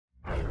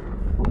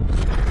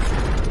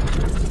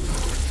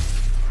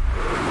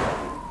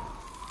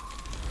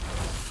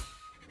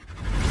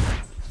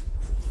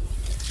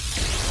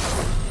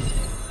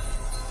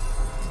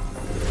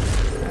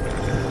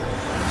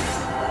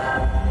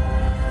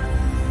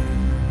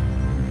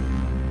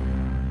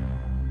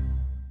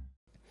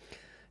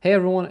Hey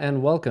everyone,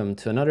 and welcome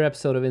to another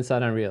episode of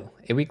Inside Unreal,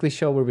 a weekly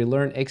show where we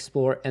learn,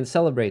 explore, and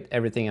celebrate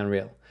everything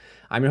Unreal.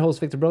 I'm your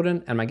host, Victor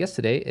Broden, and my guest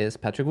today is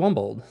Patrick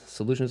Wambold,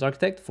 Solutions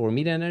Architect for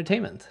Media and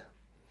Entertainment.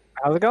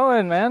 How's it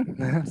going, man?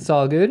 It's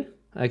all good.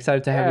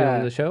 Excited to have you on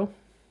Yeah, the show.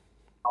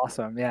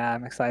 awesome. Yeah,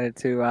 I'm excited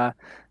to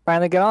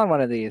finally get on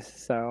one of these.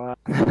 So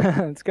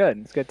it's good.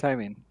 It's good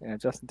timing.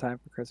 Just in time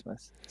for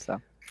Christmas.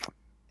 So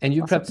And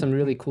you prepped awesome. some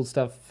really cool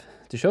stuff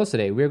to show us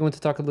today. We're going to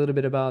talk a little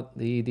bit about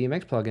the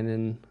DMX plugin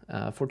in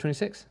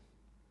 426.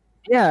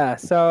 Yeah,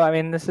 so I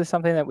mean, this is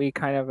something that we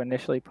kind of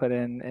initially put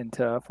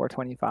into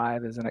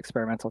 425 as an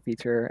experimental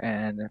feature,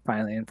 and then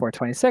finally in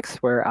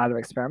 426 we're out of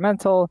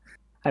experimental.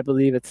 I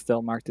believe it's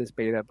still marked as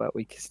beta, but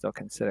we still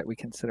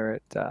consider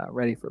it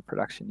ready for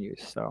production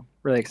use. So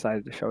really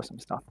excited to show some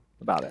stuff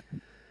about it.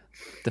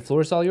 The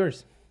floor is all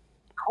yours.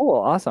 Cool,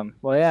 awesome.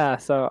 Well, yeah.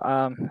 So,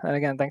 and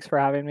again, thanks for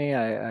having me.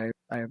 I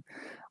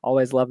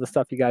always love the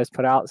stuff you guys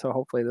put out. So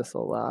hopefully this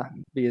will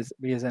be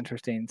as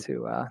interesting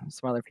to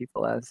some other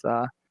people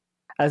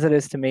as it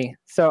is to me.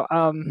 So,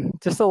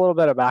 just a little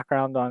bit of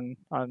background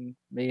on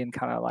me and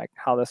kind of like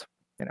how this,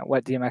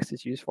 what DMX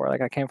is used for.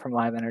 Like I came from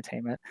live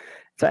entertainment,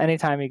 so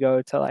anytime you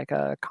go to like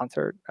a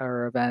concert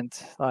or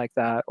event like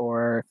that,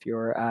 or if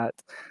you're at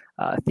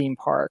a theme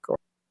park, or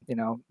you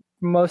know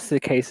most of the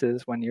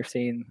cases when you're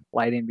seeing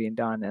lighting being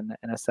done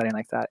in a setting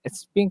like that,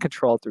 it's being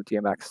controlled through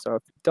DMX. So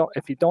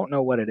if you don't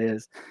know what it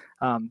is,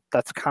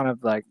 that's kind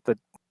of like the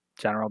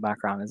general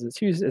background. Is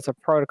it's a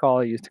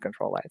protocol used to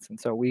control lights, and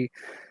so we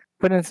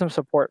put in some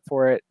support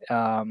for it,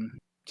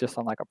 just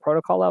on like a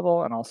protocol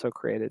level, and also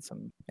created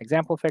some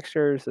example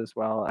fixtures, as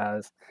well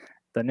as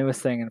the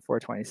newest thing in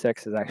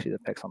 426 is actually the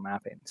pixel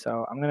mapping.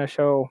 So I'm going to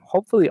show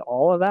hopefully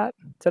all of that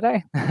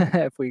today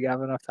if we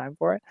have enough time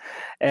for it.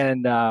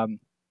 And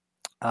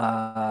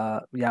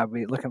yeah,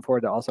 we looking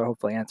forward to also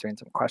hopefully answering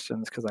some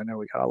questions, because I know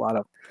we got a lot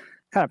of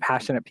kind of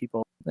passionate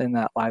people in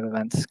that live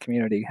events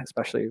community,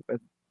 especially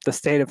with the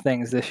state of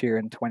things this year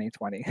in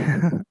 2020.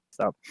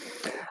 So,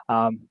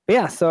 but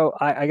yeah, so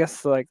I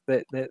guess like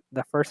the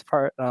first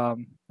part,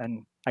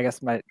 and I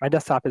guess my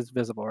desktop is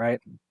visible, right?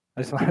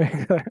 I just want to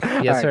make sure.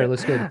 All Yes, right, sir. good.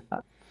 Looks good.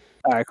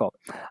 All right, cool.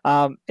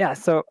 Yeah,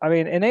 so I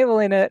mean,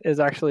 enabling it is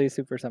actually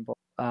super simple.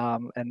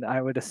 And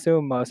I would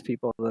assume most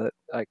people that,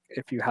 like,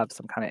 if you have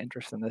some kind of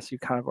interest in this, you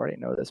kind of already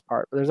know this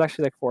part. But there's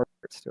actually like four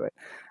parts to it.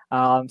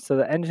 So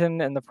the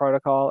engine and the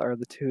protocol are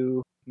the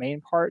two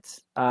main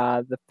parts.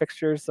 The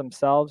fixtures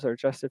themselves are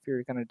just if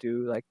you're going to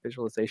do like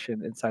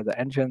visualization inside the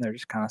engine. They're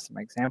just kind of some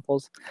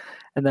examples.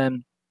 And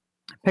then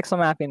pixel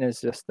mapping is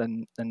just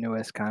the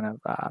newest kind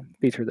of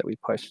feature that we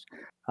pushed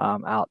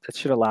out. That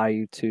should allow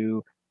you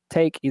to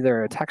take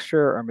either a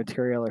texture or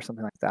material or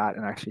something like that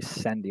and actually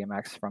send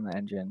DMX from the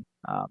engine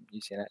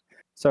using it.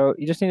 So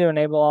you just need to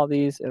enable all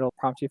these. It'll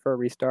prompt you for a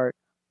restart.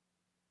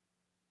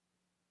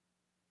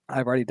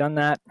 I've already done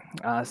that,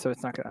 so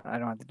it's not gonna. I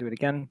don't have to do it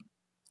again.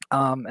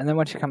 And then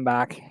once you come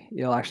back,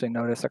 you'll actually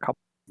notice a couple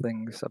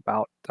things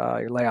about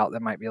your layout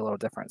that might be a little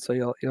different. So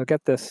you'll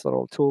get this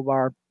little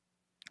toolbar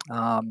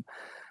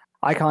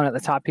icon at the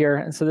top here.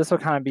 And so this will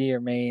kind of be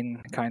your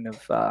main kind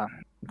of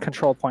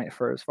control point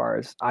for as far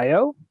as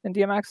IO in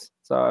DMX.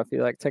 So if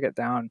you like take it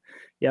down,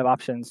 you have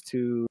options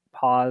to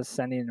pause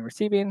sending and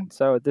receiving.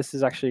 So this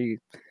is actually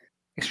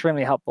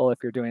extremely helpful if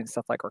you're doing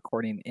stuff like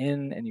recording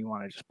in and you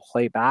want to just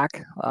play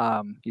back.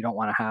 You don't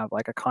want to have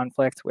like a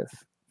conflict with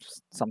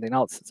something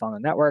else that's on the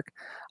network.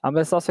 But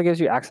this also gives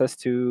you access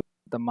to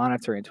the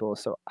monitoring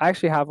tools. So I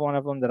actually have one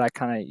of them that I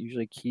kind of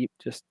usually keep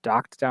just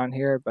docked down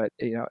here, but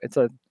it's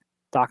a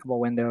dockable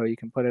window. You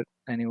can put it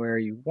anywhere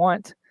you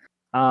want.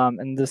 So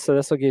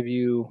this will give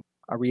you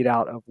a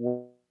readout of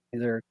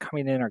either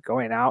coming in or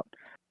going out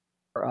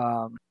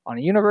on a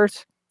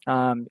universe.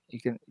 You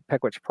can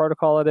pick which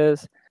protocol it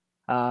is,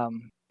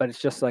 but it's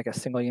just like a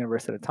single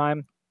universe at a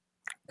time.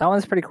 That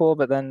one's pretty cool,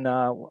 but then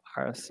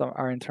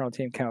our internal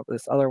team came up with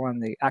this other one,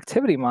 the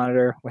activity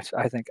monitor, which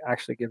I think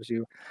actually gives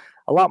you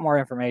a lot more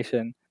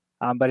information,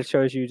 but it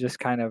shows you just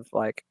kind of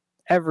like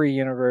every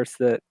universe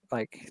that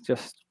like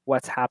just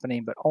what's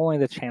happening, but only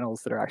the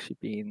channels that are actually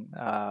being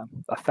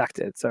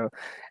affected. So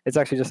it's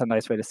actually just a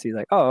nice way to see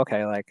like, oh,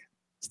 okay, like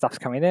stuff's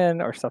coming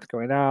in or stuff's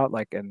going out,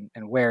 like, and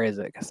where is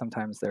it? Because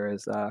sometimes there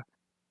is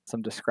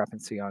some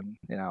discrepancy on,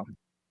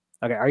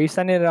 okay, are you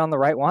sending it on the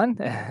right one?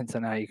 And so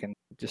now you can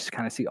just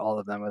kind of see all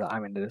of them without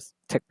having to just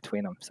tick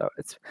between them. So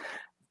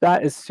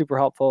that is super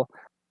helpful.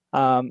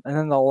 And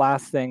then the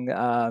last thing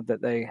that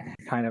they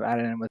kind of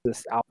added in was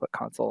this output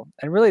console.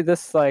 And really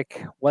this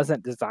like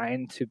wasn't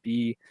designed to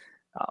be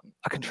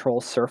a control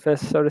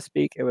surface, so to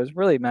speak. It was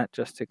really meant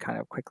just to kind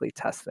of quickly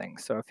test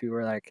things. So if you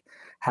were like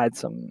had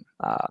some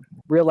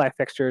real life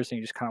fixtures and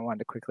you just kind of wanted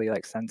to quickly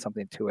like send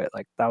something to it,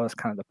 like that was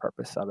kind of the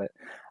purpose of it.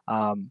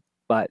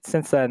 But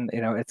since then,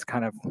 it's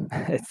kind of,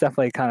 it's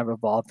definitely kind of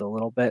evolved a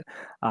little bit.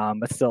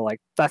 But still, like,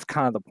 that's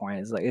kind of the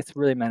point, is like, it's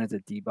really meant as a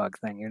debug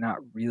thing. You're not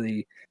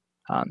really,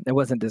 it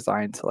wasn't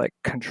designed to like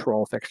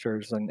control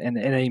fixtures in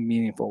a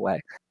meaningful way.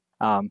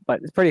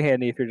 But it's pretty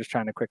handy if you're just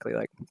trying to quickly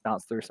like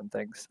bounce through some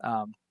things.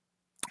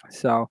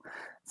 So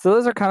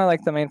those are kind of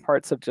like the main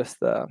parts of just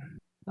the,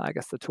 I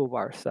guess, the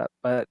toolbar set.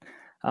 But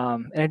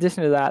in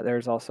addition to that,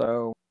 there's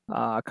also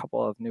a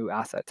couple of new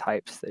asset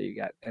types that you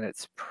get, and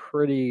it's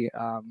pretty,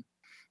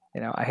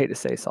 I hate to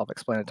say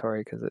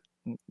self-explanatory because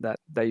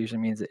that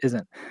usually means it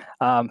isn't.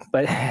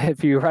 But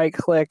if you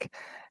right-click,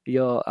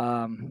 you'll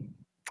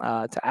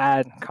to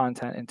add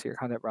content into your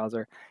content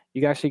browser,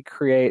 you can actually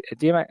create a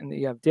DMX.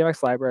 You have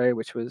DMX Library,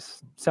 which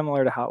was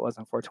similar to how it was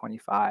in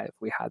 425.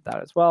 We had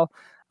that as well,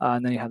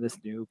 and then you have this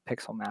new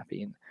pixel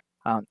mapping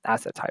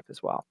asset type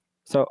as well.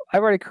 So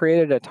I've already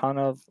created a ton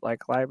of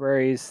like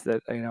libraries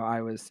that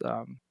I was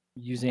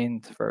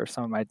using for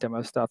some of my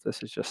demo stuff.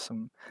 This is just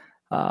some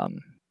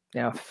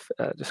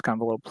just kind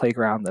of a little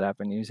playground that I've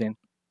been using.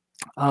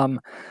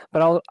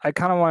 But I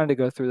kind of wanted to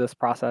go through this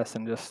process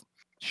and just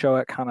show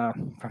it kind of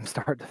from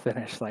start to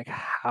finish, like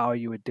how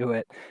you would do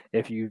it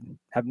if you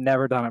have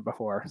never done it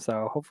before.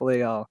 So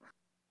hopefully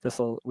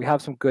we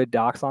have some good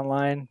docs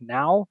online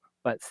now,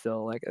 but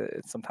still, like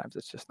sometimes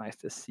it's just nice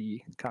to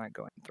see kind of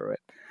going through it.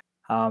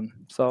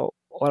 So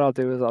what I'll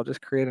do is I'll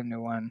just create a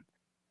new one,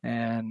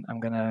 and I'm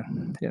gonna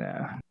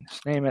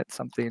just name it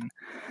something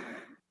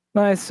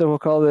nice. So we'll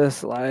call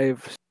this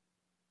live,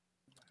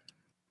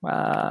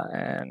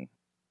 and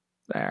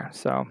there.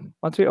 So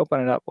once we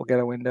open it up, we'll get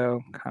a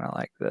window kind of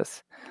like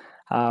this.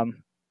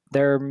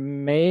 There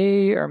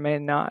may or may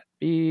not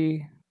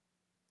be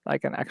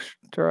like an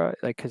extra,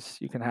 like, because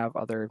you can have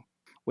other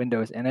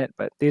windows in it,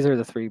 but these are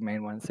the three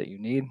main ones that you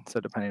need.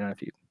 So depending on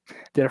if you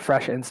did a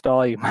fresh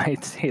install, you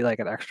might see like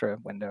an extra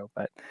window,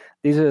 but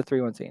these are the three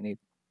ones that you need.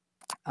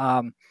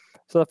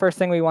 So the first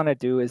thing we want to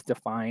do is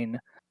define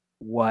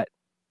what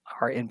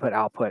our input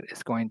output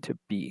is going to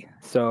be.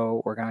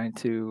 So we're going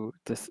to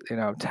just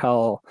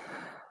tell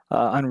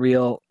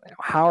Unreal,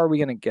 how are we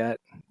going to get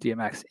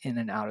DMX in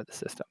and out of the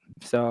system?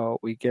 So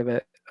we give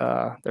it,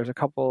 there's a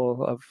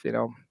couple of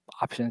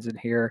options in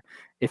here.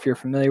 If you're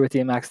familiar with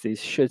DMX, these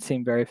should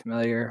seem very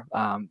familiar.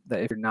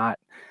 That if you're not,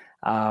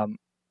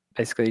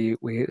 basically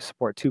we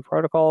support two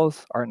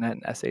protocols, ArtNet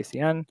and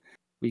SACN.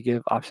 We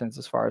give options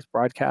as far as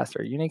broadcast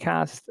or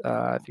unicast.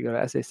 If you go to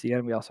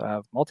SACN, we also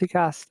have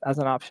multicast as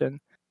an option,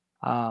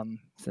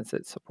 since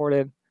it's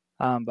supported.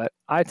 But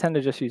I tend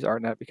to just use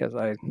ArtNet because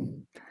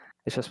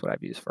it's just what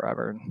I've used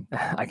forever, and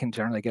I can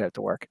generally get it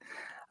to work.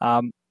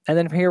 And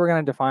then from here, we're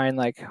going to define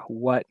like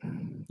what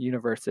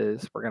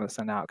universes we're going to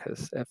send out,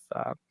 because if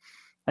I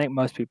think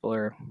most people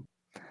are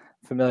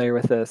familiar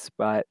with this,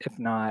 but if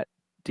not,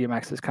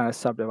 DMX is kind of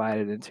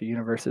subdivided into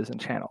universes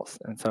and channels,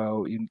 and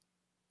so you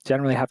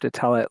generally have to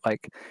tell it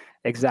like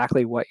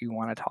exactly what you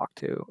want to talk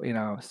to.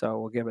 So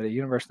we'll give it a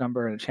universe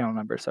number and a channel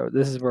number. So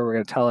this is where we're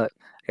going to tell it,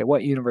 okay,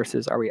 what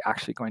universes are we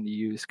actually going to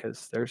use,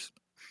 because there's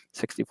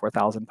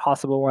 64,000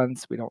 possible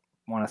ones. We don't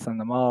want to send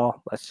them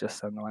all. Let's just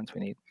send the ones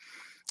we need.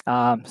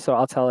 So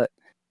I'll tell it,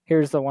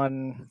 here's the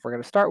one we're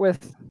going to start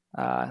with,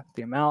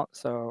 the amount.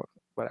 So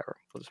whatever,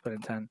 we'll just put in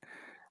 10.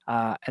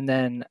 And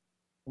then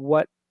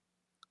what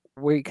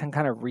we can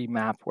kind of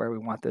remap where we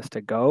want this to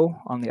go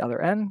on the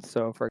other end.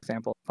 So for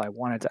example, if I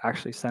wanted to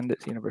actually send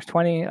it to universe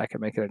 20, I can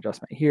make an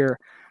adjustment here.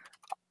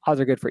 Odds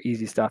are good for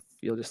easy stuff.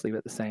 You'll just leave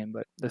it the same,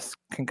 but this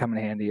can come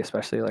in handy,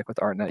 especially like with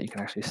ArtNet. You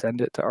can actually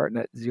send it to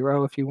ArtNet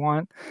 0 if you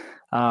want.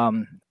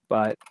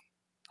 But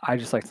I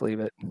just like to leave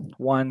it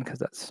 1 because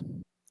that's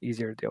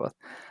easier to deal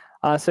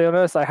with. So you'll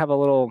notice I have a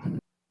little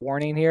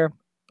warning here.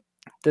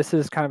 This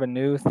is kind of a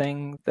new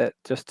thing, that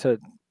just to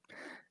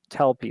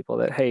tell people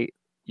that, hey,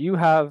 you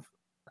have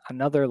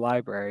another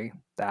library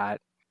that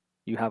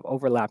you have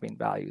overlapping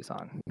values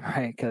on,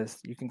 right? Because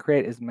you can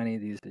create as many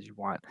of these as you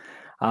want.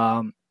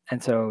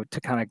 And so to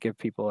kind of give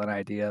people an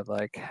idea of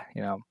like,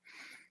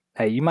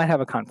 hey, you might have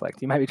a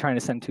conflict. You might be trying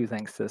to send two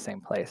things to the same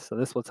place. So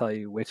this will tell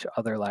you which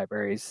other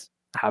libraries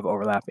have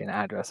overlapping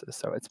addresses.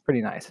 So it's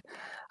pretty nice.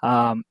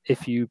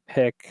 If you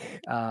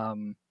pick,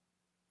 so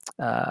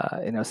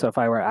if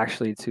I were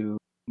actually to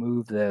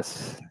move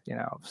this,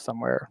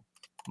 somewhere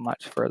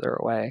much further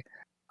away,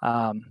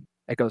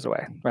 it goes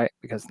away, right?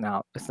 Because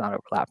now it's not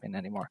overlapping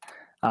anymore.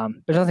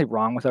 There's nothing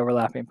wrong with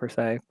overlapping per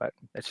se, but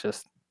it's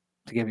just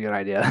to give you an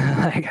idea.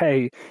 Like,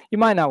 hey, you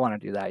might not want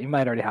to do that. You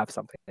might already have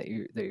something that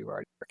you're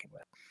already working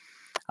with.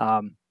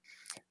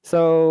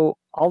 So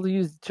I'll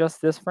use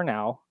just this for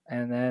now.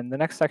 And then the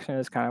next section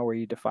is kind of where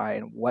you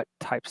define what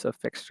types of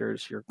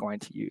fixtures you're going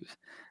to use.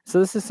 So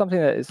this is something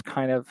that is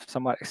kind of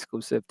somewhat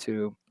exclusive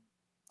to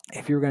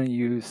if you're going to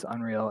use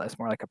Unreal as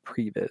more like a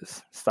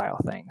previs style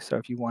thing. So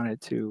if you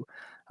wanted to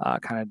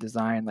kind of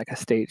design like a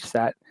stage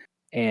set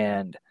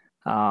and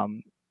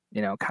kind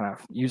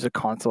of use a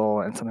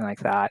console and something like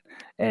that,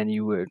 and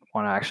you would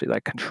want to actually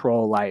like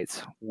control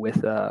lights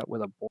with a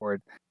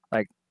board,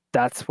 like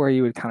that's where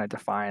you would kind of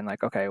define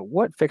like, okay,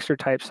 what fixture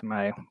types am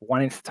I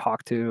wanting to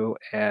talk to,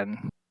 and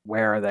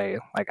where are they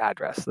like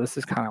addressed? So this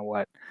is kind of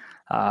what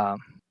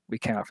we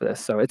came up for this.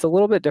 So it's a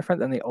little bit different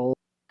than the old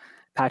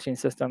patching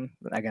system.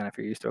 Again, if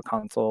you're used to a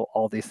console,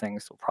 all these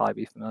things will probably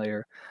be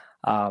familiar.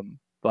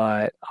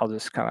 But I'll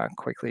just kind of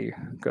quickly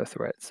go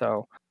through it.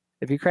 So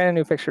if you create a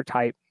new fixture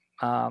type,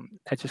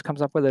 it just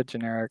comes up with a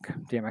generic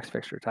DMX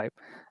fixture type.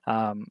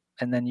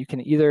 And then you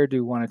can either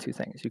do one of two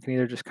things. You can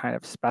either just kind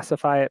of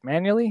specify it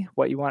manually,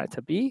 what you want it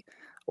to be,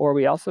 or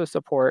we also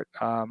support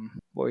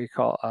what we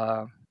call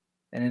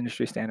an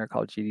industry standard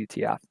called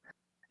GDTF.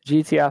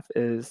 GDTF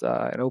is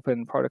an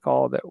open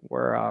protocol that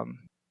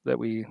that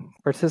we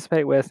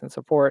participate with and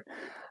support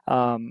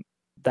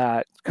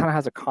that kind of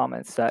has a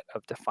common set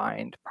of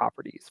defined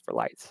properties for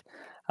lights.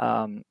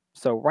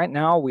 So right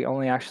now we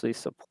only actually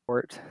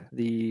support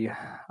the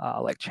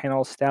like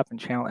channel step and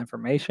channel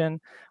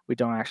information. We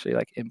don't actually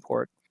like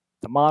import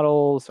the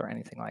models or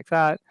anything like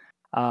that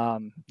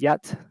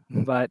yet,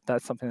 but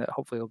that's something that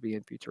hopefully will be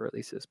in future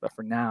releases. But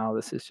for now,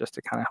 this is just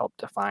to kind of help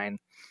define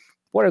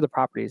what are the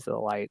properties of the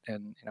light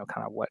and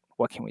kind of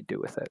what can we do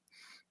with it.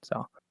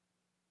 So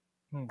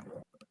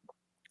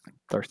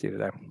thirsty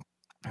today.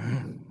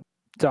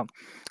 So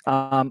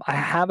I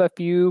have a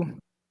few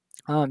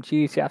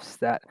GDTFs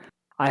that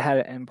I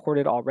had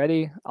imported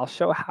already. I'll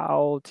show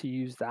how to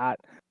use that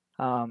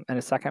in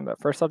a second,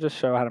 but first I'll just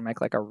show how to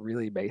make like a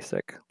really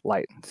basic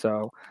light.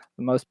 So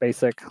the most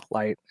basic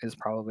light is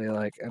probably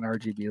like an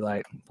RGB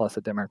light plus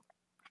a dimmer.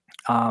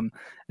 And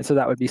so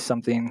that would be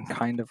something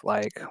kind of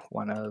like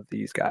one of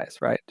these guys,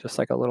 right? Just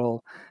like a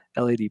little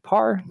LED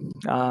par.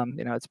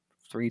 It's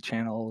 3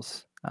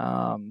 channels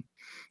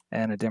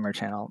and a dimmer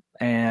channel.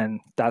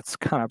 And that's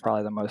kind of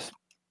probably the most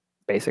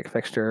basic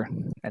fixture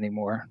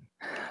anymore.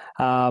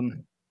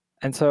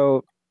 And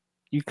so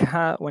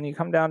when you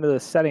come down to the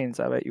settings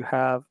of it, you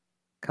have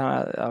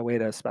kind of a way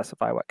to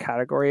specify what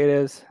category it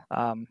is.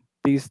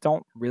 These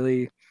don't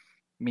really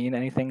mean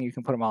anything. You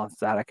can put them all in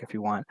static if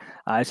you want.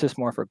 It's just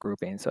more for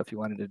grouping. So if you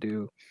wanted to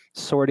do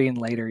sorting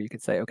later, you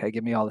could say, okay,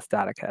 give me all the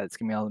static heads,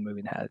 give me all the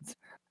moving heads,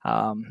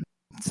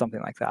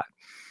 something like that.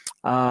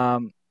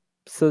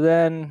 So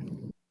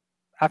then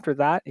after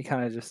that, you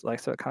kind of just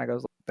so it kind of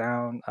goes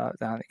down,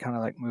 down, kind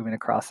of like moving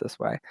across this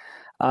way.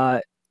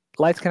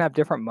 Lights can have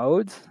different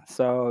modes,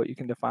 so you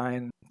can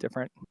define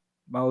different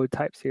mode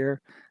types here.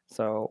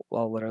 So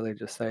we'll literally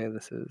just say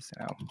this is,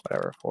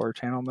 whatever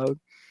 4-channel mode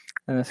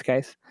in this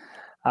case.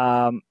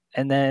 And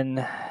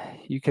then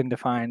you can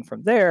define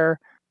from there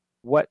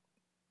what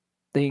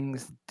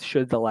things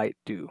should the light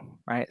do,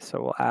 right?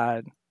 So we'll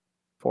add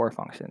 4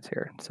 functions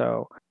here.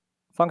 So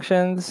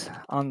functions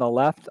on the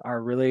left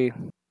are really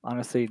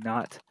honestly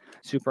not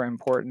super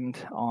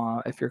important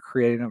if you're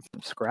creating them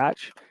from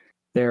scratch.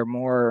 They're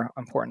more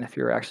important if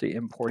you're actually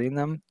importing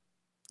them,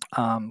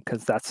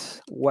 because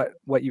that's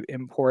what you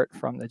import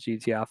from the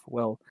GTF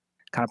will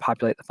kind of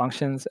populate the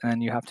functions, and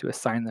then you have to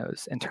assign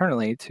those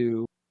internally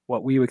to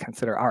what we would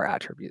consider our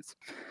attributes.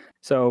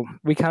 So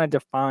we kind of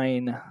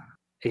define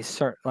a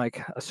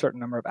certain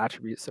number of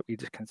attributes that we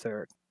just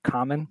consider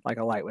common, like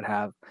a light would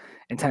have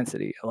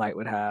intensity, a light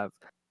would have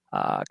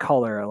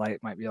color, a light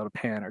might be able to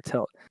pan or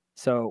tilt.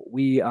 So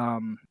we,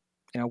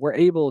 we're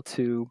able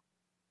to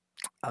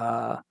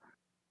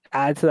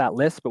add to that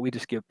list, but we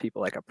just give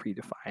people like a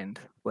predefined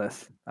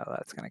list. Oh,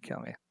 that's gonna kill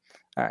me.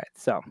 All right,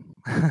 so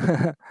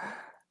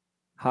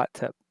hot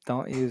tip: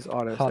 don't use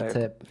auto Hot save.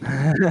 tip,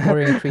 or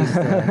increase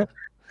the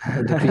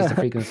or decrease the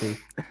frequency.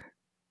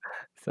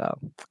 So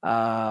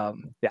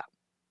yeah,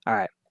 all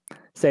right,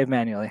 save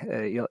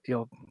manually.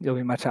 You'll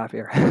be much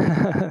happier.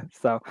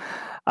 So,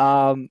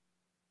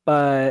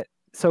 but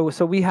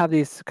so we have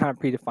these kind of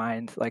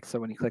predefined, so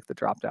when you click the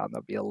drop down,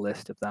 there'll be a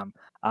list of them,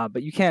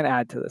 but you can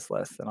add to this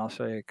list, and I'll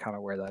show you kind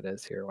of where that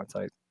is here once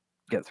I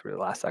get through the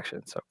last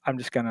section. So I'm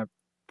just gonna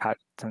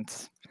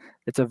since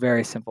it's a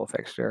very simple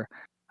fixture.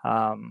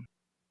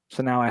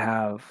 So now I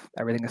have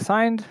everything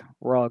assigned.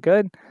 We're all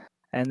good,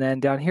 and then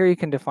down here you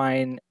can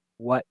define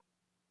what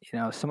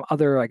some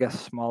other, I guess,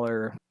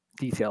 smaller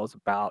details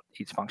about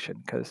each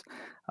function, because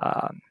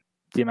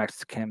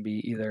DMX can be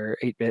either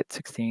 8-bit,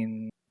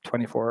 16,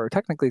 24, or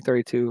technically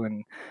 32,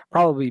 and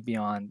probably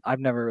beyond. I've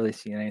never really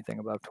seen anything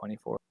above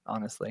 24,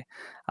 honestly.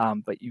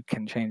 But you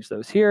can change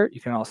those here.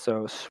 You can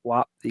also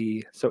swap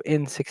so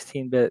in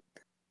 16-bit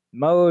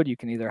mode, you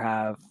can either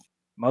have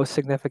most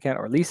significant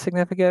or least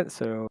significant.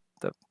 So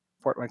the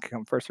port might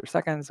come first or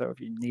second. So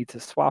if you need to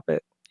swap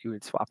it, you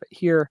would swap it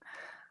here.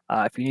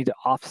 If you need to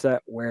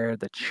offset where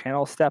the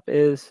channel step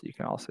is, you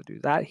can also do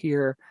that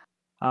here.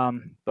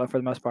 But for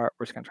the most part,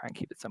 we're just going to try and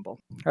keep it simple.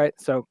 All right.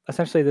 So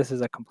essentially, this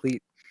is a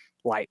complete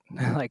light.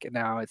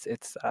 Now,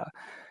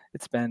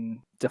 it's been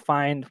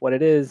defined what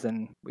it is,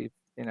 and we've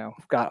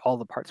got all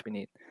the parts we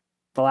need.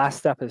 The last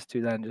step is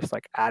to then just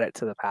add it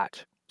to the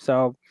patch.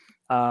 So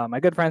my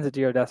good friends at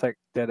Geodesic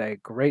did a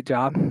great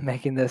job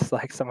making this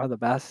some of the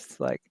best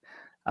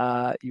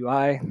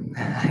UI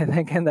I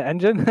think in the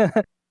engine.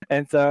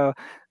 And so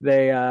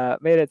they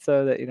made it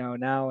so that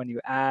now when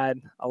you add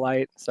a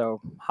light,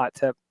 so hot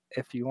tip,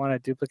 if you want to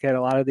duplicate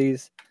a lot of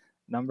these,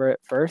 number it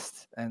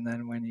first, and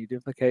then when you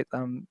duplicate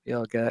them,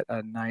 you'll get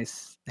a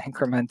nice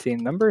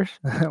incrementing numbers,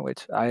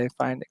 which I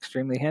find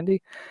extremely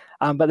handy.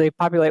 But they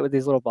populate with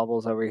these little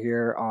bubbles over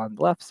here on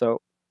the left. So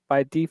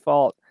by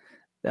default,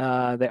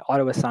 they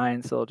auto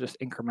assign, so it'll just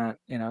increment.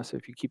 So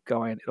if you keep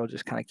going, it'll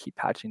just kind of keep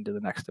patching to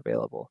the next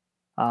available.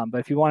 But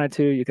if you wanted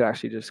to, you could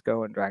actually just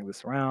go and drag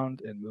this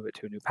around and move it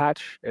to a new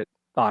patch. It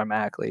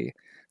automatically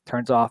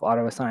turns off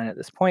auto assign at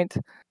this point.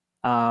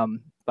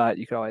 But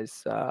you could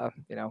always,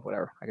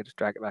 whatever. I could just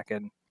drag it back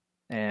in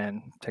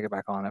and take it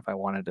back on if I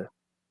wanted to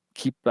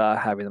keep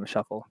having them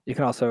shuffle. You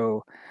can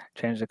also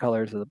change the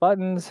colors of the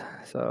buttons.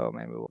 So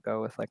maybe we'll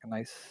go with like a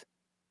nice,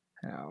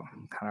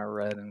 kind of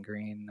red and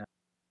green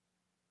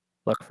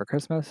look for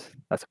Christmas.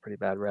 That's a pretty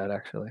bad red,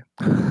 actually.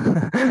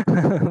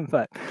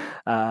 But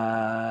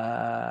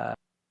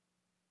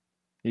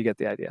you get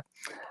the idea.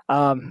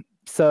 And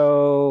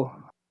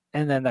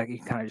then you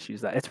can kind of just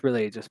use that. It's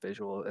really just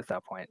visual at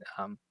that point.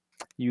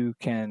 You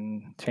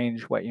can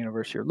change what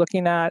universe you're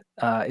looking at.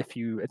 If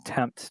you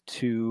attempt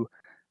to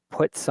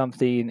put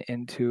something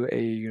into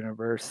a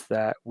universe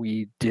that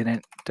we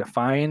didn't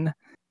define,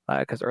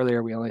 because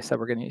earlier we only said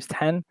we're going to use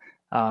 10,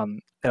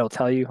 it'll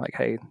tell you like,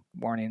 hey,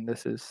 warning,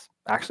 this is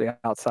actually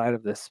outside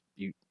of this.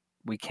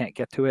 We can't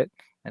get to it.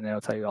 And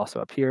it'll tell you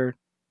also up here,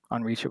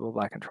 unreachable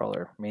by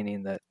controller,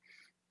 meaning that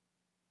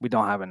we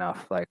don't have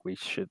enough. Like we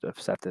should have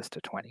set this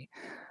to 20.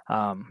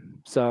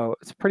 So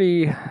it's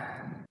pretty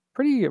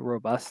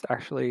robust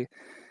actually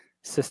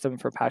system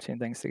for patching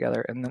things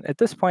together. And then at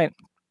this point,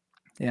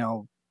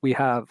 we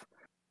have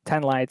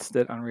 10 lights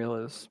that Unreal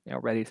is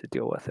ready to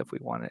deal with if we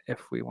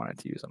wanted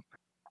to use them.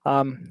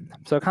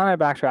 So kind of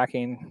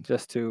backtracking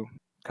just to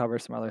cover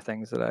some other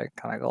things that I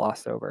kind of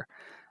glossed over.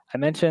 I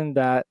mentioned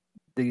that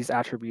these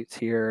attributes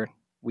here,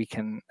 we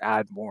can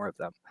add more of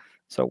them.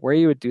 So where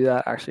you would do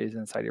that actually is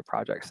inside your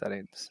project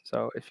settings.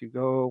 So if you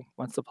go,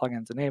 once the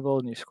plugin's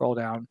enabled and you scroll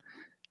down,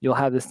 you'll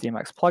have this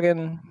DMX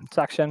plugin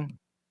section,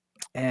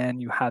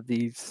 and you have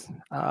these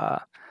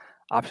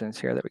options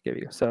here that we give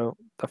you. So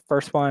the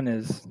first one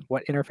is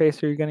what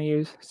interface are you going to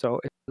use? So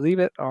if you leave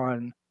it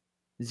on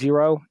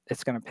 0,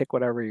 it's going to pick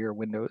whatever your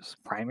Windows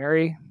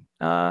primary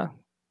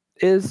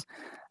is.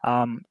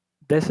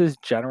 This is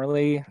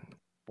generally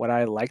what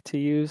I like to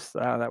use.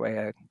 That way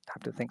I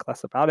have to think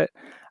less about it.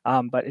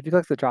 But if you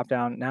click the drop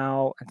down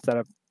now, instead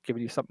of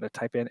giving you something to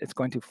type in, it's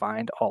going to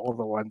find all of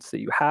the ones that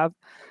you have.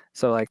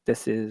 So like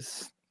this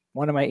is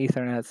one of my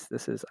Ethernets.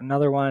 This is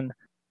another one.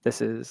 This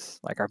is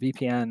like our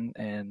VPN,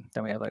 and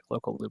then we have like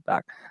local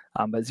loopback.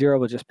 But 0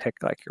 will just pick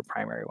like your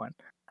primary one.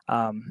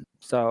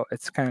 So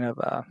it's kind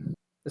of,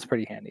 it's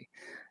pretty handy.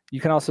 You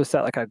can also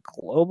set like a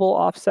global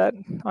offset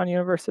on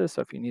universes.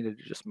 So if you needed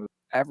to just move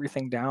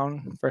everything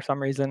down for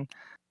some reason,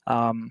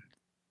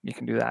 you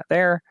can do that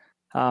there.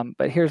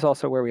 But here's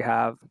also where we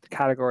have the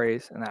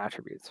categories and the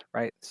attributes,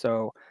 right?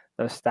 So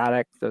those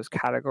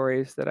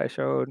categories that I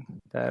showed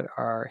that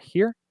are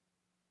here,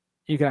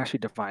 you can actually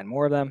define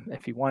more of them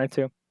if you wanted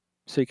to.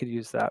 So you could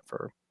use that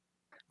for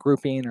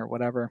grouping or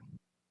whatever.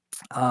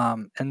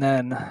 And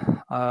then,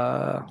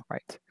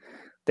 right,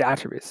 the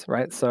attributes,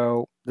 right?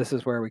 So this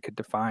is where we could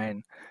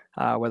define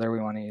whether we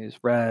want to use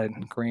red,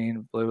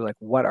 green, blue, like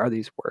what are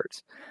these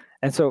words?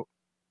 And so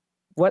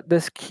what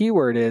this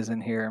keyword is in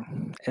here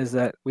is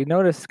that we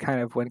notice kind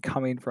of when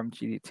coming from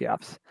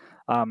GDTFs,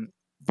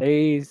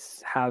 they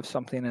have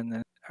something in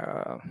the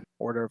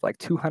order of like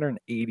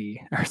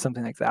 280 or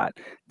something like that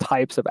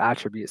types of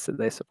attributes that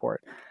they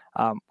support,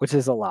 which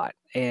is a lot.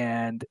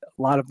 And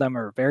a lot of them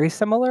are very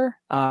similar,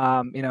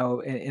 in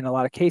a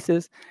lot of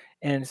cases.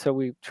 And so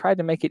we tried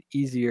to make it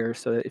easier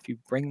so that if you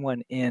bring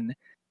one in,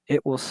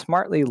 it will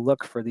smartly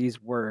look for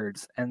these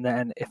words. And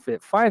then if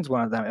it finds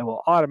one of them, it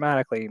will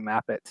automatically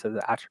map it to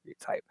the attribute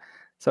type.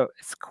 So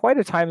it's quite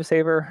a time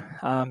saver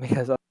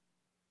because,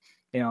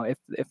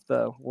 if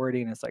the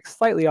wording is like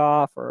slightly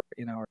off or,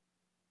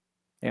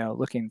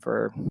 looking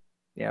for,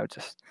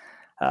 just,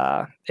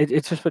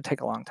 it just would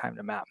take a long time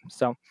to map.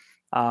 So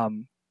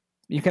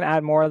you can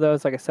add more of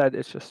those. Like I said,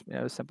 it's just,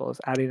 as simple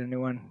as adding a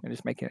new one and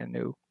just making a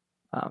new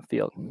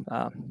field.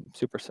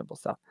 Super simple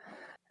stuff.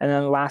 And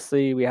then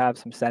lastly, we have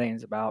some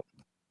settings about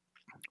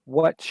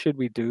what should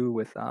we do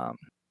with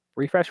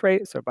refresh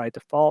rate. So by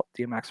default,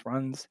 DMX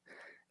runs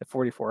at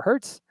 44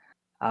 Hertz.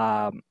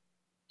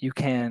 You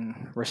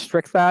can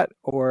restrict that,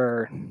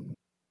 or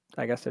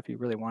I guess if you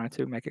really wanted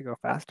to, make it go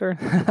faster.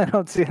 I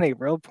don't see any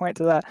real point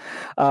to that.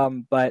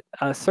 But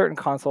certain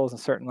consoles and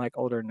certain like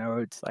older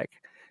nodes like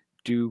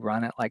do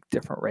run at like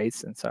different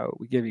rates. And so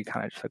we give you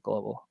kind of just a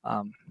global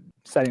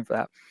setting for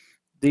that.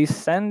 These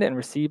send and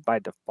receive by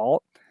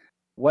default.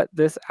 What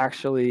this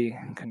actually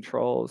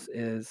controls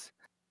is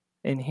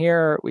in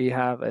here, we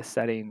have a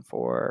setting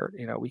for,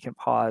 we can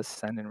pause,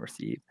 send, and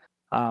receive.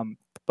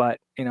 But,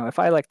 if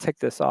I like tick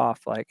this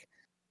off, like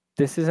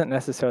this isn't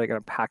necessarily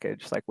going to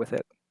package like with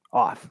it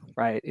off,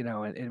 right?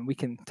 And we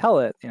can tell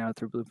it,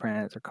 through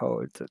blueprints or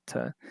code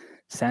to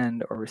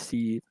send or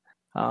receive.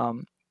 But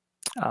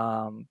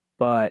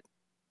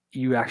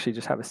you actually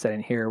just have a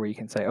setting here where you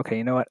can say, okay,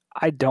 you know what?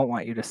 I don't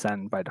want you to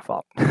send by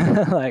default.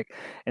 Like,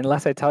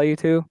 unless I tell you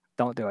to,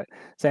 don't do it.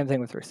 Same thing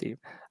with receive.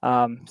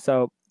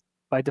 So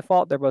by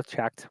default, they're both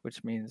checked,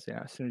 which means,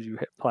 as soon as you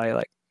hit play,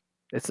 like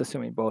it's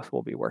assuming both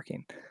will be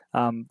working.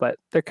 But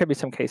there could be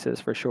some cases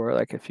for sure,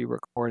 like if you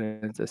record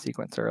it into a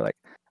sequencer, like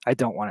I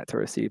don't want it to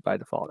receive by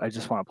default. I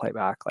just want to play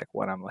back like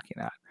what I'm looking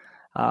at.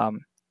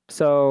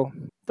 So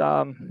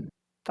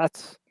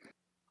that's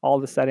all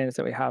the settings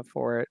that we have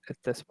for it at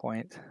this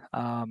point.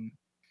 And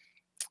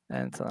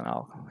so then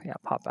I'll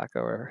pop back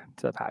over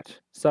to the patch.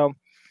 So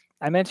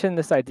I mentioned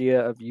this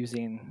idea of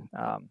using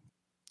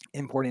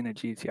importing a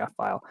GTF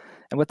file.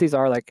 And what these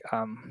are, like,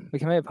 we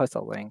can maybe post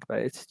a link, but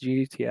it's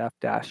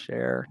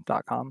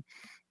gtf-share.com.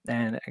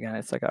 And again,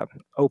 it's like a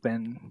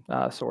open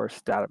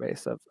source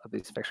database of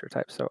these fixture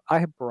types. So I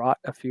have brought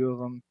a few of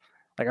them.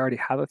 Like, I already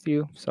have a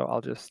few, so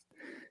I'll just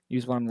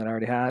use one that I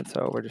already had.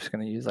 So we're just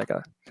going to use like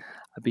a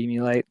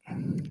beamulate.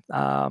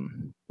 Well,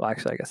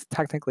 actually, I guess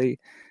technically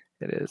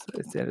it is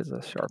a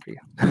Sharpie.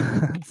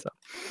 So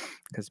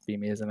because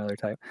beamy is another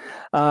type.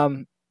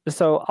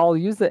 So I'll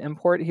use the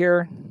import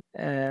here,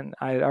 and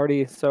I'd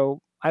already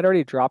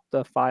dropped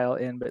the file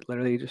in, but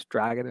literally just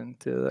drag it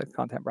into the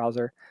content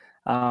browser.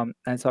 And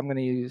so I'm going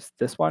to use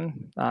this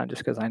one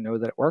just because I know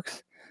that it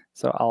works.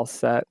 So I'll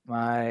set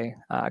my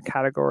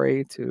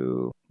category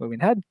to moving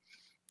head.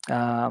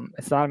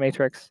 It's not a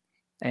matrix.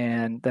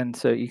 And then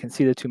so you can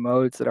see the two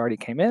modes that already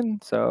came in.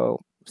 So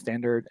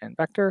standard and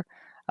vector.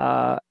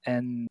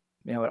 And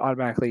it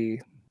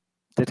automatically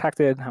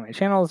detected how many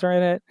channels are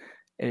in it.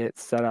 It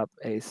set up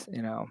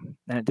and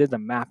it did the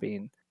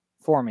mapping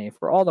for me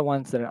for all the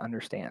ones that it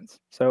understands.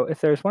 So if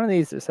there's one of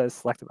these that says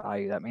select a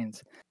value, that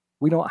means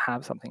we don't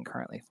have something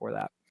currently for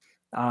that.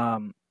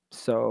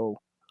 So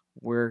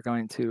we're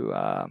going to,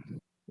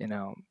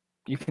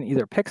 you can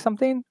either pick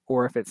something,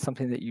 or if it's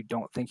something that you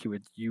don't think you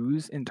would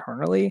use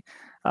internally,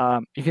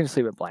 you can just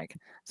leave it blank.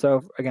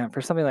 So again,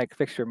 for something like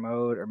fixture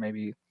mode or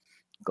maybe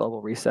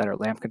global reset or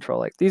lamp control,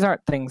 like these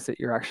aren't things that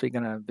you're actually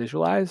going to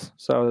visualize.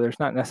 So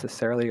there's not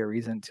necessarily a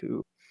reason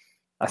to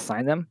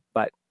assign them,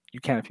 but you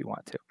can if you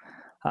want to.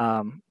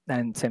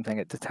 And same thing,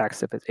 it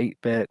detects if it's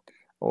 8-bit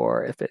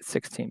or if it's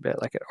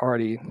 16-bit, like it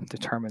already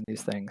determined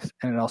these things.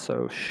 And it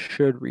also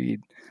should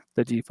read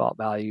the default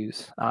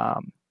values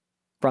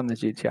from the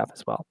GTF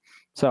as well.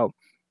 So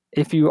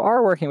if you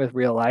are working with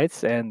real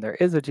lights and there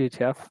is a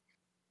GTF,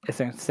 it's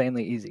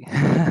insanely easy.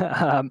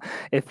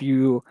 If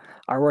you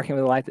are working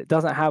with a light that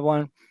doesn't have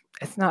one,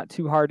 it's not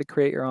too hard to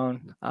create your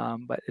own,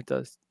 but it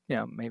does,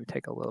 maybe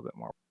take a little bit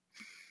more.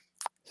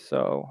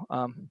 So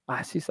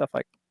I see stuff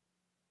like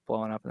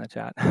blowing up in the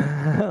chat,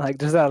 like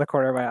just out of the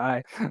corner of my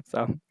eye.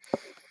 So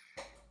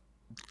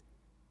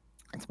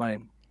it's funny.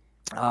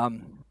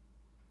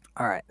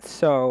 All right,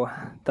 so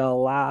the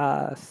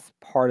last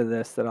part of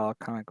this that I'll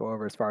kind of go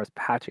over as far as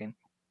patching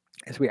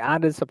is we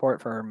added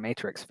support for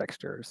matrix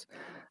fixtures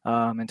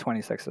in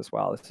 26 as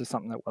well. This is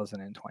something that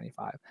wasn't in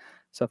 25.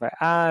 So if I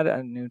add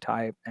a new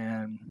type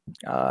and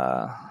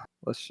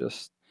let's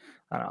just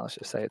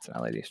say it's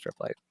an LED strip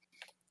light,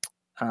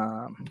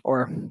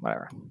 or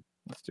whatever.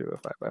 Let's do a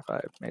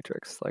 5x5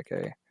 matrix, like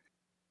a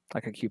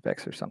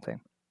QPix or something.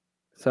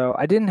 So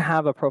I didn't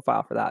have a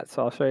profile for that,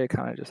 so I'll show you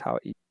kind of just how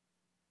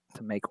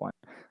to make one.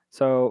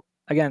 So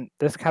again,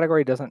 this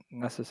category doesn't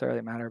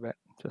necessarily matter, but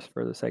just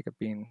for the sake of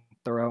being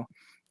thorough,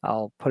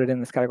 I'll put it in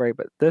this category,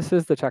 but this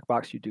is the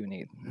checkbox you do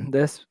need.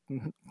 This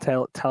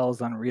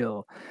tells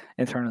Unreal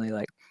internally,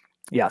 like,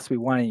 yes, we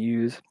want to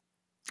use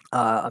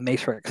a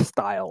matrix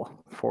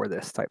style for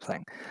this type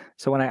thing.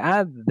 So when I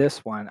add this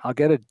one, I'll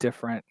get a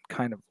different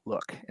kind of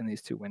look in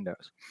these two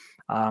windows.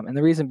 And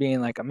the reason being,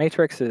 like, a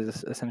matrix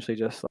is essentially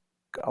just like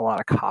a lot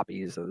of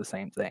copies of the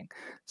same thing.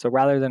 So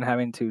rather than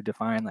having to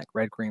define like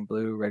red, green,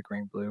 blue, red,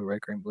 green, blue,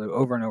 red, green, blue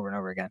over and over and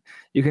over again,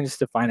 you can just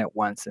define it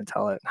once and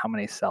tell it how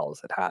many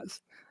cells it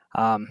has.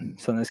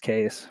 So in this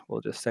case,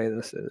 we'll just say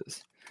this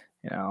is,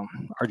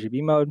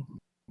 RGB mode.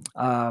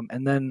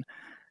 And then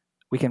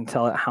we can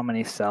tell it how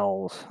many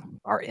cells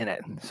are in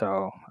it.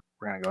 So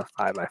we're going to go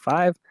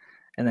 5x5.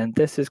 And then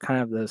this is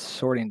kind of the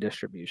sorting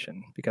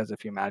distribution, because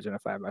if you imagine a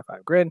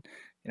 5x5 grid,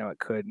 it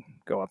could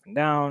go up and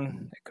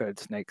down, it could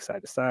snake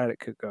side to side, it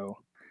could go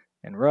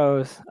in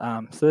rows.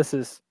 So this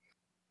is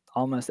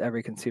almost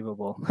every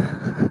conceivable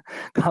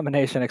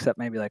combination, except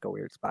maybe like a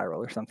weird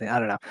spiral or something. I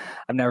don't know.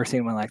 I've never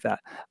seen one like that.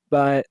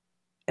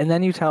 And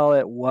then you tell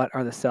it what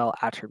are the cell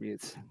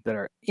attributes that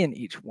are in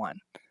each one.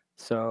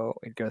 So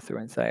we'd go through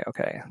and say,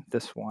 okay,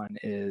 this one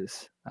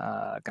is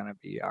going to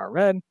be our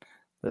red,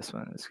 this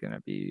one is going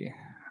to be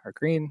our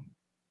green,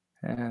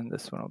 and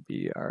this one will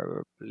be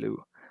our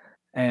blue.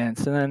 And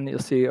so then you'll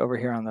see over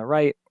here on the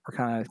right, we're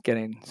kind of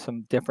getting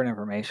some different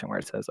information where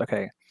it says,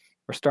 okay,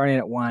 we're starting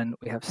at 1,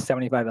 we have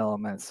 75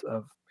 elements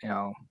of,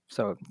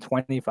 so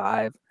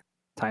 25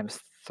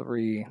 times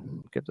 3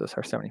 gives us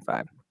our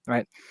 75,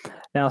 right?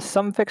 Now,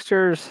 some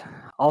fixtures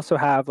also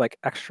have like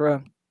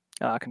extra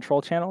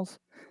control channels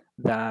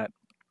that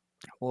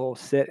will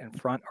sit in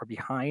front or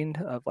behind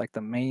of like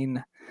the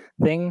main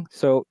thing.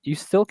 So you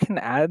still can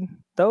add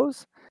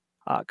those.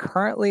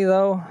 Currently,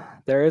 though,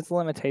 there is a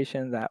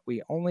limitation that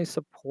we only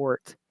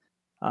support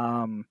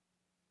them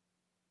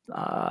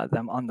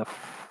on the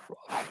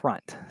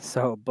front.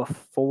 So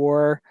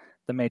before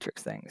the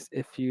matrix things,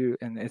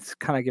 and it's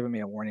kind of giving me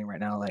a warning right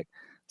now, like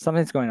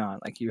something's going on,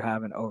 like you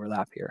have an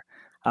overlap here.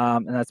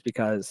 And that's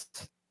because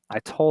I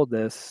told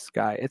this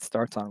guy it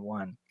starts on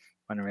 1,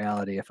 when in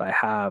reality, if I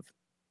have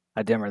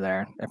a dimmer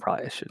there, it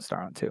probably should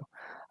start on 2.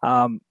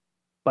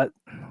 But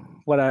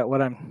what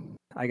I'm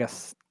I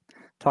guess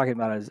talking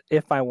about is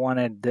if I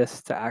wanted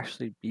this to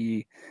actually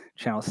be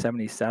channel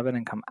 77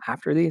 and come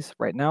after these,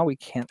 right now we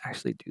can't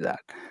actually do that.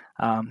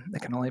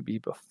 It can only be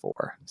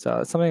before. So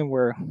it's something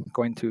we're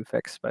going to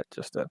fix, but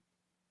just to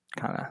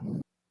kind of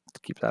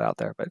keep that out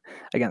there. But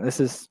again, this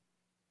is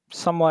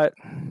somewhat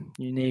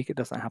unique. It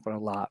doesn't happen a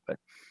lot, but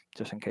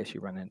just in case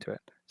you run into it.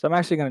 So I'm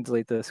actually going to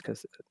delete this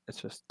because it's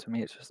just, to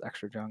me, it's just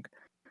extra junk.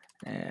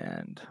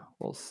 And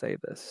we'll save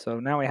this. So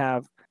now we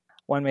have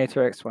one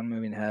matrix, one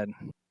moving head,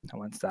 and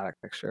one static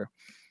fixture.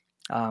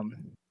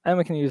 And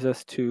we can use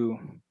this to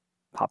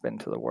pop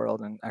into the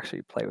world and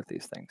actually play with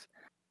these things.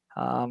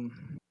 I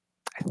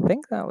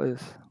think that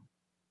was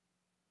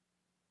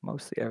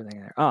mostly everything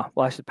in there.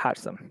 Well, I should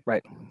patch them,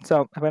 right?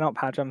 So if I don't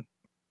patch them,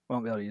 we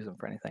won't be able to use them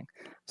for anything.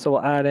 So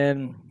we'll add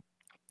in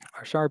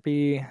our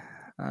Sharpie.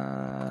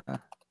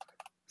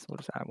 So we'll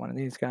just add one of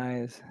these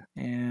guys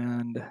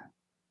and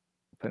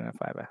put in a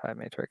 5x5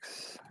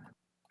 matrix.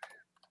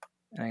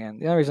 And again,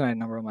 the only reason I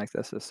number them like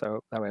this is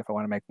so that way if I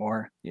want to make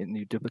more,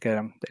 you duplicate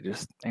them, they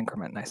just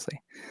increment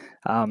nicely.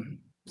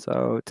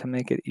 So to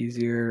make it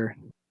easier,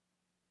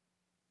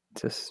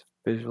 just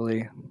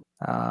visually,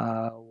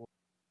 we'll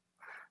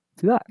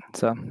do that.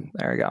 So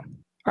there we go.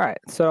 All right,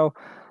 so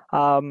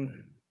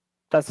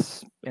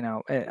that's,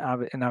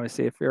 and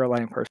obviously if you're a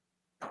lighting person,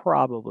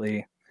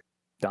 probably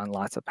done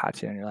lots of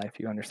patching in your life.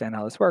 You understand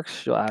how this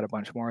works. You'll add a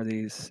bunch more of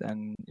these,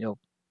 and you'll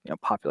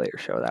populate your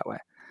show that way.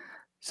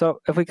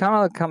 So if we kind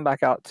of come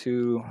back out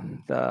to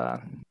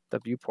the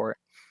viewport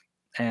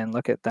and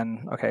look at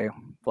then, okay,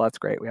 well that's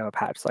great. We have a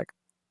patch. Like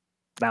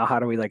now, how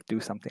do we like do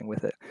something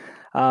with it?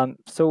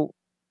 So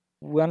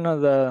one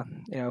of the,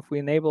 if we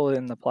enable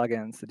in the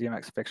plugins the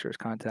DMX fixtures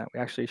content, we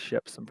actually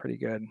ship some pretty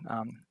good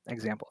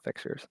example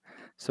fixtures.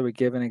 So we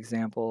give an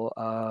example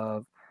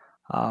of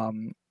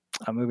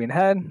a moving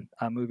head,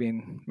 a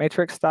moving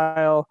matrix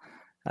style.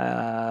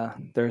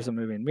 There's a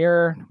moving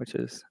mirror, which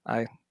is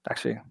I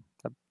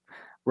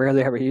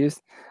rarely ever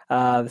used.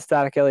 The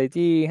static LED,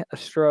 a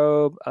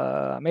strobe,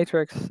 a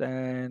matrix,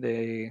 and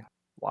a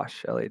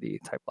wash LED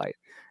type light.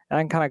 And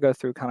I can kind of go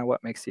through kind of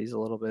what makes these a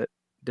little bit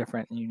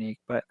different and unique.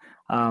 But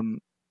our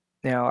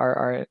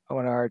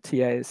one of our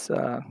TAs,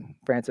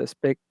 Francis,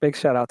 big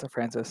shout out to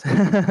Francis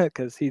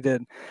because he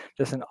did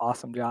just an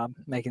awesome job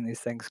making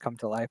these things come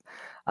to life.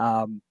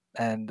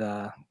 And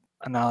not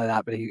only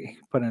that, but he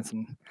put in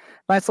some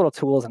nice little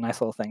tools and nice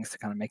little things to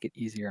kind of make it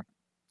easier.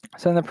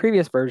 So in the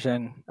previous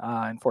version,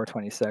 in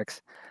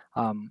 426,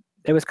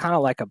 it was kind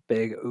of like a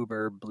big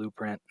Uber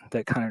blueprint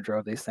that kind of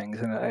drove these things,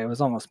 and it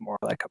was almost more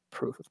like a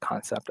proof of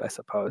concept, I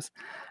suppose.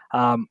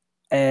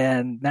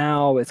 And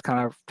now it's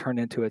kind of turned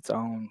into its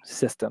own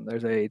system.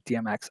 There's a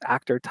DMX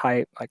actor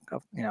type,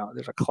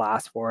 there's a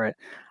class for it,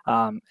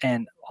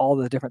 and all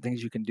the different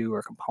things you can do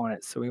are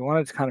components. So we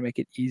wanted to kind of make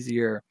it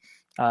easier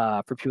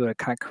for people to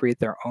kind of create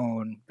their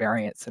own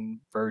variants and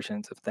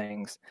versions of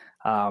things,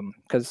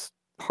 because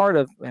part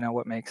of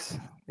what makes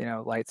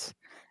lights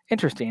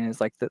interesting is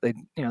like that they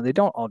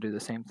don't all do the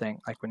same thing.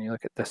 Like when you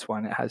look at this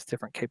one, it has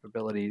different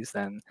capabilities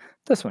than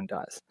this one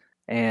does.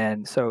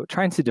 And so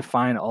trying to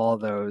define all of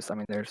those, I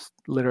mean, there's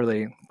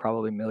literally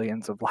probably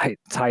millions of light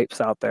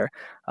types out there.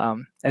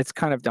 It's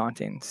kind of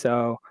daunting.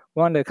 So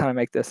we wanted to kind of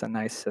make this a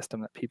nice system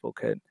that people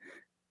could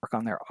work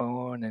on their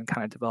own and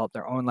kind of develop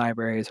their own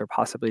libraries, or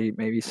possibly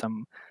maybe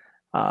some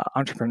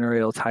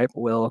entrepreneurial type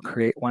will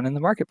create one in the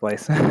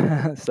marketplace.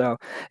 So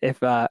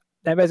if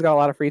anybody's got a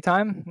lot of free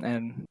time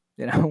and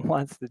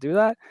wants to do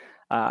that,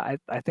 I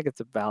think it's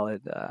a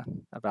valid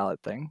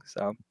thing.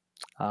 So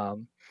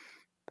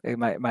it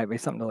might be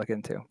something to look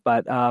into.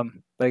 But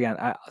again,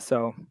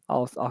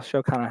 I'll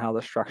show kind of how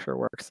the structure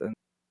works and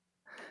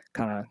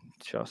kind of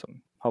show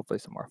hopefully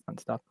some more fun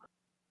stuff.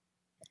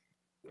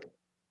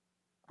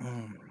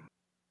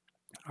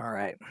 All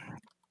right.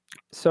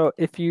 So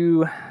if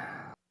you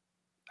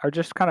are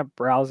just kind of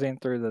browsing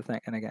through the thing,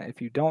 and again, if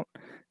you don't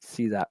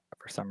see that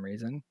for some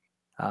reason,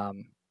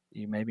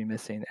 you may be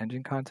missing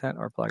engine content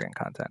or plugin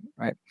content,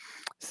 right?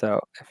 So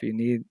if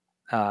you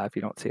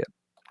don't see it,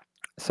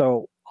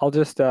 so I'll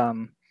just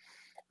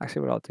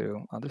actually what I'll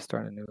do, I'll just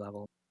start a new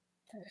level,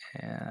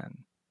 and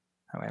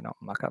that way I don't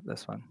muck up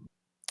this one,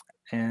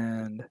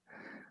 and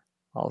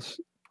I'll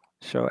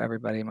show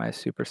everybody my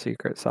super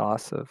secret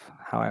sauce of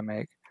how I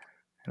make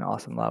an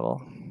awesome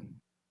level.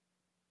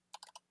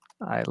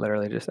 I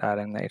literally just add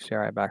in the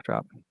HDRI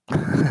backdrop.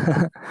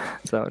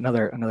 So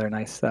another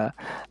nice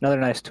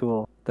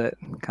tool that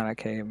kind of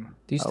came.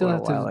 Do you still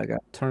have to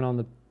turn on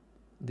the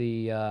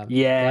library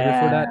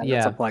for that?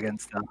 Yeah, that's a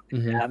plugin stuff.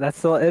 Mm-hmm. Yeah,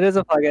 it is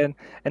a plugin.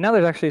 And now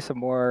there's actually some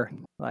more.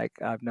 Like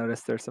I've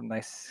noticed there's some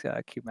nice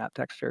cube map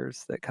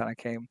textures that kind of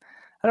came.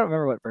 I don't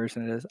remember what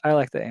version it is. I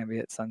like the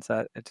ambient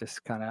sunset. It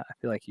just kind of, I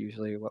feel like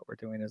usually what we're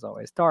doing is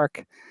always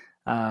dark,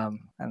 and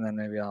then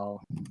maybe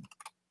I'll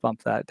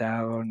bump that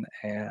down,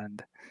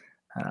 and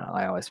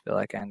I always feel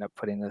like I end up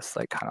putting this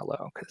like kind of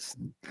low because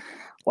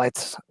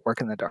lights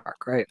work in the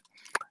dark, right?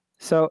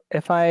 So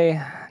if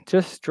I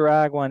just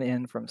drag one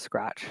in from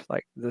scratch,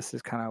 like this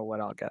is kind of what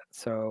I'll get.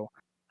 So,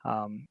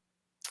 and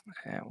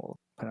we'll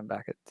put them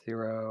back at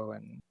 0,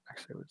 and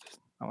actually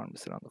I want them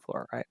to sit on the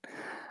floor, right?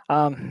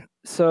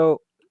 So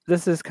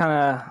this is kind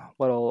of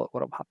what'll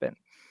pop in,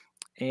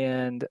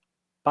 and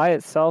by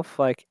itself,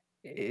 like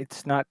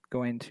it's not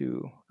going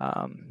to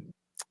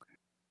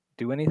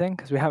do anything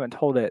because we haven't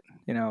told it,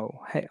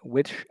 hey,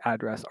 which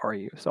address are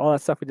you? So all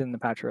that stuff we did in the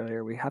patch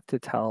earlier, we have to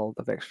tell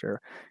the fixture,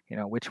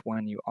 which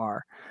one you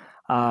are.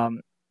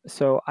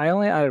 So I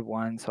only added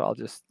one, so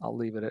I'll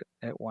leave it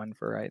at 1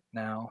 for right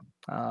now.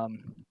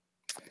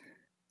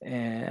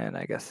 And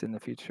I guess in the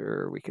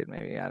future we could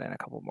maybe add in a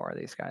couple more of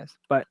these guys.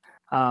 But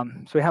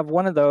so we have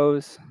one of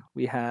those.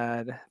 We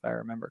had, if I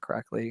remember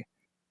correctly,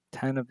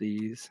 10 of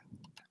these,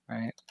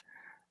 right?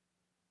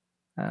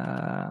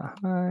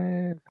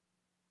 5.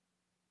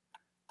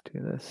 Do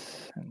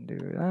this and do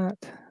that.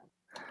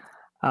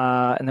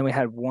 And then we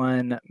had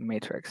one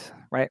matrix,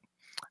 right?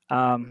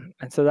 And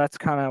so that's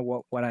kind of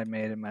what I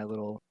made in my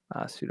little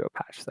pseudo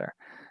patch there.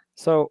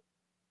 So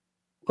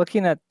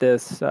looking at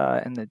this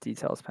in the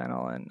details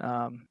panel, and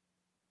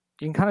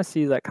you can kind of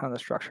see that kind of the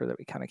structure that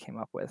we kind of came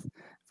up with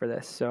for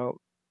this. So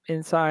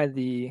inside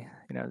the,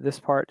 this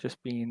part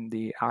just being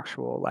the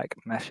actual like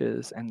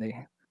meshes and the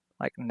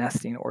like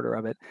nesting order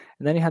of it.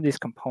 And then you have these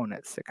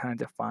components that kind of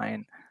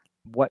define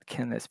what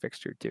can this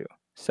fixture do.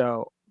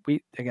 So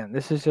again,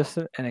 this is just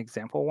an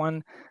example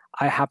one.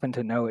 I happen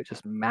to know it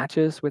just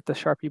matches with the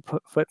Sharpie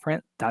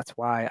footprint. That's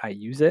why I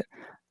use it.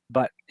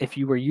 But if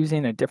you were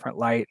using a different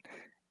light,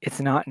 it's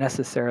not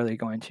necessarily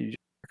going to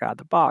work out of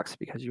the box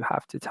because you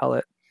have to tell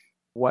it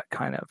what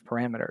kind of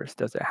parameters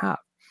does it have,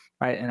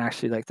 right? And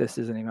actually, like this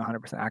isn't even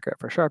 100% accurate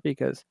for Sharpie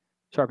because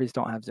Sharpies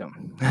don't have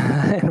zoom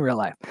in real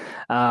life.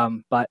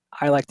 But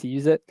I like to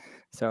use it,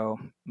 so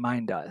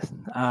mine does.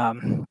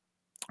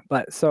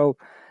 But so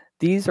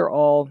these are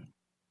all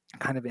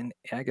kind of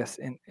I guess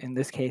in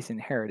this case,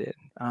 inherited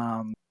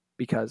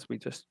because we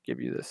just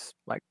give you this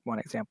like one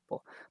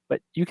example.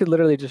 But you could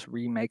literally just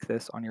remake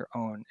this on your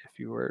own if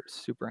you were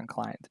super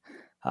inclined.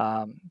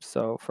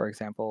 So for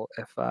example,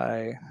 if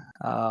I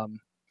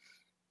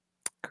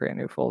create a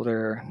new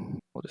folder,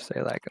 we'll just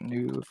say like a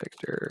new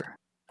fixture.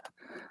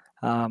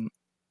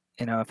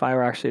 If I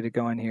were actually to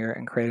go in here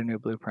and create a new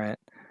blueprint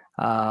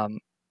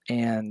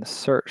and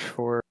search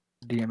for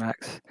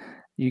DMX,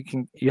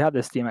 you have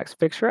this DMX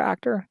fixture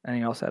actor, and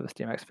you also have this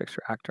DMX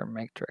fixture actor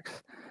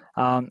matrix.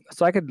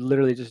 So I could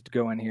literally just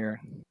go in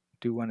here,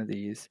 do one of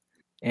these,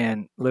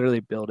 and literally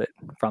build it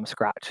from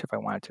scratch if I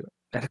wanted to.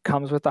 It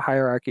comes with the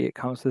hierarchy, it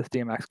comes with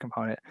this DMX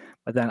component,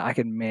 but then I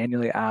can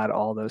manually add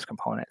all those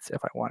components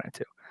if I wanted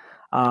to.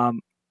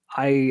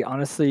 I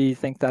honestly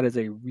think that is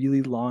a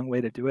really long way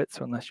to do it.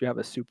 So unless you have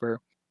a super,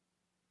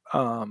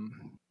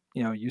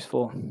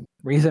 useful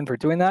reason for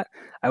doing that,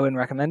 I wouldn't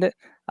recommend it.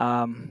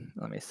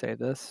 Let me save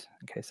this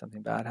in case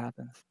something bad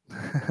happens.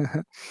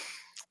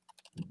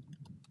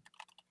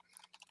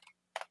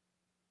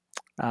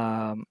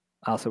 I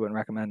also wouldn't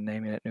recommend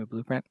naming it new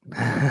blueprint.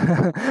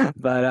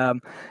 But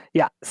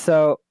yeah,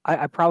 so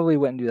I probably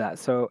wouldn't do that.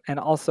 So, and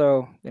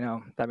also,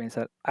 that being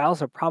said, I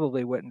also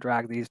probably wouldn't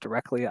drag these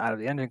directly out of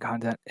the engine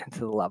content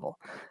into the level.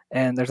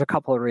 And there's a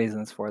couple of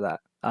reasons for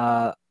that.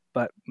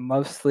 But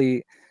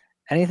mostly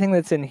anything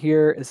that's in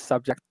here is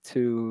subject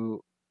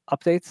to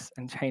updates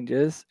and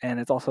changes, and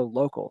it's also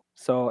local.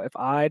 So if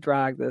I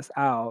drag this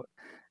out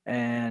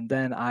and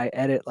then I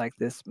edit like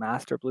this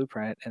master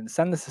blueprint and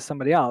send this to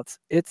somebody else,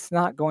 it's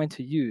not going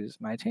to use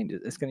my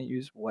changes. It's going to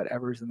use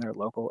whatever's in their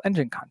local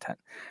engine content.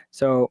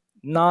 So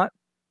not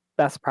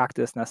best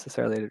practice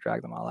necessarily to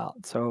drag them all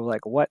out. So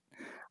like what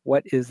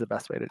is the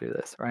best way to do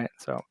this, right?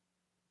 So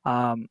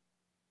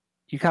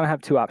you kind of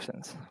have two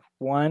options.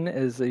 One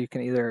is that you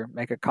can either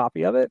make a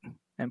copy of it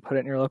and put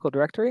it in your local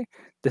directory.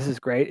 This is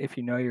great if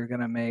you know you're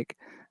going to make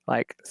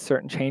like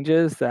certain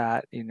changes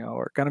that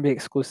are going to be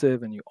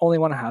exclusive and you only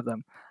want to have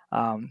them.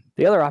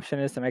 The other option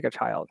is to make a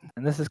child,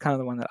 and this is kind of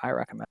the one that I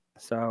recommend.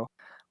 So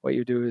what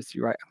you do is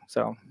you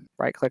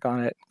right click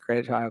on it,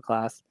 create a child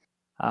class,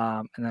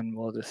 and then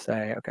we'll just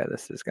say, okay,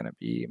 this is going to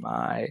be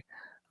my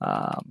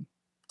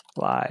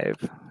live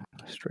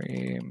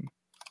stream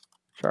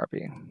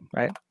Sharpie,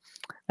 right?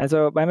 And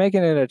so by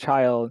making it a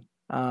child,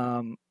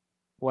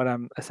 what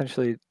I'm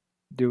essentially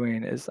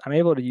doing is I'm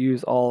able to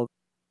use all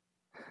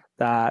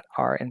that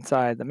are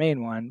inside the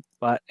main one,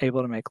 but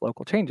able to make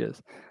local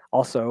changes.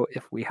 Also,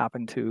 if we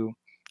happen to,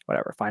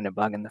 find a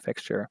bug in the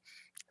fixture,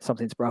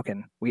 something's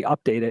broken, we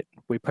update it,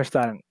 we push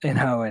that in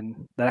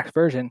the next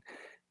version.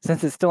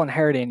 Since it's still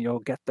inheriting, you'll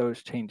get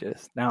those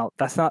changes. Now,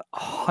 that's not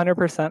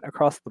 100%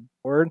 across the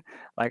board.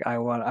 Like I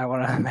want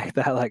to make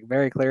that like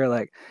very clear.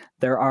 Like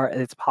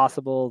it's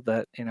possible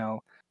that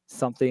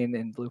something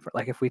in Blueprint,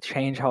 like if we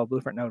change how a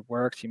Blueprint node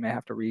works, you may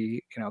have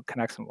to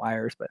connect some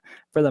wires. But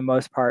for the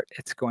most part,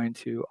 it's going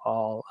to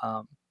all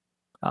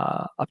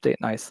update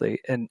nicely.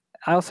 And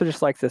I also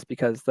just like this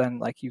because then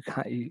like you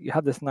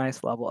have this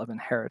nice level of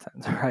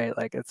inheritance, right?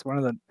 Like it's one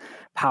of the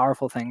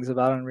powerful things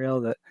about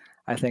Unreal that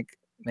I think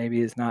maybe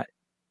is not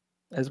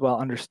as well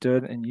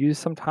understood and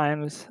used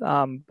sometimes.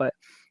 But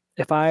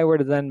if I were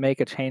to then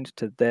make a change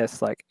to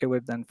this, like it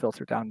would then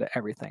filter down to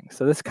everything.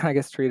 So this kind of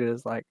gets treated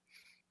as like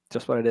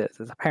just what it is.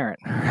 It's a parent,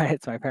 right?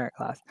 It's my parent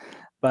class.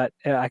 But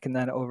I can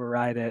then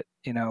override it,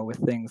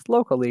 with things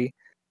locally.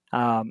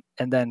 And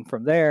then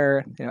from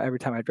there, every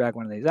time I drag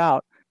one of these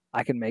out,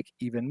 I can make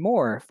even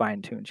more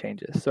fine-tuned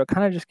changes. So it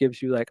kind of just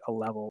gives you like a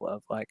level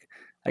of like,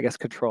 I guess,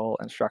 control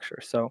and structure.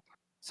 So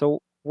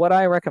what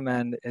I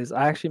recommend is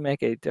I actually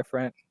make a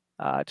different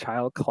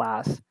child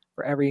class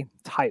for every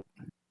type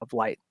of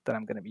light that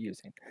I'm going to be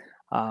using.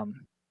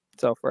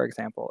 So for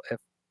example, if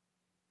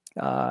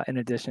in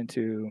addition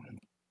to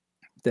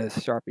this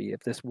Sharpie,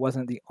 if this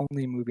wasn't the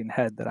only moving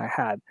head that I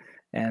had,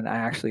 and I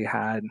actually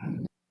had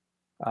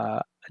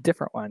a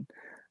different one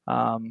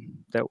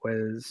that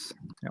was,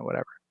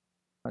 whatever.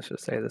 Let's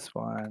just say this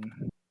one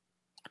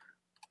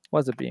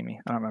was a beamy.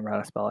 I don't remember how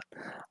to spell it.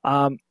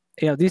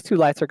 These two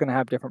lights are going to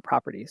have different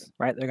properties,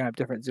 right? They're going to have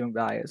different zoom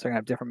values. They're going to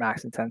have different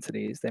max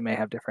intensities. They may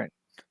have different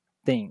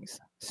things.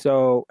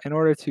 So in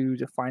order to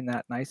define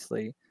that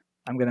nicely,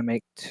 I'm going to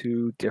make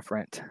two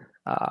different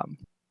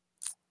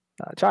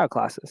child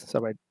classes.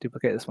 So if I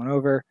duplicate this one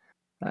over,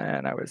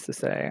 and I was to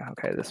say,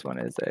 okay, this one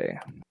is a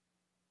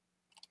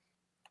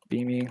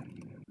beamy.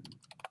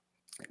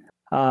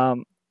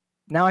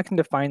 Now I can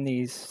define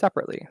these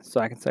separately.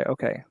 So I can say,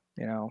 okay,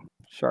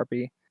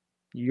 Sharpie,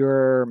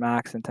 your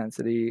max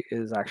intensity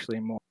is actually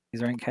more.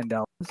 These are in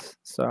candelas,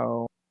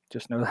 so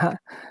just know that.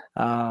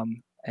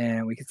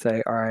 And we could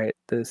say, all right,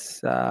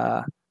 this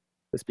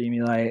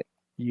beamy light,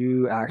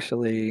 you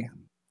actually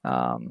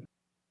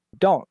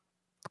don't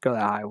go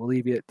that high. We'll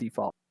leave you at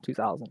default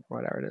 2000 or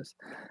whatever it is.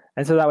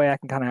 And so that way I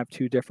can kind of have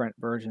two different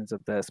versions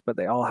of this, but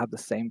they all have the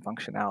same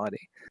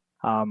functionality.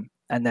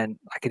 And then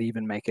I could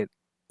even make it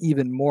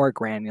even more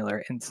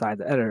granular inside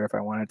the editor if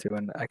I wanted to.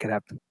 And I could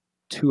have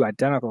two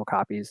identical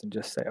copies and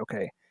just say,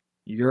 okay,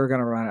 you're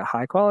going to run at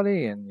high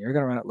quality and you're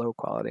going to run at low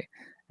quality.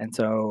 And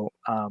so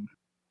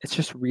it's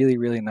just really,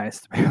 really nice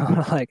to be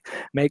able to like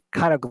make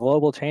kind of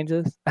global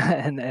changes.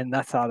 and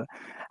that's how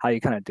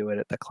you kind of do it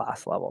at the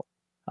class level.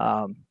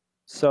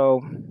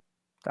 So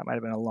that might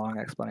have been a long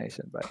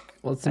explanation, but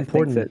well, it's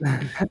important.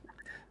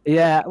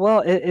 Yeah,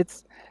 well,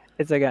 it's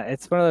again,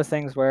 it's one of those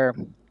things where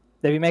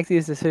if you make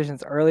these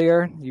decisions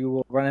earlier, you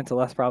will run into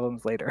less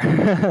problems later.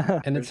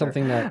 And it's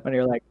something that when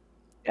you're like,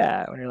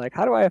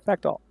 how do I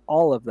affect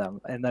all of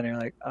them? And then you're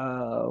like,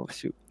 oh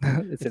shoot,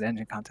 it's an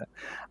engine content,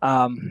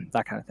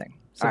 that kind of thing.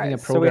 Something a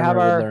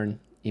programmer would learn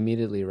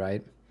immediately,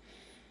 right?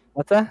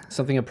 What's that?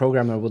 Something a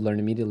programmer would learn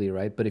immediately,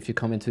 right? But if you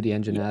come into the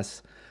engine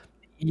as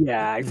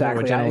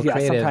exactly.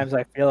 Sometimes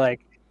I feel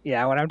like,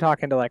 when I'm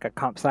talking to like a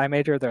comp sci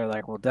major, they're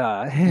like, well,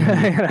 duh,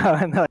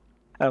 and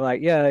I'm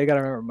like, yeah, you got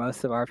to remember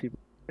most of our people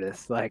do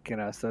this, like,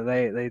 so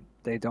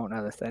they don't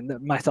know this, and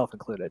myself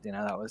included.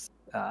 That was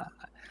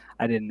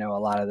I didn't know a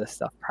lot of this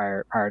stuff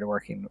prior to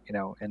working,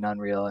 in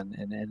Unreal and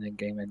in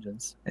game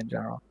engines in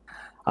general.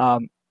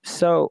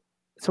 So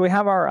we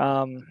have our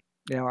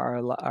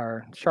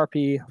our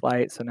Sharpie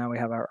light. So now we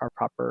have our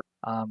proper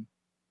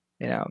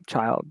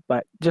child,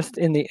 but just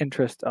in the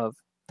interest of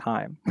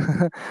time,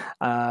 so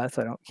I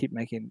don't keep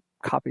making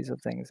copies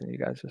of things and you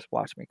guys just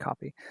watch me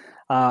copy.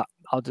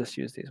 I'll just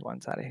use these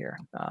ones out of here.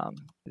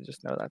 You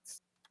just know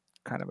that's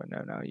kind of a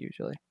no-no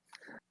usually.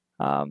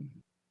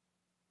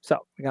 So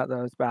we got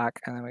those back,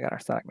 and then we got our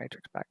static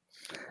matrix back.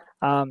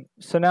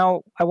 So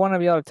now I want to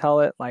be able to tell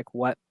it like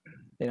what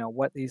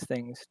these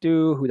things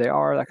do, who they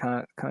are, that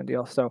kind of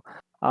deal. So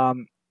I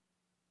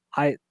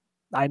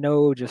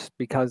know, just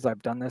because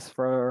I've done this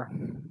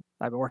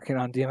I've been working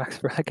on DMX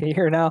for like a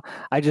year now.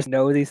 I just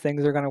know these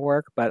things are going to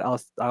work, but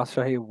I'll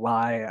show you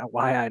why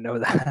I know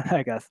that,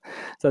 I guess.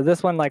 So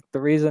this one, like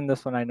the reason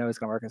this one I know is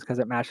going to work is because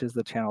it matches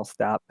the channel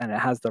step and it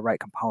has the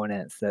right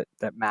components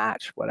that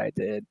match what I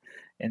did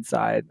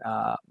inside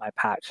my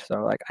patch.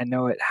 So like I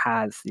know it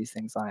has these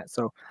things on it.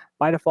 So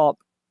by default,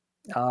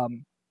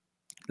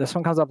 this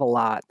one comes up a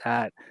lot,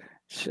 that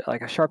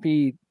like a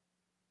Sharpie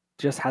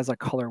just has a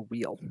color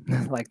wheel.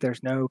 Like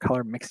there's no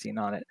color mixing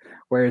on it,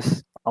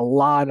 whereas a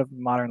lot of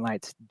modern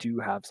lights do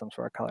have some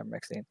sort of color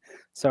mixing.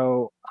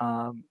 So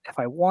if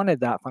I wanted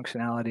that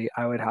functionality,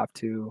 I would have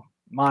to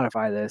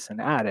modify this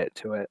and add it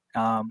to it,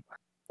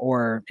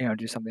 or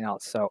do something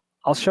else. So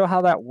I'll show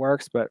how that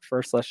works, but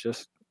first let's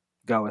just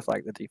go with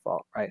like the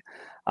default, right?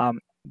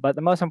 But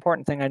the most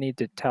important thing I need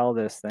to tell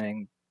this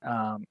thing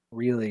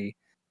really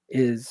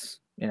is,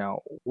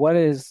 what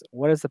is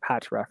the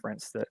patch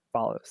reference that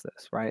follows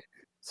this, right?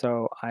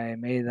 So I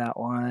made that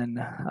one,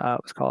 it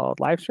was called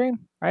live stream,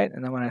 right?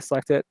 And then when I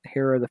select it,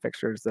 here are the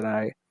fixtures that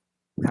I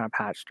kind of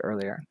patched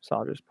earlier. So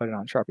I'll just put it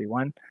on Sharpie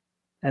 1.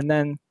 And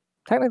then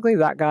technically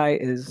that guy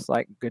is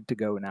like good to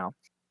go now.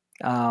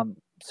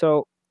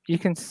 So you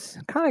can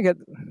kind of get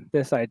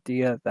this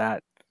idea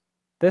that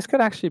this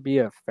could actually be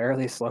a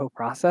fairly slow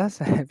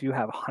process if you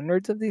have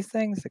hundreds of these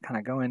things to kind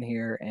of go in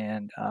here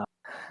and have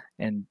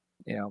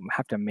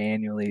to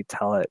manually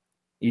tell it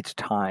each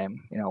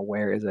time,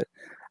 where is it?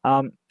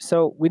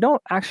 So we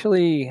don't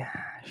actually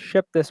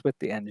ship this with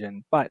the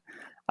engine, but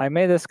I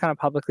made this kind of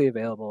publicly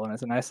available, and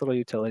it's a nice little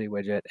utility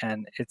widget,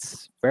 and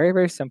it's very,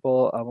 very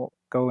simple. I won't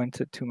go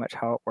into too much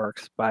how it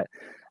works, but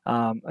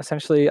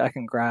essentially I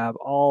can grab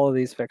all of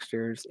these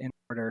fixtures in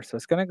order. So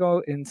it's going to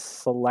go in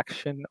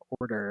selection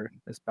order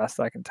as best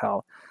I can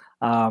tell.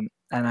 And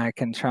I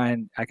can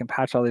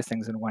patch all these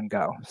things in one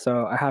go.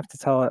 So I have to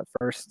tell it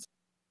first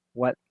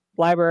what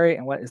library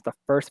and what is the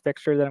first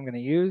fixture that I'm going to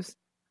use.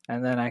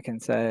 And then I can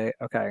say,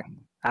 okay,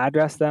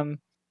 address them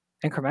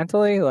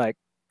incrementally, like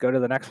go to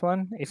the next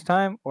one each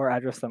time, or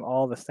address them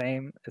all the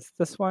same as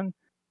this one.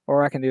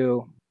 Or I can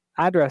do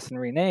address and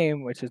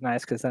rename, which is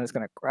nice because then it's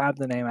going to grab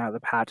the name out of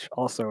the patch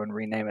also and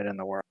rename it in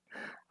the world,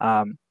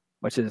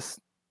 which is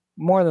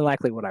more than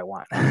likely what I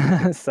want.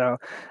 So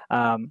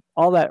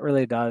all that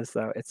really does,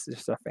 though, it's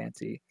just a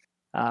fancy,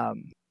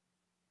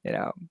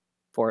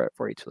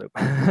 for each loop,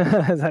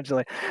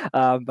 essentially.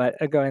 But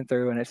going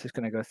through, and it's just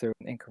going to go through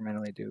and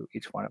incrementally do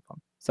each one of them.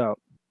 So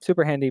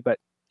super handy, but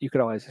you could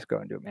always just go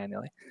and do it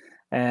manually.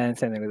 And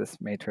same thing with this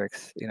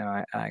matrix.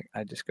 I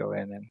just go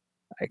in and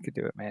I could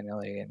do it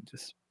manually and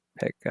just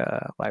pick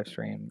live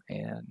stream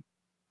and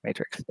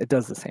matrix. It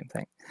does the same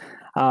thing.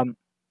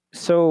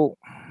 So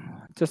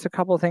just a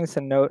couple of things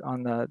to note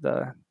on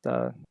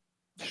the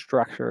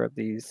structure of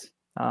these,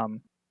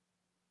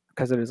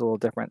 because it is a little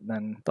different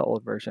than the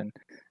old version.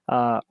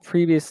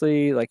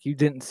 Previously, like you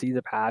didn't see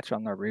the patch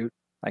on the root,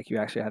 like you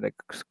actually had to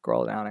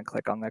scroll down and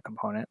click on the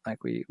component.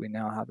 Like we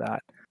now have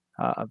that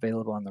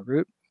available on the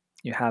root.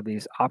 You have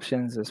these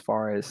options as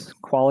far as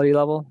quality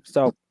level.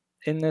 So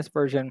in this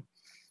version,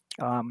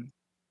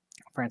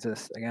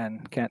 Francis,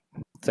 again, can't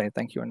say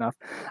thank you enough,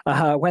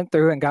 went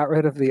through and got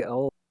rid of the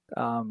old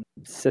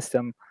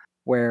system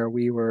where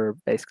we were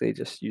basically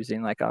just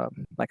using like a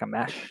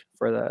mesh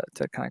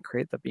to kind of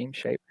create the beam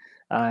shape,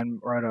 and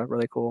wrote a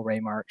really cool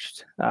ray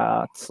marched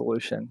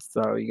solution.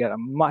 So you get a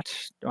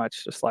much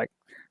just like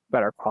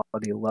better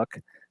quality look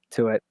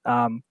to it.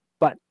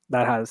 But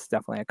that has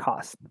definitely a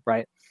cost,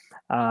 right?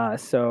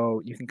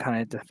 So you can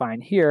kind of define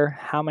here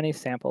how many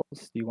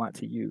samples you want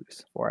to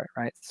use for it,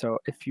 right? So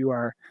if you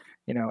are,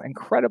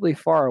 incredibly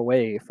far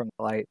away from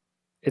the light,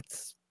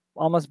 it's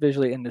almost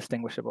visually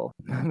indistinguishable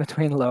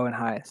between low and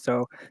high.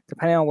 So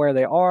depending on where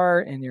they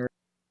are in your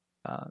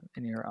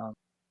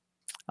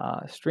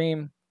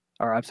stream,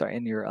 or I'm sorry,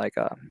 in your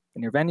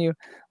venue,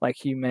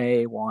 like you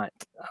may want,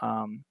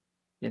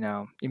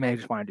 you may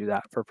just want to do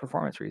that for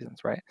performance reasons,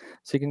 right?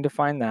 So you can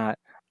define that.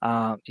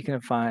 You can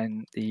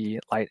define the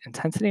light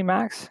intensity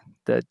max,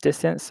 the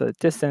distance. So the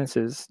distance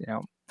is,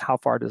 how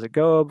far does it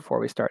go before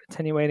we start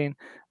attenuating?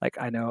 Like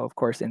I know, of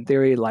course, in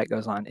theory, light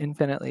goes on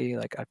infinitely.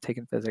 Like I've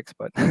taken physics,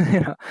 but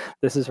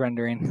this is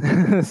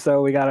rendering.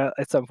 So we gotta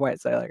at some point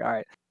say like, all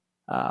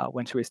right,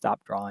 when should we stop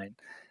drawing?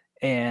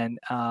 And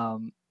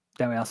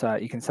then we also,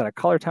 you can set a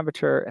color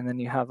temperature, and then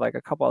you have like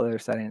a couple other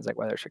settings, like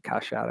whether it should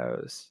cast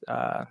shadows,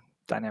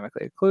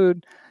 dynamically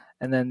occlude.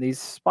 And then these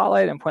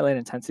spotlight and point light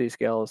intensity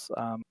scales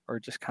are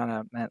just kind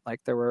of meant like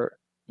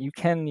you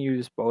can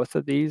use both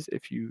of these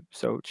if you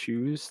so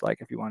choose,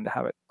 like if you wanted to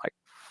have it like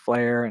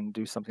flare and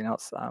do something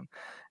else. And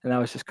that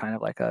was just kind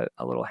of like a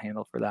little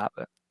handle for that,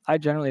 but I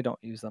generally don't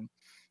use them.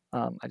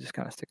 I just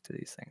kind of stick to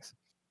these things.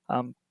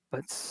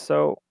 But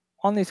so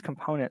on these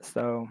components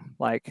though,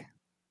 like,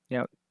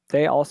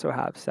 they also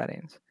have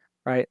settings,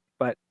 right?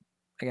 But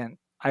again,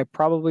 I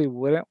probably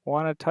wouldn't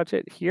want to touch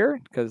it here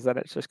because then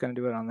it's just going to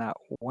do it on that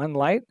one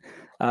light.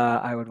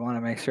 I would want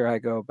to make sure I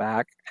go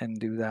back and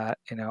do that,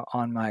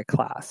 on my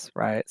class,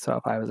 right? So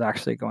if I was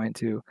actually going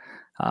to,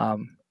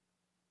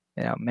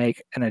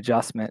 make an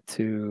adjustment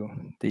to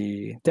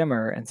the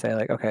dimmer and say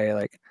like, okay,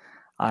 like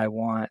I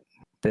want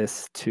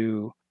this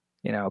to,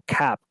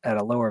 cap at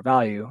a lower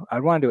value,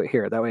 I'd want to do it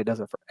here. That way it does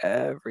it for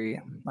every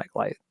like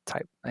light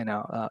type,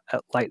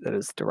 light that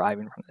is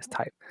deriving from this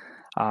type.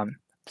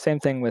 Same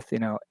thing with,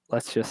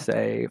 let's just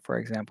say, for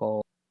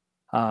example,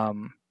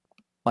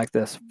 like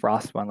this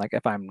frost one, like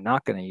if I'm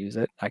not going to use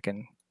it, I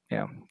can,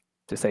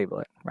 disable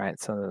it, right?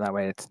 So that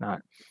way it's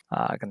not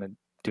going to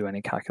do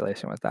any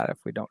calculation with that if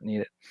we don't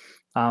need it.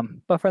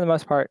 But for the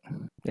most part,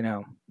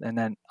 and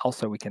then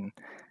also we can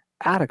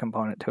add a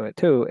component to it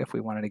too if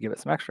we wanted to give it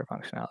some extra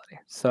functionality.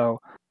 So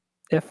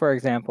if, for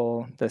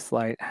example, this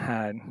light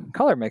had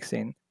color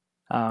mixing,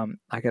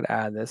 I could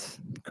add this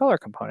color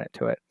component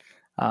to it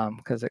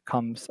because it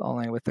comes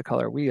only with the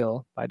color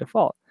wheel by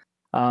default.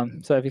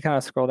 So if you kind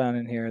of scroll down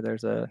in here,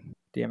 there's a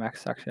DMX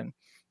section,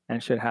 and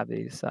it should have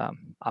these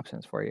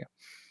options for you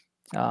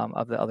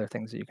of the other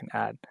things that you can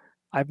add.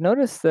 I've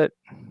noticed that,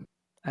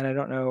 and I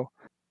don't know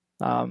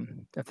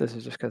if this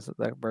is just because of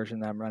the version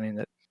that I'm running,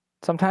 that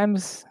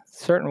sometimes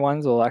certain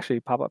ones will actually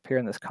pop up here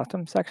in this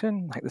custom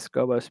section, like this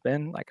Gobo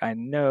spin. Like I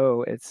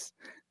know it's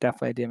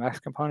definitely a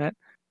DMX component,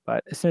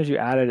 but as soon as you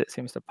add it, it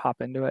seems to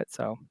pop into it.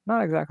 So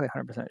not exactly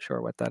 100%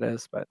 sure what that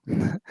is, but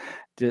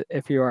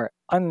if you are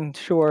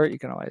unsure, you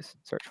can always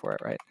search for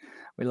it, right?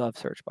 We love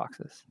search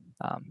boxes.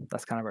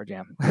 That's kind of our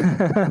jam,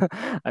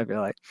 I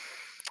feel like.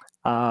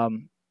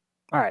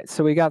 All right,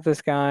 so we got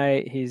this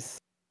guy. He's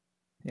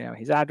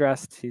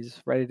addressed.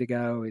 He's ready to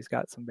go. He's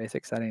got some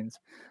basic settings.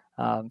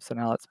 So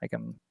now let's make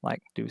them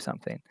like do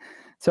something.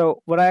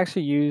 So what I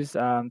actually use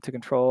to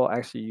control, I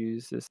actually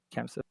use this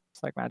ChemSys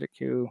like Magic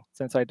Q.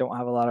 Since I don't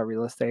have a lot of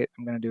real estate,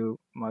 I'm going to do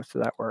most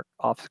of that work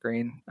off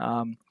screen.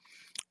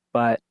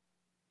 But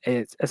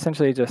it's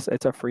essentially just,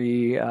 it's a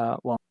free,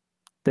 well,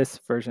 this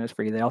version is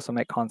free. They also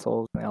make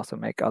consoles, and they also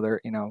make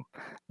other,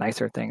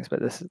 nicer things,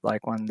 but this is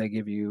like one they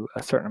give you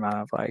a certain amount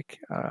of like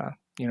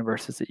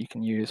universes that you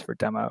can use for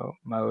demo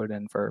mode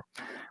and for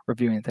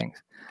reviewing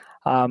things.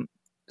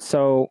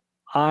 So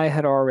I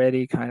had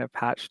already kind of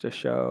patched a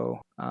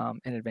show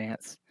in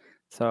advance.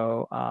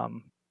 So,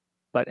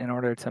 but in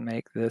order to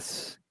make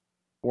this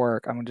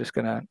work, I'm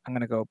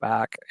gonna go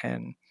back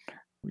and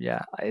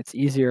yeah, it's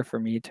easier for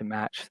me to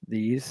match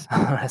these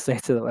honestly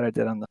to what I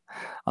did on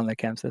the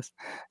ChemSys.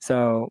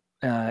 So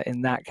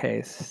in that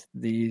case,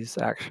 these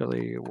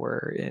actually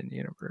were in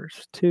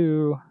universe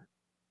 2,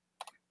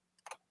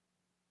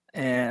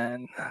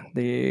 and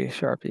the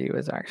Sharpie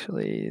was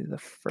actually the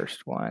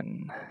first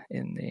one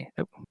in the.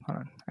 Oh, hold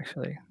on,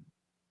 actually,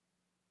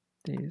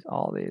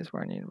 all these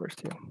were in universe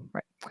 2,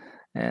 right?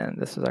 And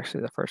this was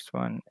actually the first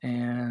one.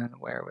 And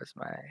where was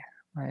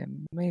my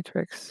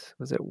matrix?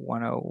 Was it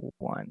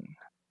 101?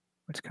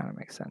 Which kind of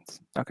makes sense.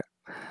 Okay.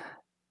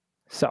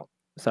 So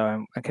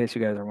in case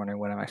you guys are wondering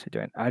what I'm actually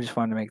doing, I just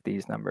wanted to make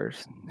these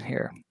numbers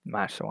here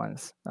match the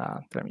ones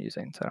that I'm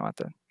using, so I don't have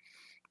to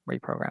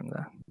reprogram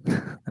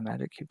the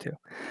Magic Cube too.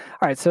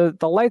 All right, so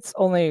the lights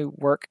only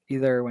work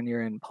either when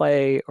you're in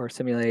play or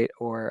simulate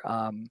or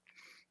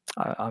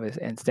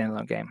obviously in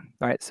standalone game.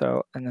 All right,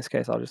 so in this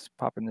case, I'll just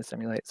pop in the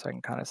simulate so I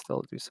can kind of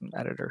still do some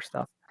editor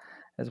stuff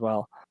as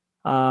well.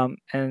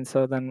 And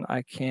so then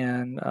I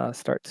can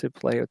start to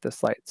play with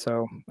this light.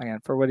 So again,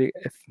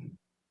 if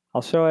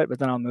I'll show it, but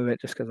then I'll move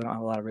it just because I don't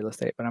have a lot of real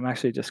estate. But I'm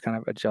actually just kind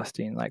of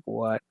adjusting like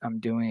what I'm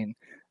doing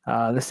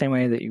the same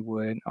way that you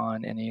would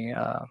on any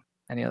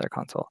other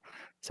console.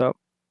 So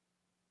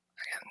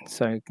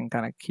you can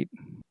kind of keep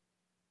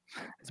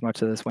as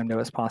much of this window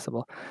as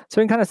possible. So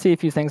we can kind of see a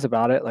few things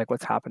about it, like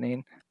what's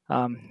happening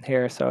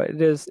here. So it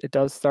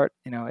does start,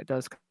 it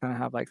does kind of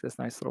have like this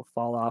nice little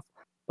fall off.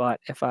 But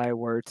if I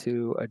were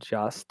to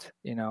adjust,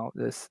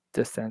 this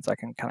distance, I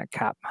can kind of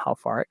cap how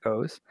far it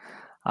goes.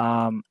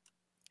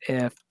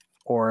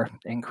 Or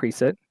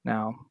increase it.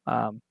 Now,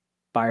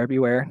 buyer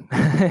beware.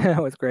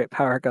 With great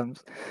power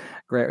comes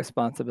great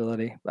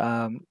responsibility.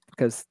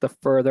 Because the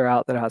further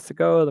out that it has to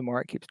go, the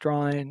more it keeps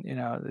drawing.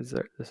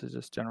 This is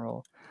just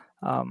general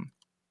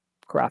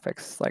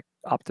graphics like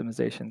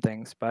optimization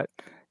things, but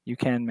you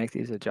can make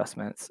these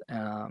adjustments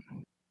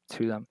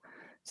to them.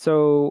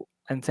 So,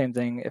 and same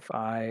thing if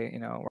I,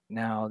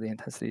 now the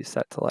intensity is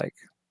set to like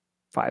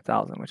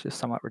 5,000, which is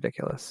somewhat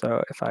ridiculous.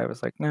 So if I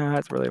was like, nah,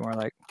 it's really more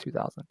like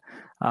 2,000,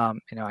 I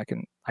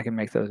can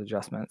make those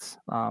adjustments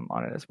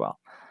on it as well.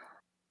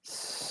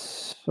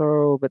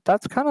 So, but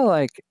that's kind of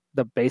like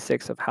the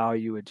basics of how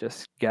you would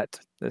just get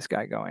this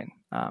guy going.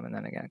 And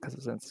then again, because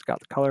since it's got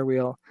the color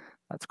wheel,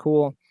 that's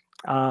cool.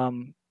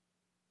 And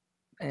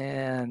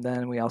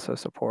then we also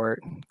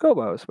support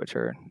gobos, which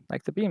are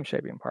like the beam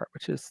shaping part,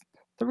 which is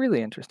the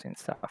really interesting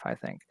stuff, I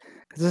think,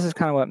 because this is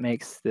kind of what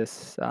makes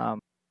this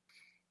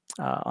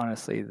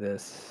honestly,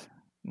 this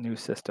new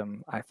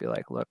system, I feel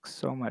like, looks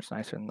so much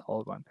nicer than the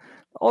old one.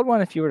 The old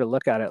one, if you were to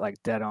look at it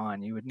like dead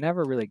on, you would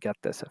never really get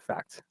this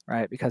effect,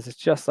 right? Because it's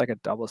just like a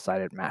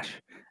double-sided mesh.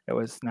 It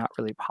was not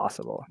really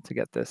possible to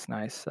get this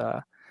nice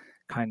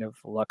kind of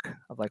look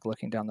of like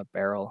looking down the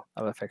barrel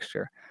of a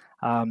fixture.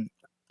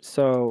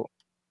 So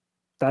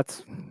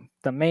that's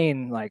the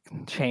main like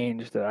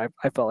change that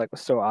I felt like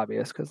was so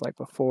obvious, because like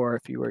before,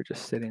 if you were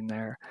just sitting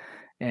there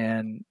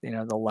and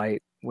the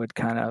light would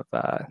kind of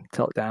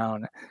tilt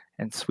down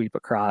and sweep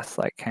across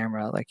like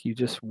camera, like you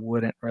just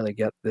wouldn't really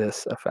get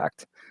this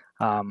effect,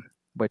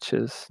 which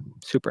is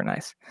super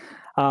nice.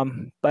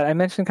 But I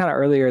mentioned kind of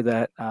earlier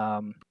that I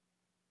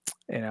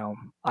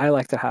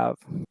like to have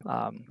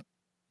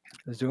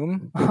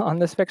zoom on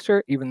this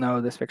fixture, even though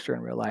this fixture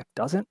in real life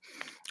doesn't.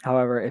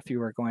 However, if you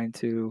were going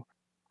to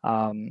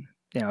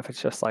if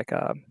it's just like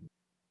a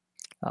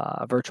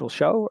virtual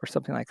show or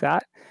something like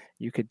that,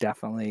 you could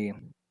definitely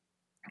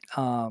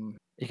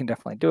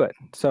do it.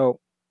 So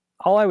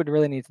all I would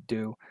really need to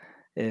do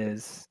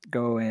is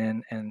go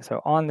in, and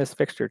so on this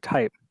fixture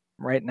type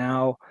right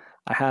now,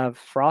 I have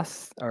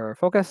frost or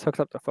focus hooked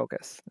up to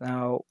focus.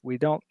 Now we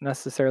don't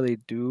necessarily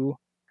do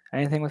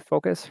anything with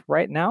focus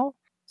right now,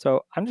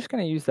 so I'm just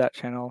going to use that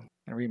channel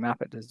and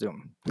remap it to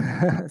zoom.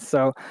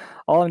 So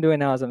all I'm doing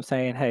now is I'm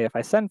saying, hey, if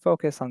I send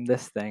focus on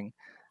this thing,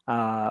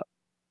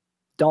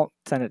 don't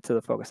send it to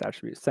the focus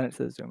attribute, send it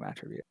to the zoom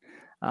attribute.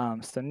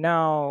 So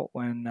now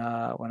when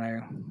I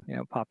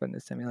pop in the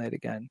simulate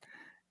again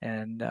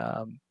and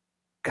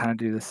kind of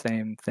do the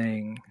same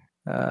thing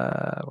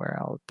where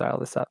I'll dial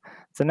this up.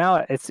 So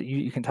now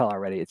you can tell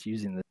already it's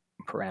using the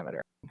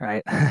parameter,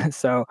 right?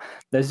 So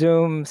the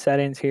zoom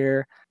settings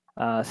here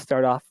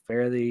start off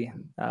fairly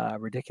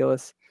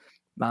ridiculous.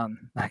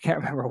 I can't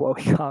remember what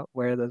we got,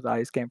 where those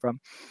values came from,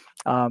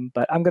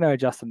 but I'm going to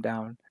adjust them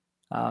down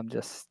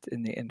just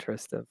in the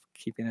interest of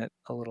keeping it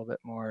a little bit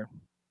more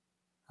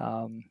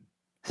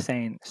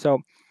sane. So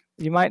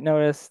you might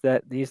notice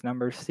that these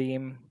numbers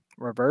seem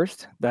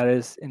reversed. That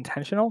is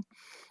intentional,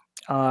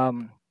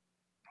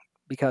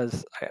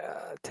 because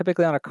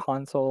typically on a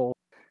console,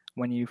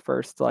 when you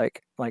first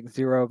like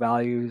 0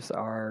 values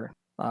are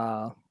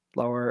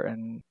lower,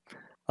 and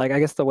like I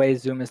guess the way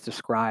zoom is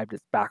described,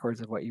 it's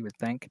backwards of what you would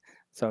think.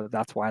 So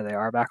that's why they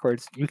are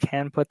backwards. You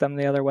can put them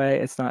the other way.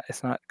 It's not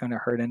going to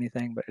hurt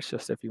anything, but it's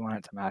just if you want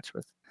it to match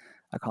with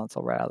a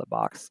console right out of the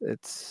box,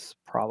 it's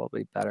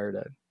probably better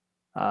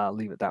to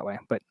leave it that way.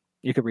 But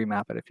you could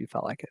remap it if you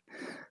felt like it.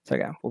 So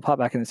again, we'll pop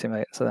back into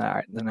simulate. So then, all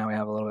right, then now we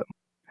have a little bit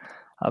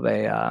of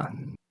a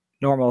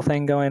normal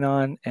thing going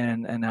on,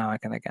 and now I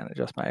can again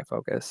adjust my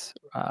focus,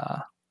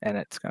 and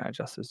it's going to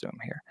adjust the zoom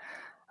here.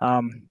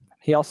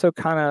 He also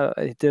kind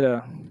of did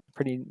a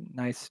pretty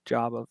nice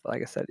job of,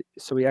 like I said,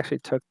 so we actually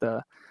took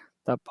the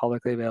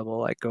publicly available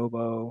like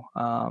Gobo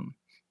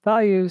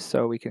values,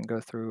 so we can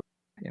go through,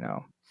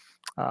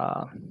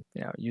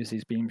 use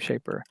these beam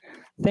shaper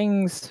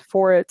things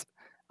for it.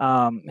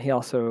 He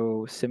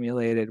also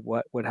simulated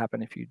what would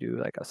happen if you do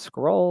like a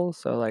scroll.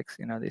 So like,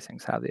 these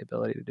things have the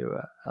ability to do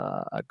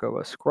a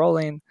Gobo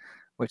scrolling,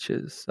 which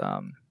is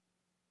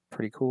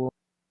pretty cool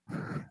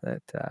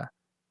that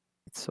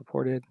it's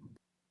supported.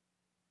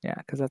 Yeah,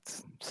 because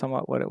that's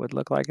somewhat what it would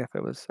look like if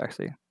it was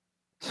actually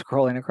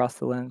scrolling across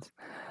the lens.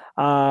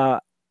 Yeah,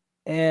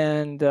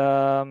 and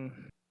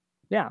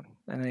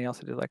then he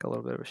also did like a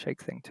little bit of a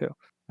shake thing too.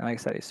 And like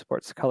I said, he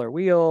supports color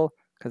wheel,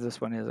 because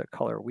this one is a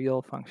color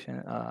wheel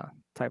function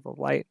type of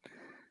light.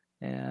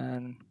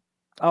 And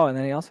and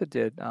then he also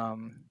did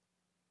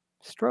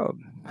strobe,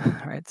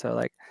 right? So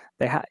like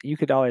you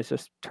could always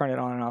just turn it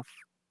on and off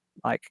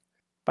like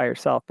by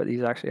yourself, but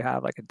these actually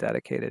have like a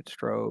dedicated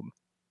strobe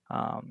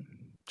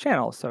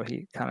channel. So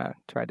he kind of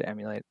tried to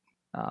emulate,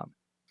 not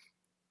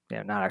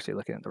actually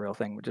looking at the real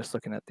thing, but just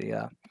looking at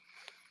the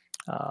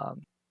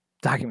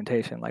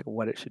documentation, like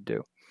what it should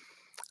do.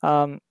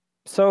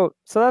 So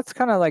that's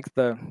kind of like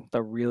the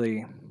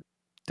really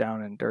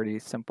down and dirty,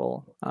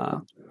 simple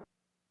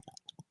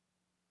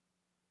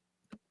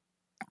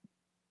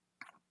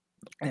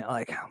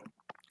like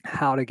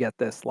how to get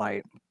this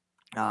light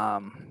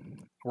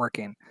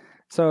working.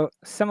 So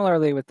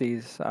similarly with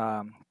these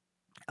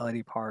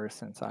LED pars,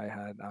 since I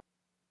had,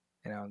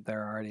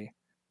 they're already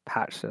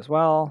patched as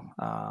well.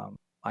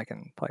 I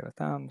can play with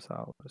them, so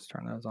I'll just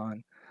turn those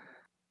on.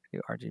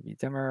 Do RGB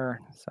dimmer.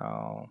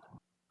 So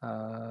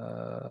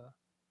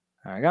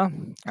there we go.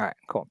 All right,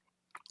 cool.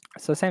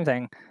 So same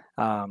thing.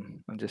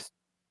 I'm just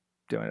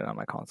doing it on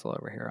my console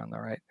over here on the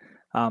right.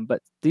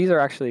 But these are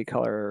actually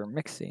color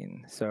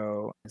mixing.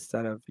 So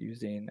instead of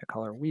using a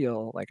color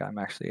wheel, like I'm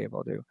actually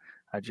able to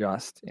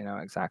adjust,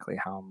 exactly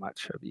how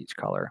much of each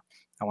color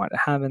I want to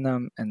have in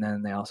them. And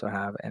then they also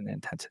have an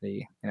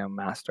intensity,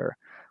 master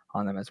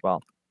on them as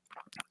well.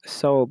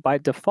 So by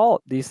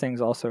default, these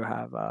things also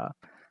have,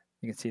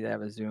 you can see they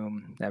have a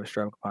zoom, they have a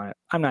strobe component.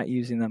 I'm not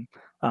using them,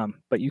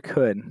 but you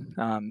could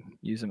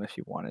use them if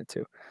you wanted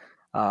to.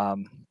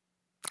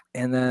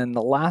 And then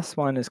the last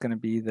one is going to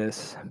be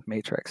this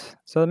matrix.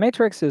 So the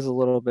matrix is a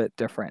little bit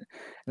different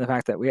in the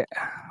fact that we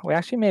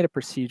actually made a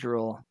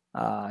procedural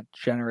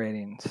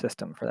generating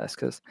system for this,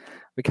 because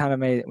we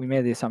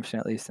made the assumption,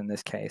 at least in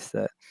this case,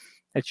 that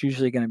it's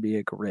usually going to be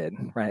a grid,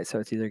 right? So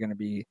it's either going to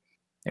be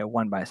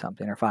 1 by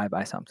something or 5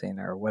 by something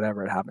or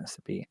whatever it happens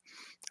to be.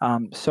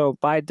 So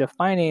by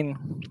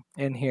defining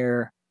in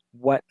here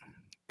what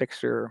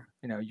fixture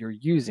you're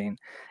using,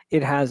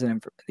 it has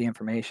the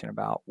information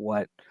about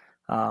what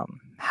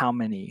how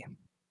many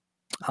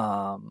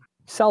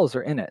cells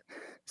are in it.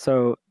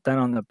 So then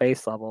on the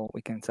base level,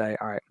 we can say,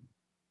 all right,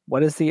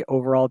 what is the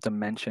overall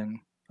dimension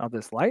of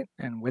this light,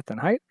 and width and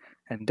height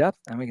and depth?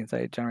 And we can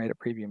say generate a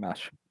preview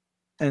mesh.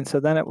 And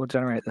so then it will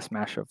generate this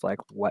mesh of like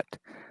what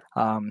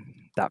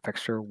that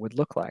fixture would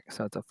look like.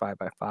 So it's a 5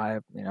 by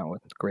 5,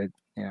 with grid,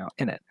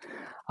 in it.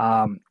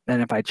 And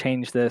if I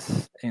change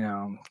this,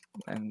 and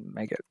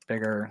make it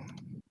bigger,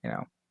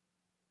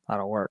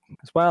 that'll work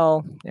as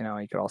well.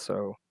 You could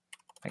also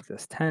make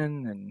this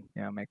 10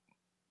 and, make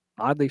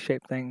oddly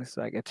shaped things.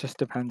 Like it just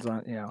depends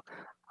on,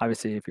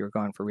 obviously if you were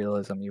going for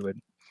realism, you would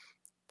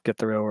get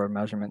the real world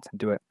measurements and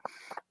do it.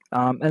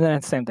 And then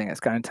it's the same thing. It's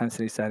got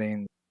intensity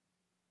setting,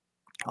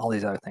 all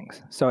these other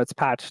things. So it's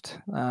patched.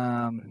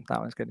 That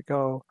one's good to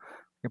go.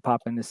 You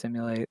pop into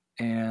simulate,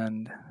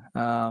 and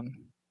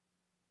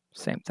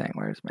same thing.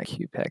 Where's my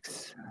hue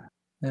picks?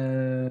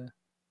 I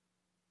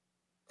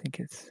think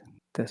it's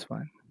this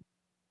one.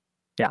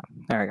 Yeah,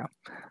 there we go.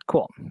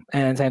 Cool.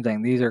 And same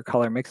thing. These are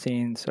color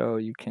mixing, so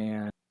you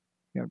can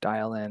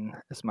dial in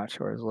as much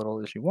or as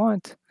little as you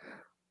want.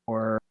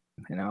 Or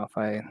if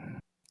I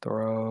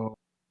throw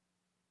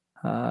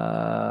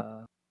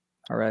a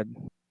red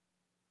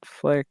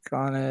flick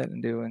on it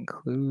and do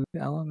include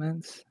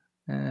elements,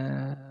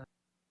 yeah,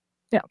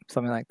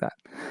 something like that.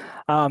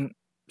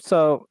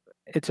 So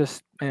it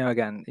just,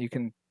 again,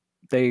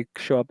 they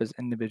show up as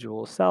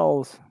individual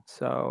cells,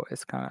 so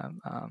it's kind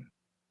of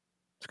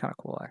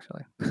cool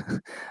actually.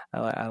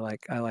 I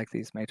like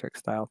these matrix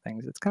style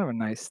things. It's kind of a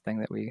nice thing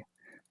that we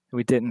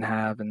we didn't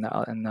have in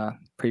the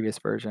previous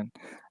version.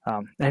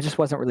 And it just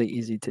wasn't really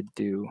easy to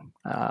do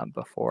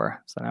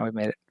before. So now we've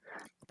made it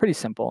pretty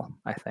simple,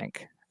 I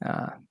think,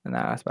 in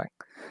that aspect.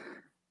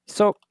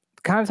 So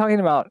kind of talking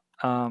about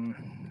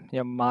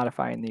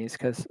modifying these,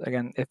 because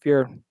again, if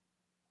you're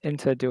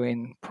into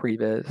doing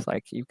previs,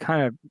 like you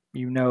probably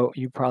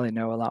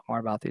know a lot more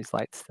about these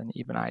lights than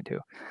even I do.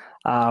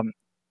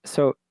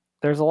 So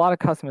there's a lot of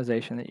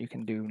customization that you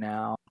can do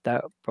now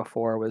that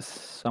before was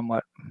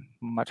somewhat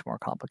much more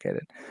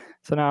complicated.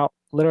 So now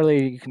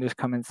literally you can just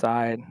come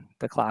inside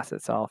the class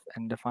itself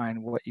and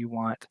define what you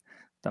want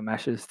the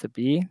meshes to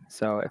be.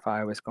 So if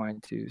I was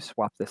going to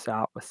swap this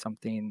out with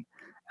something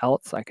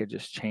else, I could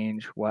just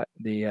change what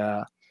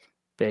the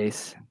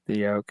base, the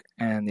yoke,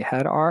 and the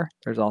head are.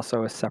 There's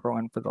also a separate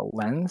one for the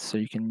lens. So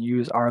you can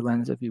use our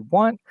lens if you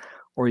want,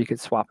 or you could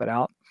swap it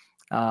out.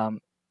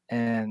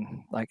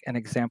 And like an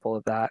example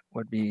of that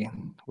would be,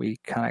 we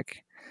kind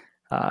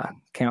of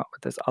came up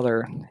with this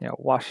other,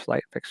 wash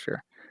light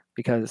fixture,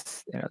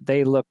 because they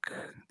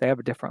have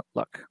a different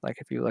look. Like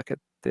if you look at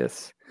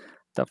this,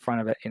 the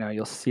front of it,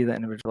 you'll see the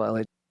individual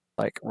LED,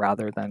 like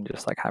rather than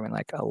just like having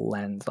like a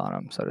lens on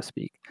them, so to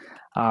speak.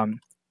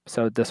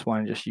 So this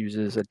one just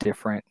uses a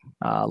different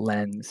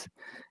lens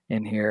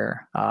in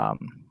here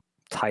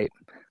type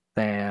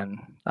than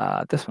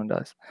this one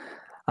does.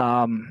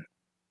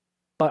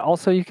 But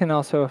also you can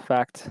also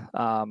affect,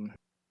 some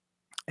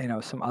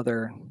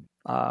other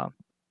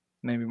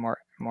maybe more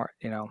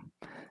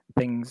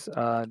things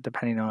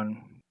depending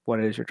on what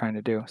it is you're trying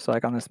to do. So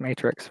like on this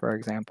matrix, for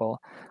example,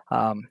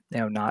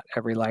 not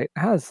every light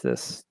has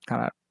this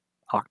kind of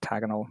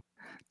octagonal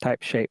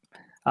type shape.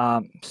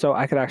 So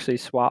I could actually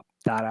swap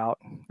that out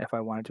if I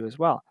wanted to as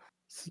well.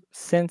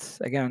 Since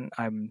again,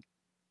 I'm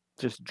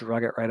just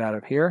drug it right out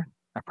of here,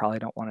 I probably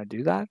don't want to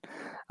do that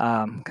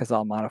because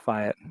I'll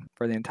modify it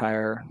for the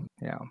entire,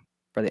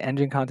 for the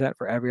engine content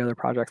for every other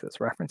project that's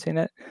referencing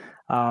it.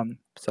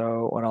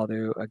 So what I'll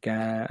do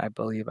again, I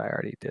believe I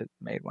already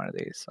made one of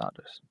these. So I'll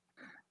just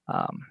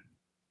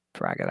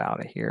drag it out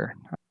of here.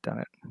 I've done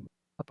it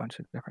a bunch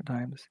of different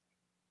times.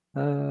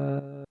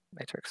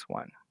 Matrix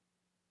 1,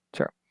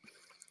 sure.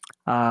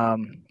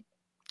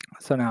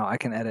 So now I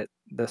can edit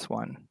this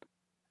one,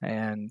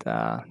 and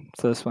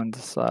so this one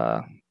just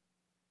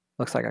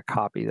looks like a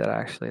copy that I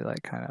actually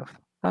like kind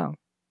of,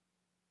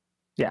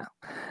 yeah.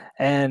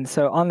 And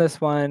so on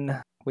this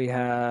one, we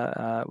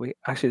have,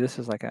 this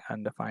is like an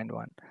undefined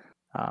one.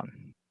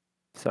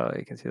 So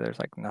you can see there's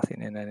like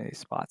nothing in any of these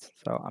spots.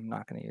 So I'm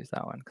not going to use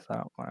that one because I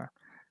don't want to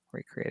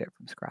recreate it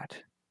from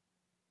scratch.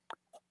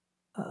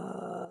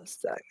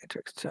 Static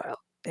matrix child.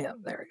 Yeah,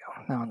 there we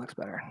go. That one looks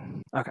better.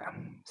 Okay,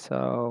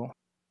 so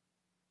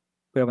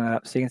we open it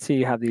up. So you can see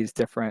you have these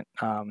different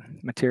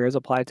materials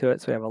applied to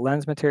it. So we have a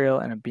lens material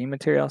and a beam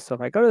material. So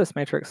if I go to this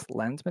matrix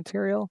lens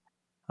material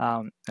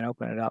and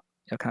open it up,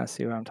 you'll kind of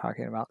see what I'm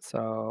talking about.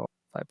 So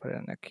if I put it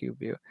in a cube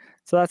view,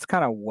 so that's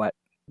kind of what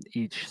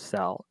each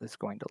cell is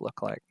going to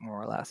look like,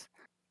 more or less.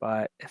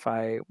 But if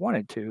I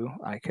wanted to,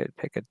 I could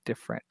pick a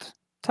different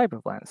type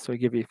of lens. So we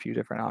give you a few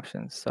different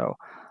options. So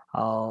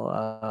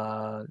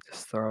I'll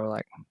just throw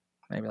like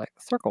maybe like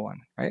the circle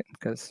one, right?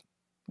 Because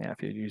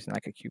if you're using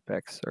like a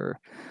Q-Pix or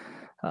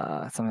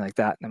something like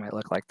that, it might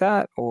look like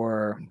that,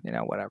 or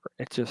whatever.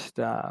 It's just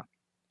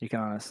you can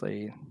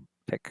honestly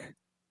pick.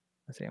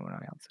 Let's see, what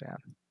else we have.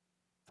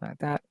 Something like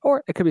that,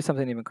 or it could be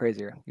something even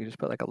crazier. You just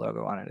put like a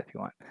logo on it if you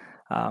want.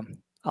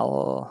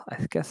 I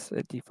guess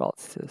it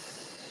defaults to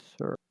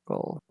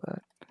circle, but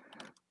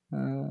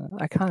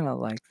I kind of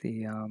like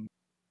the.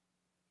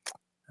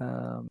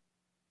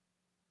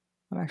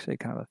 I'm actually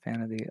kind of a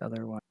fan of the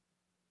other one,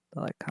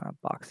 the like kind of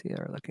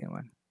boxier looking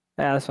one.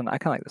 Yeah, this one I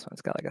kind of like this one.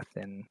 It's got like a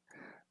thin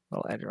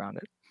little edge around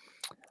it.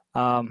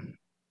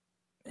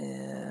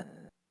 Yeah,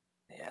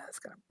 it's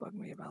gonna bug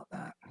me about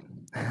that.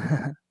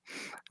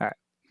 All right.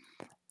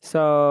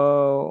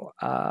 So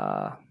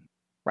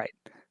right,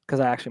 because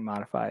I actually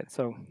modified.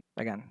 So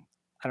again,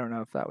 I don't know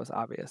if that was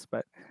obvious,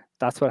 but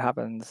that's what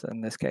happens in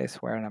this case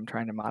where I'm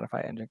trying to modify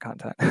engine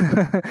content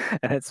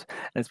and it's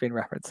being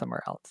referenced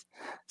somewhere else.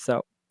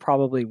 So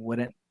probably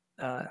wouldn't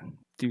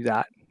do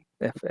that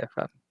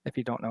if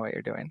you don't know what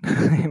you're doing.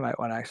 You might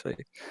want to actually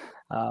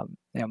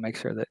make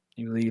sure that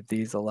you leave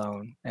these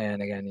alone,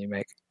 and again you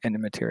make an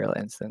immaterial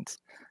instance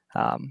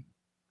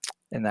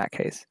in that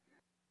case.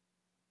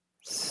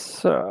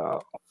 So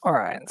all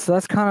right, so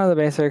that's kind of the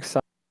basics.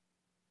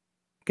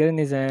 Getting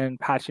these in,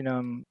 patching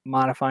them,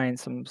 modifying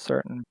some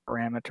certain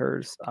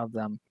parameters of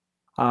them.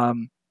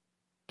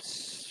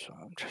 So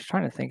I'm just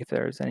trying to think if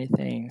there's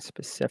anything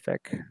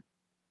specific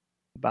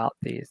about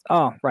these.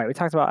 Oh, right, we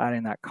talked about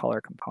adding that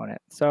color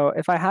component. So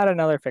if I had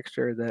another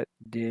fixture that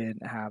did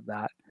have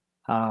that,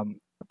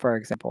 for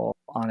example,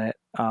 on it,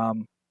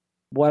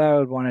 what I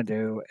would want to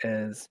do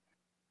is,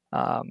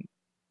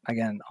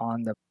 again,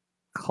 on the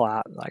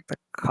class, like the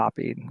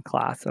copied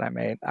class that I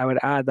made, I would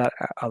add that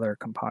other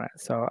component.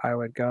 So I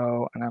would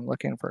go and I'm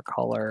looking for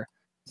color.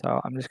 So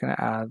I'm just going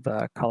to add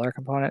the color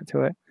component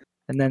to it.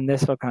 And then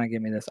this will kind of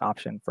give me this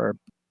option for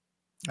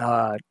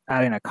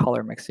adding a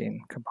color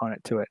mixing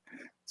component to it.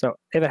 So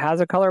if it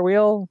has a color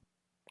wheel,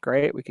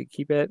 great, we could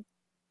keep it.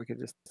 We could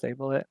just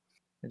disable it.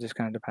 It just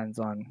kind of depends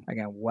on,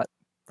 again, what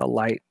the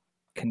light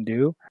can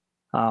do.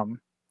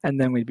 And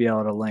then we'd be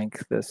able to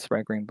link this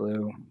red, green,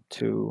 blue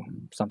to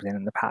something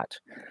in the patch.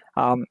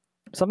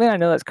 Something I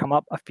know that's come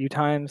up a few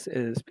times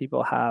is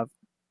people have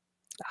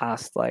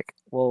asked, like,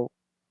 well,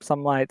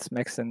 some lights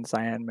mix in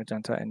cyan,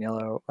 magenta, and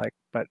yellow, like,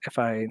 but if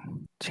I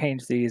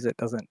change these, it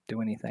doesn't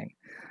do anything.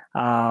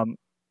 And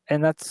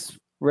that's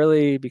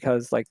really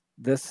because, like,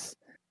 this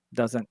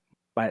doesn't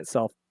by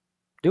itself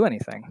do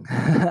anything.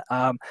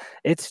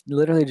 It's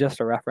literally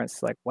just a reference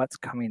to, like, what's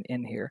coming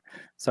in here.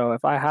 So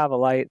if I have a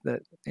light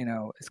that, you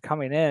know, is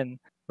coming in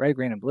red,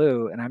 green, and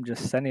blue, and I'm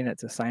just sending it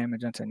to cyan,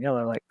 magenta, and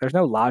yellow, like, there's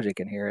no logic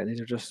in here.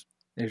 These are just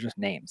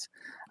names.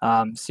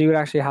 So you would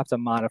actually have to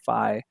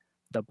modify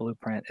the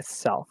blueprint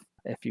itself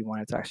if you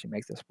wanted to actually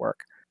make this work.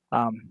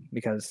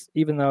 Because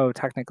even though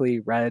technically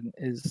red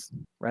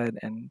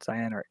and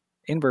cyan are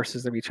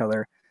inverses of each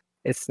other,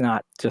 it's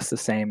not just the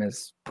same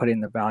as putting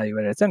the value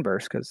at its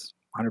inverse, because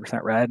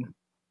 100% red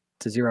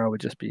to 0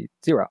 would just be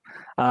 0.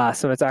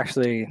 So it's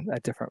actually a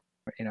different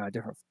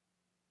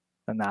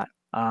than that.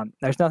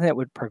 There's nothing that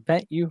would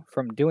prevent you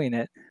from doing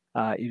it.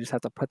 You just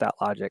have to put that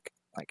logic,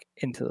 like,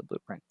 into the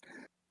blueprint.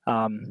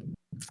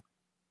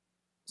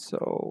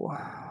 So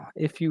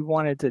if you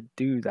wanted to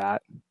do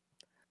that,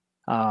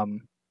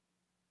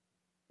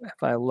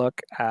 if I look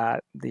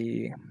at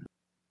the,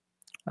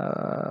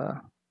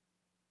 we'll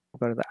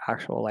go to the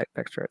actual light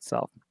fixture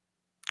itself,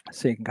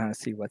 so you can kind of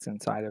see what's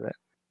inside of it.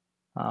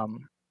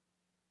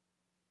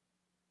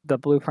 The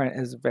blueprint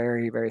is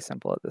very, very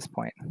simple at this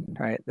point,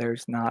 right?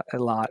 There's not a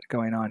lot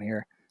going on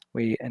here.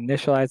 We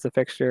initialize the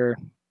fixture,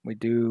 we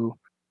do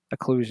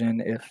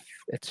occlusion if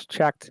it's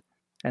checked,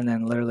 and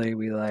then literally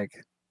we, like,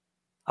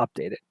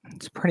 update it.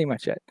 It's pretty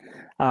much it.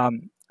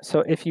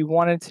 So if you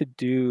wanted to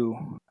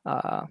do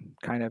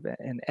kind of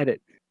an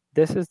edit,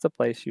 this is the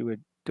place you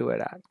would do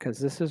it at, because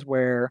this is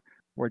where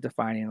we're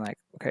defining, like,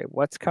 okay,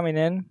 what's coming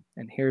in,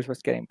 and here's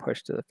what's getting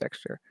pushed to the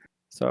fixture.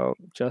 So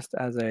just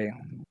as a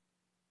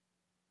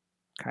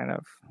kind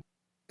of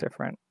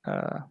different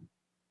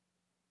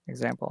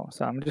example.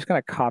 So I'm just going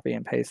to copy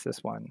and paste this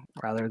one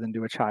rather than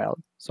do a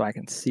child, so I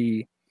can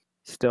see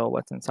still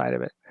what's inside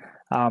of it.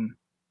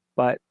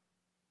 But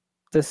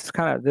this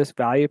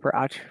value per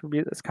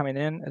attribute that's coming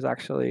in is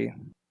actually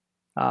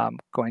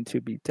going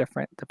to be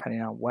different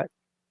depending on what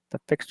the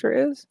fixture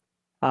is.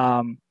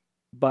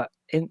 But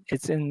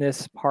it's in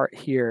this part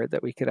here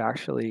that we could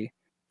actually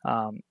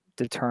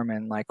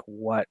determine, like,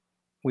 what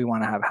we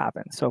want to have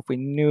happen. So if we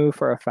knew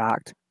for a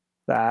fact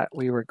that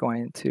we were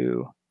going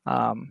to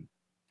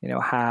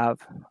have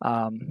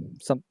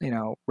some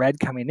red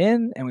coming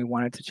in, and we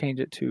wanted to change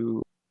it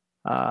to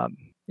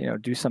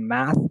do some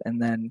math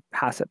and then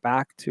pass it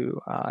back to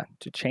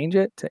change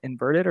it, to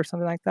invert it or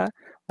something like that,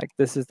 like,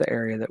 this is the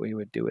area that we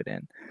would do it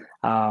in.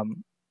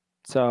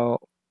 So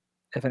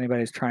if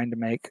anybody's trying to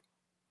make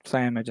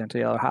cyan, magenta,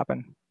 yellow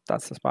happen,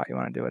 that's the spot you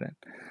want to do it in.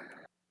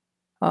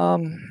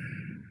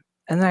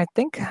 And then I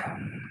think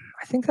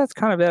that's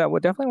kind of it. I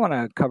would definitely want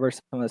to cover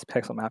some of this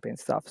pixel mapping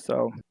stuff.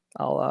 So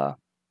I'd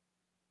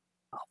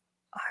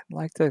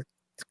like to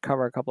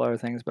cover a couple other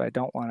things, but I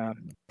don't want to.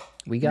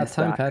 We got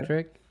time,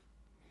 Patrick.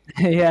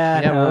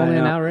 Yeah, we're only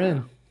an hour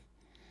in.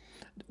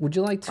 Would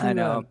you like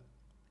to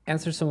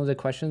answer some of the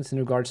questions in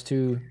regards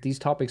to these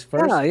topics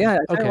first? Yeah.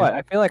 Okay.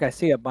 I feel like I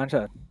see a bunch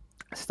of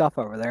stuff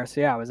over there.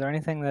 So yeah, was there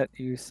anything that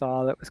you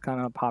saw that was kind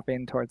of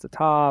popping towards the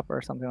top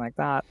or something like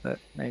that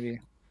maybe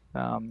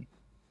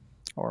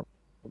or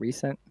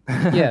recent?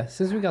 Yeah,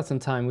 since we got some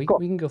time, we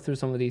can go through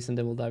some of these, and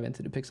then we'll dive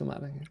into the pixel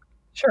mapping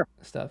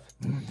stuff.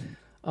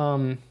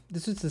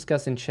 This was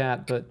discussed in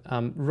chat, but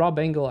Rob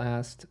Engel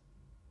asked,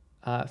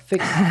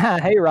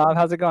 hey Rob,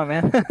 how's it going,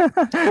 man?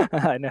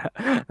 I know.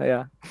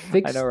 Yeah,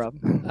 I know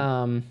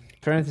Rob.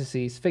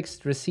 Parentheses,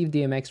 fixed receive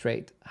DMX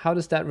rate. How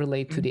does that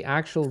relate to the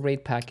actual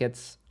rate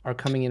packets are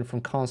coming in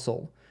from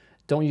console?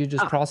 Don't you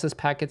just process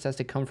packets as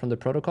they come from the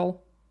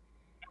protocol?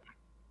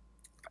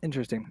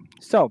 Interesting.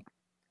 So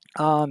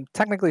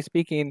technically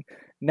speaking,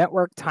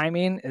 network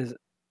timing is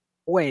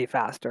way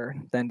faster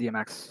than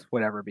DMX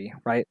would ever be,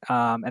 right?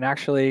 And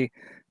actually,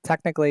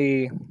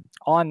 technically,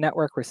 on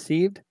network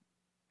received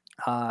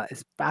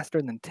is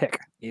faster than tick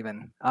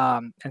even.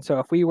 And so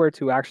if we were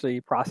to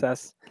actually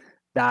process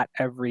that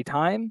every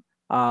time,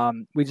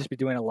 we'd just be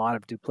doing a lot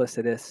of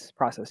duplicitous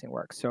processing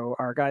work. So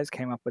our guys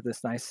came up with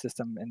this nice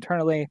system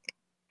internally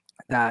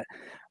that,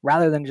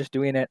 rather than just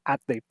doing it at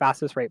the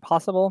fastest rate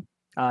possible,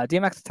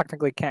 DMX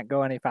technically can't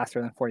go any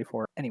faster than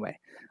 44 anyway.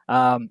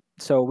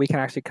 So we can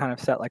actually kind of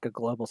set, like, a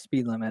global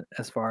speed limit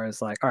as far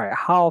as, like, all right,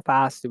 how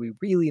fast do we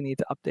really need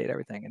to update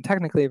everything? And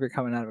technically, if you're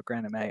coming out of a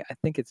Grand MA, I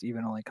think it's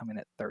even only coming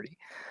at 30.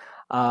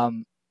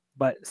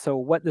 But so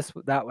what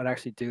that would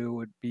actually do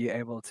would be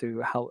able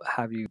to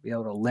have you be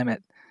able to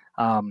limit,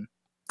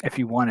 if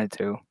you wanted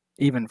to,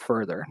 even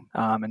further,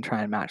 and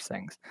try and match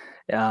things.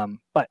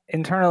 But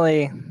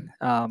internally,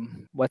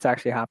 what's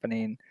actually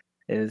happening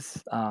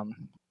is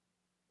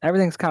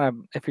everything's kind of,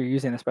 if you're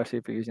using, especially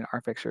if you're using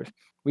our fixtures,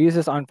 we use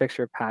this on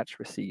fixture patch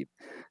receive.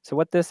 So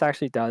what this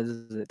actually does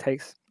is it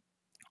takes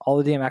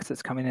all the DMX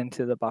that's coming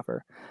into the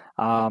buffer.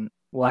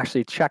 We'll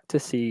actually check to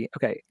see,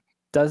 okay,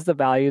 does the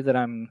value that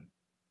I'm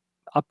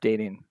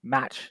updating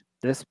match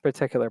this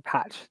particular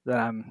patch that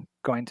I'm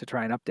going to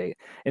try and update?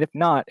 And if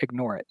not,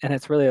 ignore it. And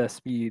it's really a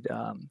speed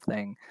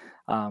thing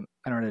in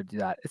order to do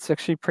that. It's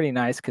actually pretty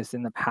nice because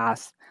in the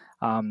past,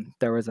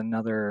 there was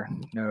another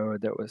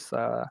node that was,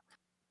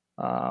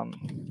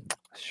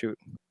 shoot,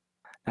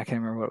 I can't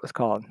remember what it was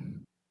called.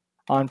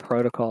 On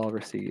protocol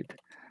received.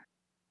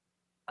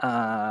 You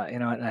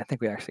know what? And I think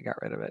we actually got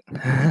rid of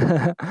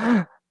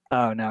it.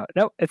 Oh no,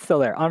 nope, it's still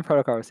there on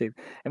protocol received.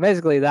 And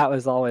basically that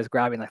was always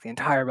grabbing like the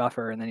entire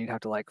buffer, and then you'd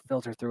have to like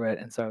filter through it.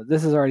 And so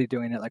this is already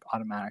doing it like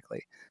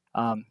automatically.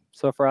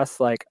 So for us,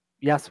 like,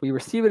 yes, we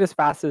receive it as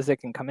fast as it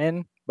can come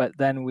in, but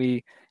then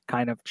we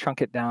kind of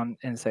chunk it down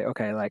and say,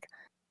 okay, like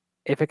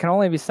if it can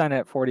only be sent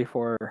at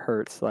 44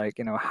 hertz, like,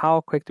 you know,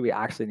 how quick do we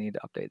actually need to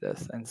update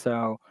this? And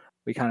so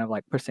we kind of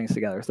like push things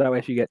together. So that way,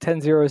 if you get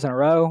 10 zeros in a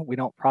row, we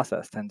don't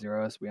process 10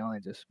 zeros. We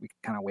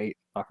kind of wait,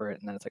 buffer it,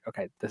 and then it's like,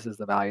 okay, this is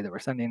the value that we're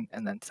sending,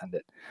 and then send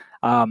it.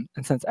 And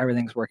since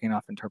everything's working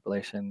off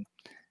interpolation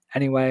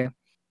anyway,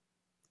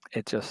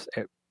 it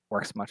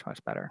works much,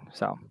 much better.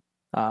 So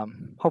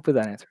hopefully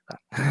that answered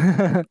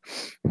that.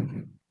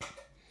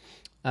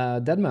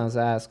 Deadmau5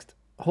 asked,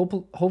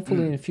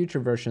 hopefully in future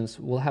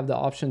versions, we'll have the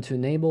option to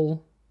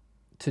enable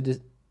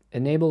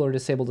or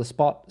disable the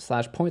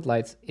spot/point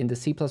lights in the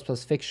C++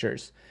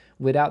 fixtures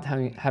without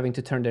having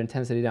to turn their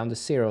intensity down to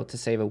 0 to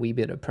save a wee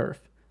bit of perf.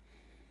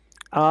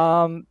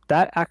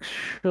 That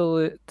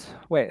actually,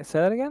 wait, say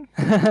that again?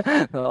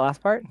 The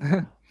last part?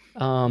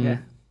 Yeah.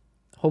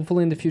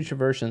 Hopefully in the future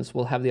versions,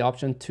 we'll have the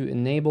option to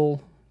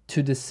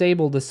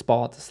disable the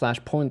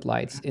spot/point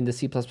lights in the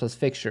C++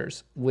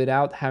 fixtures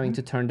without having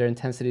to turn their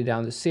intensity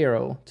down to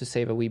 0 to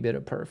save a wee bit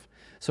of perf.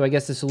 So I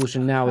guess the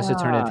solution now is to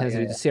turn the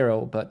intensity to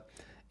 0, but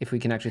if we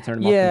can actually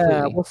turn them off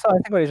completely. Well, so I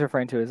think what he's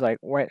referring to is like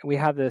we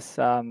have this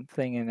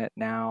thing in it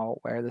now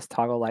where this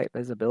toggle light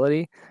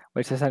visibility,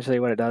 which essentially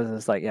what it does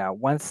is like,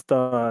 once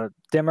the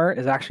dimmer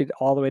is actually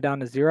all the way down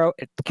to 0,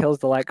 it kills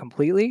the light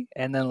completely.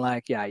 And then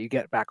like, you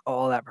get back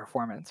all that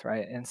performance,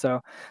 right? And so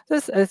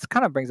this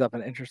kind of brings up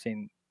an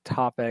interesting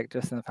topic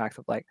just in the fact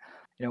of like,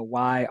 you know,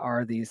 why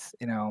are these,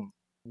 you know,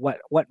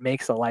 what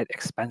makes a light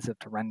expensive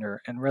to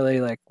render, and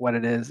really like what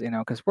it is, you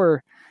know, because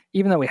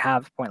even though we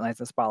have point lights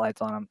and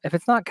spotlights on them, if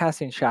it's not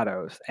casting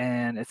shadows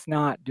and it's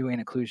not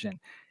doing occlusion,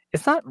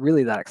 it's not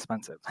really that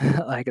expensive.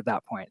 Like at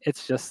that point,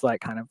 it's just like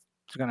kind of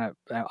gonna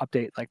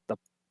update like the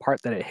part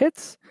that it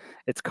hits,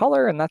 its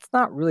color, and that's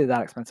not really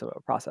that expensive of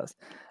a process.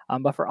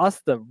 But for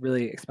us, the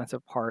really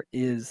expensive part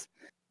is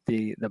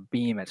the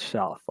beam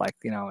itself, like,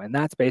 you know, and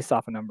that's based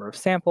off a number of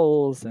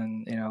samples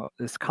and, you know,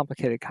 this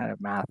complicated kind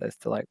of math as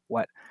to like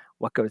what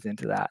goes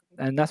into that.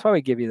 And that's why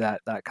we give you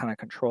that kind of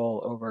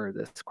control over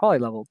this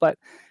quality level. But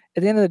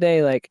at the end of the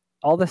day, like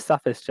all this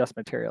stuff is just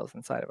materials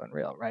inside of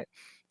Unreal, right?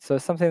 So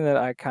something that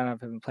I kind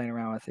of have been playing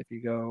around with, if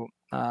you go,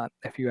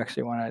 if you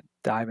actually want to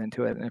dive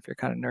into it, and if you're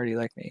kind of nerdy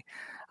like me,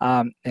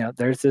 you know,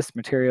 there's this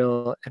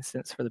material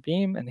instance for the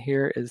beam, and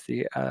here is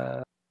the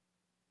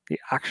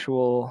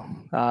actual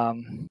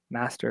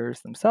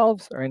masters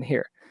themselves are in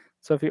here.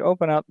 So if you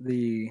open up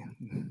the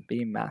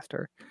beam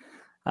master,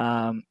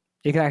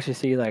 you can actually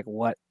see like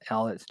what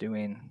all it's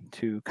doing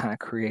to kind of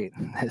create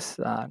this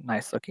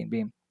nice looking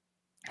beam.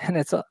 And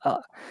it's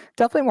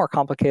definitely more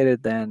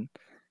complicated than,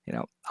 you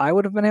know, I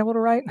would have been able to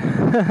write.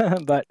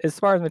 But as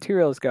far as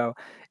materials go,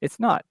 it's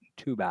not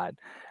too bad,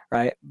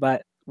 right?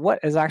 But what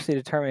is actually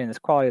determining this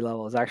quality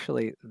level is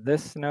actually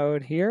this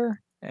node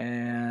here,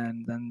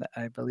 and then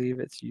I believe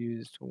it's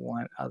used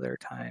one other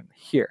time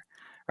here,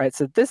 right?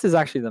 So this is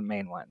actually the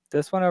main one.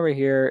 This one over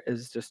here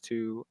is just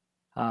to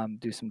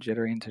do some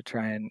jittering to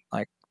try and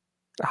like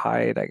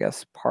hide, I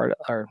guess, part,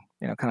 or,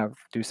 you know, kind of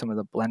do some of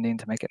the blending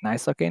to make it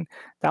nice looking.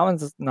 That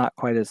one's not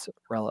quite as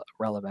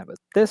relevant, but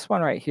this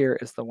one right here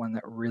is the one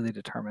that really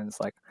determines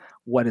like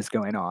what is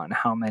going on,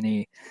 how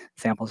many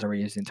samples are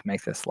we using to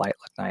make this light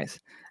look nice.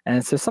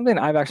 And so something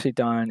I've actually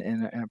done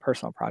in a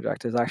personal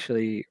project is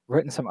actually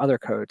written some other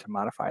code to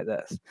modify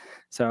this.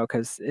 So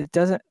because it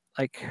doesn't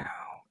like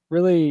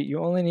really, you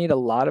only need a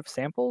lot of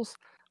samples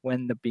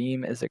when the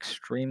beam is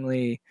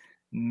extremely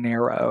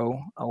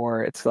narrow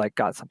or it's like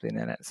got something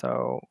in it.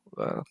 So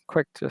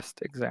quick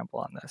just example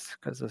on this,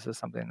 because this is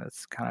something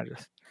that's kind of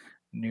just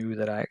new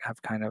that I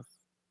have kind of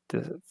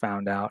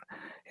found out.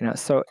 You know,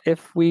 so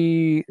if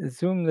we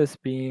zoom this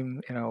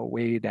beam, you know,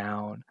 way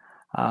down,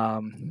 I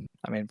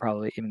mean,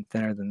 probably even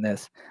thinner than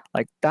this,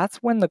 like that's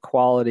when the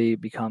quality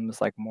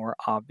becomes like more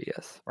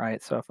obvious,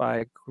 right? So if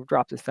I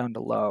drop this down to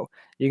low,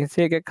 you can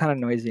see it get kind of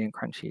noisy and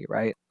crunchy,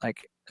 right?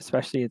 Like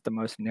especially at the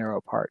most narrow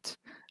parts.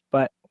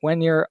 But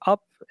when you're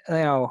up, you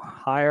know,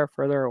 higher,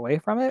 further away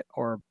from it,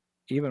 or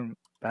even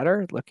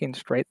better, looking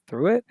straight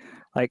through it,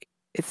 like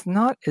it's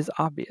not as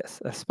obvious,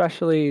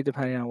 especially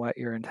depending on what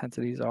your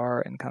intensities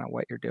are and kind of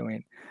what you're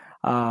doing.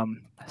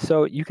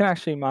 So you can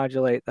actually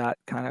modulate that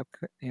kind of,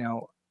 you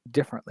know,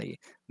 differently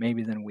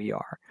maybe than we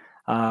are,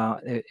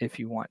 if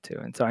you want to.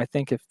 And so I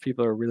think if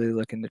people are really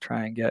looking to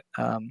try and get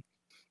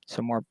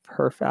some more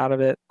perf out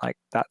of it, like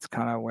that's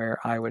kind of where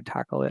I would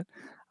tackle it.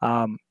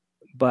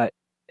 But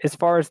as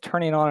far as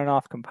turning on and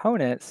off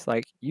components,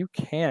 like you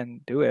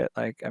can do it.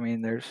 Like, I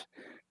mean, there's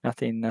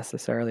nothing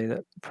necessarily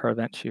that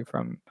prevents you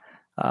from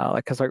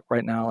like, cause like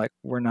right now, like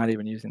we're not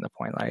even using the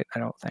point light, I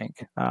don't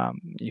think.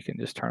 You can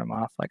just turn them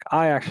off. Like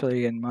I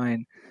actually in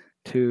mine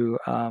to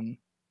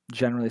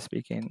generally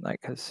speaking,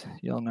 like, cause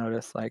you'll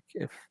notice like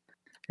if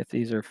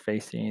these are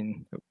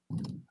facing,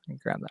 let me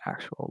grab the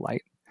actual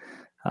light.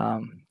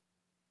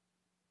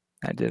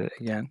 I did it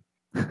again.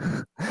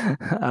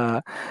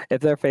 If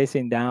they're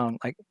facing down,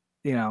 like,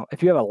 you know,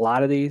 if you have a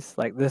lot of these,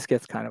 like this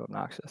gets kind of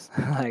obnoxious.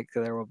 Like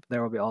there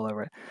will be all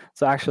over it.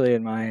 So actually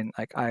in mine,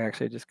 like I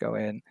actually just go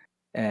in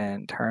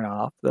and turn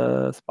off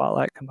the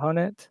spotlight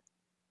component.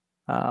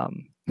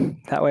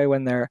 That way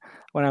when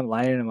I'm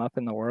lighting them up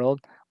in the world,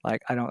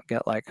 like I don't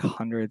get like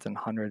hundreds and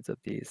hundreds of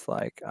these,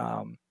 like,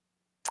 oh,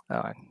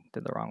 I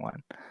did the wrong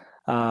one.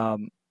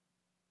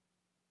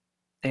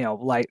 You know,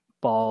 light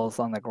balls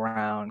on the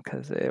ground,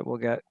 because it will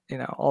get, you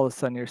know, all of a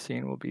sudden your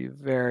scene will be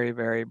very,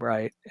 very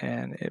bright,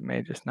 and it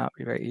may just not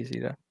be very easy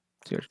to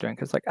see what you're doing.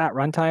 Because like at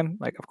runtime,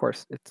 like of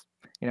course it's,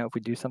 you know, if we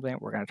do something,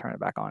 we're going to turn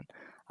it back on,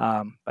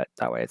 but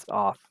that way it's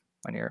off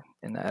when you're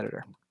in the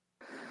editor.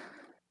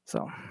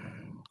 So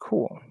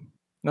cool.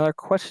 Another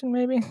question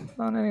maybe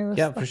on any of this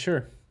Yeah, stuff? for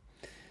sure.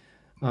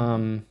 A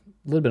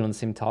little bit on the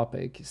same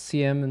topic.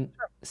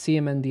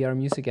 CMNDR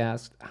Music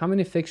asked, how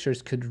many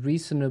fixtures could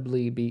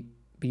reasonably be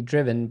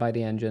driven by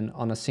the engine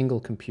on a single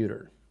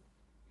computer?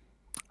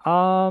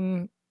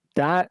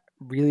 That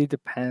really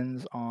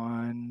depends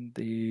on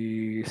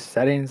the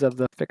settings of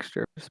the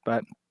fixtures,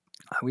 but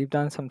we've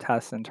done some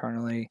tests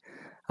internally.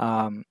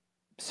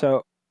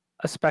 So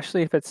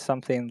especially if it's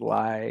something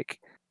like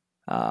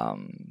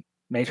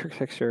matrix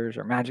fixtures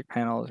or magic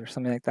panels or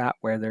something like that,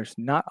 where there's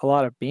not a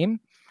lot of beam.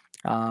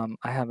 I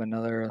have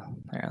another,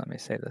 here, let me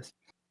say this.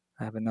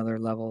 I have another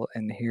level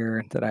in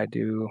here that I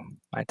do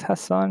my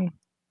tests on.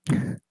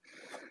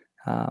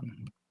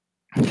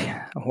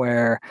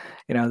 Where,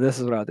 you know, this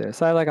is what I'll do.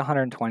 So I have like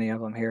 120 of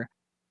them here,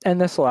 and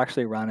this will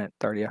actually run at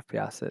 30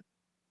 FPS at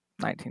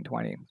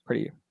 1920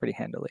 pretty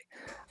handily,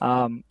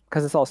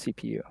 because it's all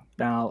CPU.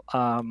 Now,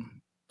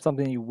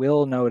 something you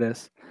will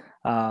notice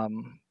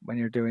when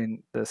you're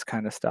doing this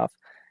kind of stuff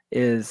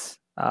is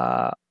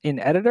in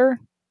editor,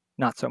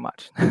 not so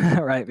much,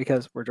 right?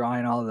 Because we're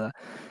drawing all the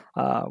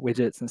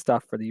widgets and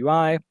stuff for the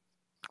UI.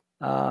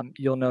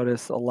 You'll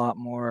notice a lot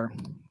more.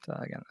 So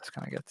again, this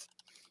kind of gets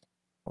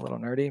a little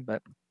nerdy,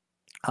 but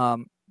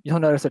you'll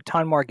notice a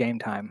ton more game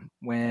time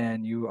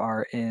when you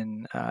are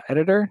in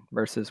editor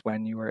versus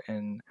when you are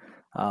in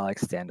like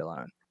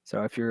standalone.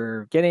 So if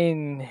you're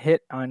getting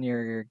hit on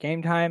your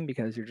game time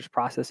because you're just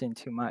processing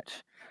too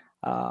much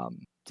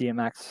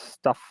DMX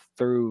stuff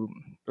through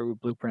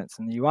blueprints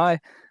in the UI,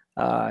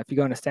 if you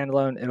go into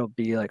standalone, it'll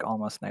be like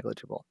almost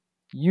negligible.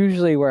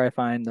 Usually where I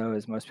find though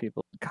is most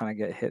people kind of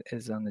get hit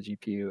is on the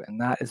GPU, and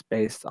that is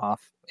based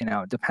off, you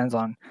know, it depends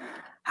on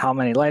how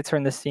many lights are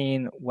in the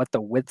scene, what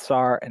the widths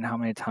are, and how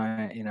many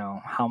time, you know,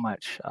 how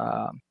much,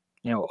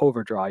 you know,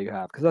 overdraw you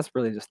have, because that's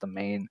really just the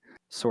main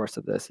source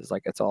of this, is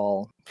like it's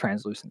all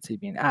translucency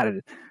being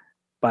added.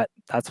 But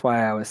that's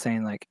why I was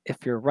saying, like, if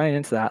you're running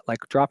into that, like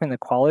dropping the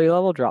quality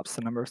level drops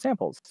the number of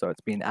samples, so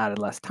it's being added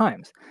less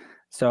times.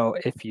 So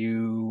if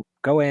you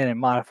go in and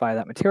modify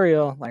that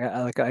material,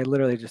 like I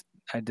literally just,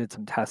 I did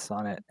some tests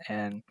on it,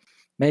 and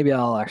maybe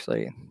I'll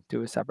actually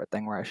do a separate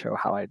thing where I show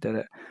how I did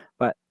it.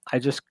 But I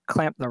just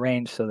clamped the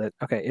range so that,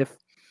 okay, if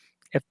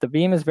the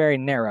beam is very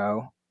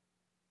narrow,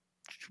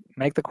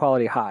 make the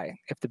quality high.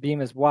 If the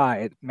beam is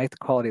wide, make the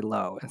quality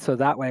low. And so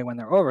that way, when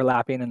they're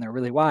overlapping and they're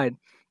really wide,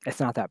 it's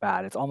not that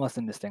bad. It's almost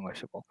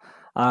indistinguishable.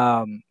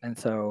 And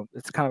so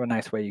it's kind of a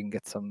nice way you can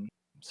get some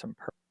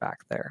perf back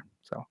there.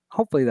 So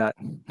hopefully that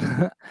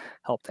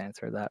helped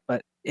answer that.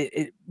 But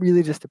it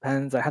really just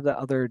depends. I have that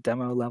other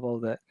demo level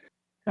that,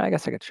 I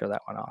guess I could show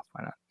that one off.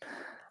 Why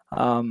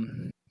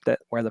not? That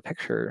where the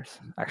pictures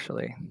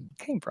actually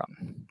came from,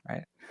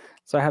 right?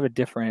 So I have a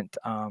different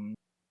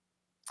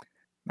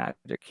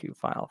magic cube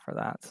file for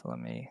that. So let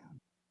me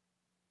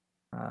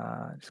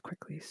just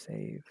quickly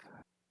save.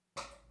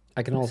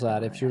 I can also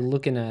add, if you're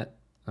looking at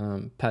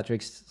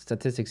Patrick's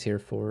statistics here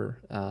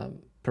for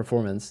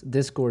performance,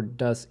 Discord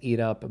does eat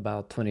up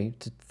about 20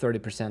 to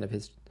 30% of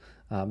his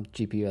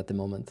GPU at the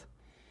moment.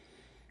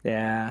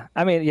 Yeah,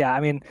 I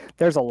mean,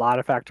 there's a lot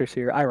of factors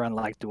here. I run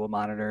like dual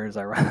monitors.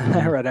 I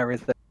run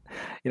everything,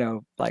 you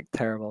know, like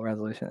terrible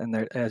resolution. And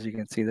there, as you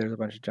can see, there's a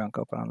bunch of junk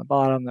open on the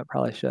bottom that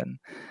probably shouldn't.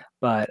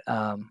 But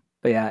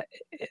yeah,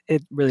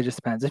 it really just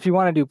depends. If you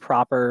want to do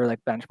proper like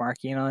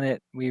benchmarking on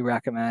it, we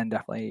recommend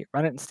definitely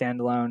run it in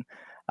standalone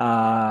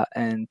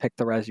and pick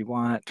the res you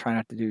want. Try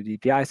not to do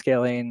DPI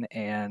scaling,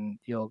 and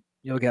you'll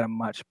get a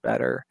much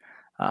better,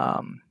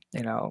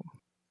 you know,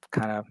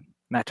 kind of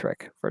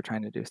metric for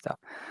trying to do stuff.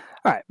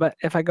 All right, but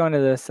if I go into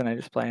this and I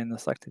just play in the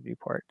selected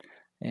viewport,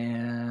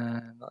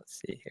 And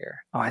let's see here.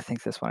 Oh, I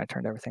think this one I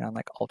turned everything on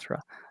like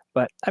ultra.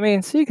 But I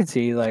mean, so you can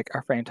see like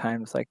our frame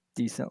time's like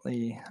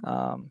decently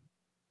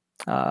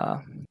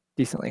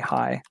decently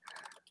high.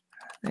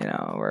 You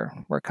know,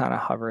 we're kind of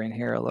hovering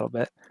here a little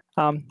bit.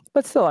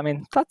 But still, I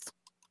mean, that's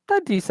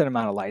a decent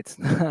amount of lights,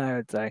 I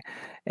would say.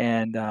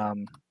 And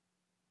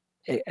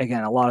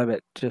again, a lot of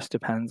it just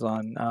depends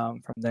on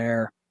from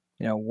there,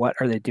 you know, what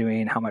are they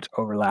doing, how much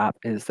overlap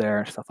is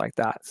there, stuff like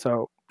that.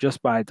 So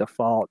just by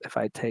default, if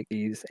I take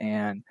these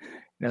and,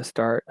 you know,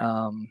 start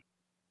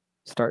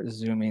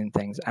zooming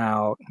things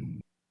out,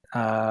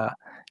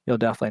 you'll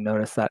definitely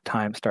notice that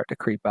time start to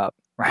creep up,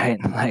 right?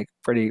 Like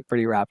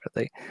pretty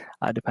rapidly,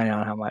 depending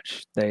on how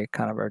much they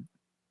kind of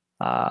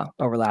are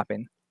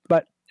overlapping.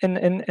 But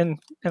in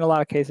a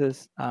lot of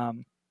cases,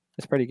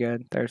 it's pretty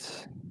good.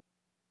 There's,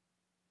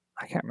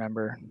 I can't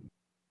remember,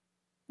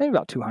 maybe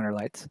about 200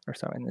 lights or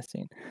so in this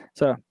scene.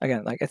 So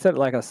again, like I said,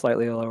 like a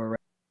slightly lower,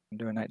 I'm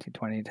doing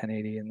 1920,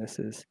 1080, and this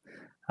is,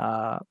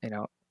 you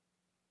know,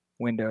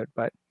 windowed.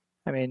 But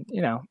I mean,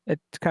 you know, it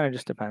kind of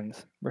just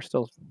depends. We're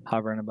still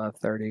hovering above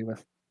 30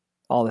 with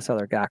all this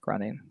other GAC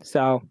running.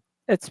 So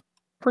it's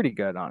pretty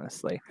good,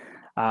 honestly.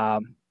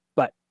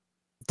 But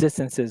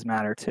distances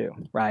matter too,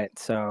 right?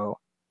 So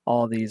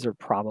all these are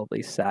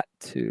probably set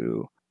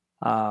to,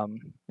 you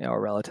know, a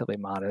relatively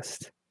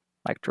modest,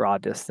 like draw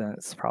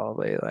distance,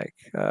 probably like,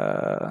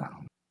 I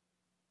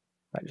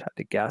just have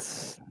to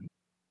guess.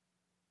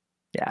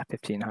 Yeah,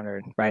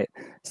 1500, right?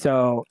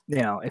 So,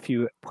 you know, if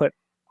you put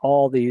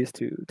all these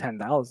to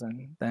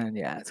 10,000, then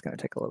yeah, it's going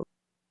to take a little.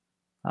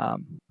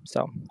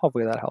 So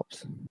hopefully that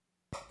helps.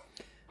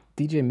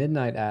 DJ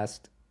Midnight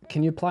asked,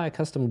 can you apply a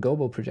custom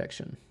gobo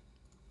projection?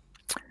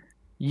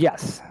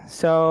 Yes.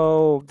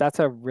 So that's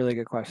a really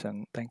good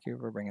question. Thank you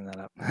for bringing that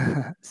up.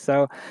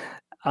 So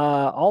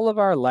all of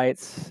our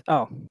lights,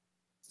 oh,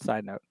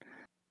 side note,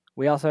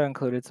 we also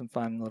included some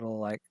fun little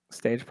like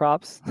stage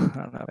props. I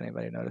don't know if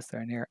anybody noticed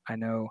they're in here. I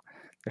know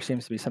there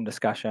seems to be some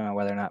discussion on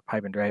whether or not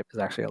pipe and drape is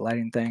actually a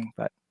lighting thing,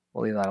 but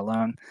we'll leave that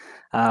alone.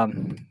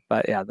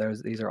 But yeah,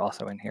 these are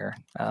also in here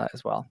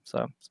as well.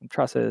 So some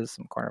trusses,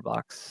 some corner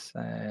blocks,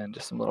 and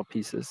just some little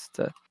pieces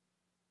to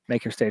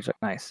make your stage look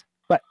nice.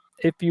 But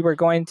if you were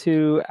going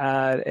to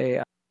add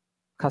a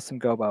custom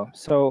gobo,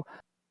 so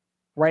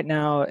right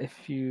now,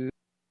 if you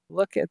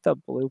look at the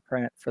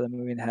blueprint for the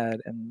moving head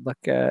and look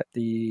at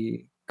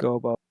the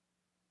gobo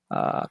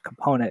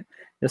component,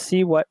 you'll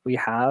see what we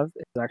have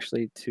is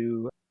actually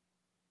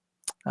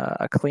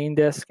a clean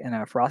disk and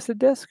a frosted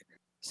disk.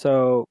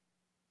 So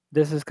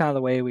this is kind of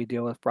the way we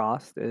deal with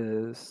frost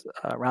is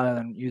rather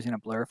than using a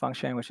blur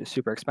function, which is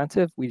super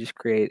expensive, we just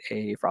create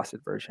a frosted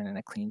version and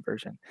a clean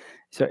version.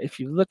 So if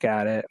you look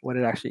at it, what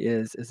it actually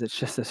is it's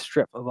just a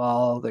strip of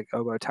all the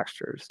gobo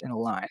textures in a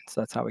line.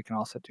 So that's how we can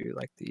also do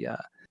like the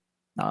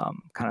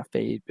kind of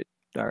fade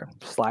or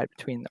slide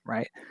between them,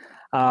 right?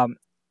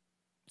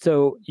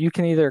 So you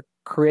can either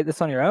create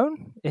this on your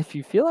own if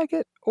you feel like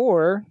it,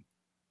 or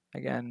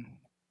again,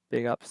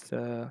 big ups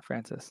to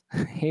Francis.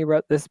 He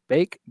wrote this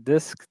bake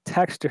disk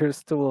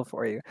textures tool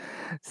for you.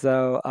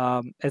 So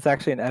it's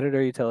actually an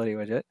editor utility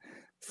widget.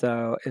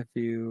 So if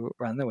you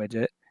run the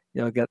widget,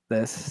 you'll get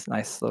this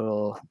nice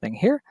little thing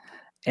here.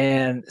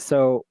 And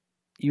so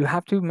you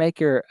have to make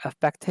your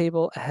effect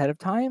table ahead of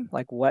time,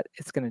 like what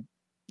it's going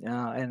to,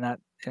 and that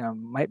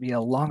might be a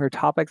longer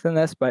topic than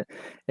this, but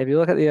if you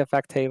look at the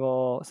effect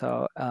table,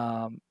 so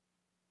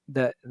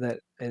that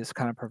is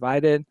kind of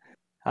provided,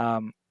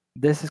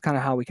 this is kind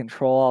of how we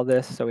control all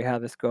this. So we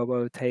have this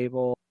gobo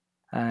table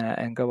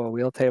and gobo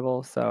wheel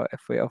table. So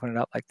if we open it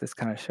up, like this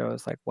kind of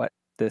shows like what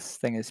this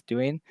thing is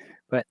doing.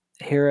 But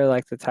here are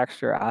like the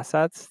texture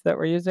assets that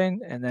we're using,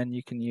 and then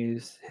you can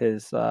use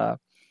his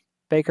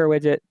baker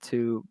widget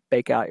to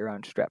bake out your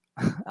own strip.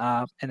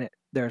 And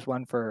there's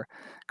one for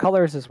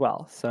colors as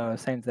well. So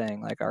same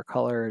thing, like our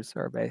colors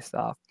are based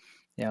off,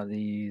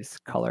 these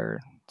color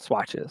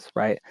swatches,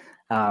 right?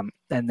 And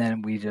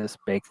then we just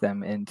bake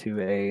them into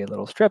a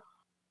little strip,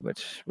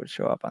 which would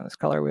show up on this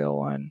color wheel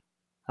one.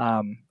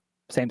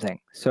 Same thing.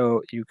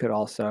 So you could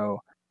also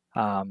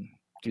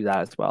do that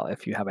as well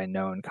if you have a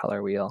known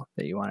color wheel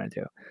that you want to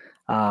do.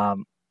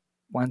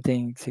 One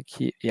thing to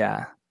keep,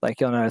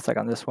 like you'll notice like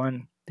on this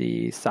one,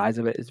 the size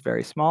of it is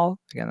very small.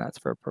 Again, that's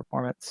for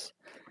performance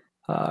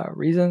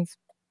reasons.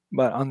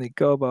 But on the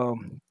gobo,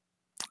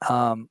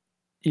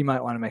 you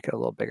might want to make it a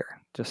little bigger,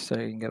 just so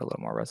you can get a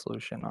little more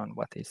resolution on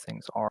what these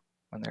things are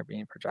when they're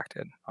being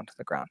projected onto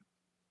the ground.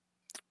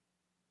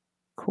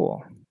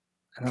 Cool.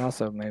 And then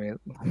also maybe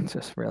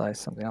just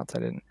realized something else I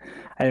didn't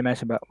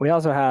mention, but we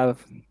also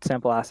have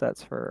sample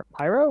assets for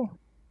pyro,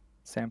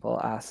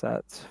 sample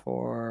assets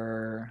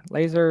for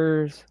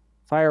lasers,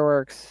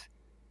 fireworks,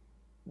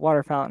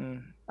 water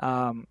fountain.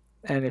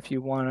 And if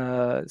you want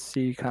to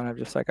see kind of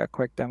just like a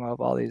quick demo of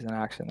all these in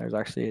action, there's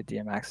actually a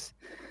DMX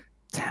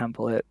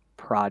template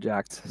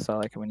project. So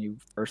like when you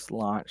first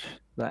launch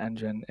the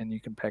engine and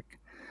you can pick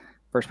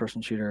first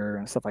person shooter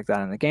and stuff like that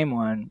in the game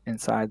one,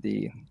 inside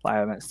the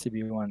live events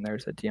TB one,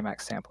 there's a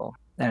DMX sample.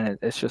 And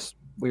it's just,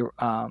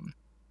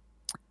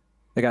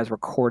 the guy's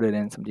recorded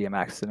in some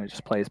DMX and it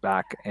just plays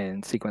back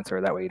in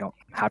sequencer. That way you don't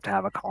have to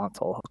have a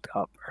console hooked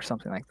up or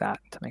something like that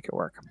to make it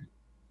work.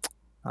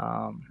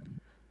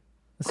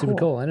 That's super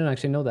cool. I didn't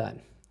actually know that.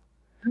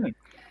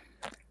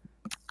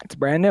 It's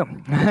brand new.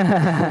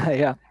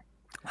 Yeah.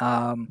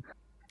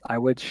 I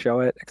would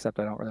show it, except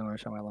I don't really want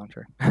to show my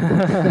launcher.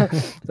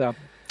 So,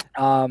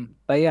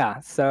 but yeah,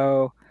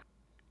 so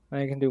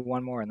I can do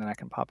one more and then I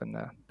can pop in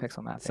the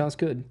pixel mapping. Sounds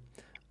good.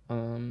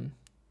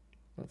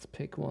 Let's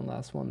pick one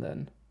last one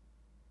then.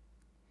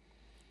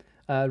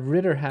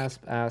 Ritter has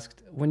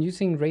asked, when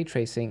using ray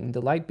tracing,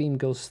 the light beam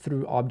goes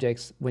through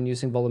objects when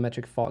using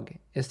volumetric fog.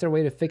 Is there a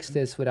way to fix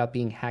this without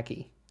being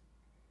hacky?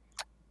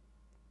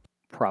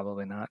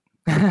 Probably not.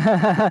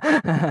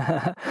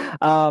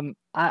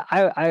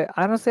 I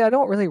honestly, I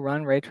don't really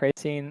run ray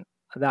tracing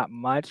that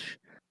much,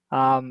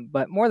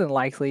 but more than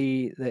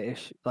likely the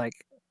issue, like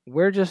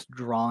we're just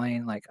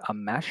drawing like a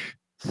mesh,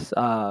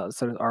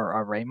 sort of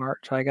our ray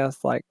march, I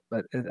guess, like,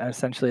 but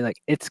essentially like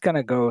it's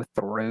gonna go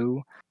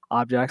through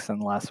objects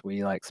unless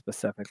we like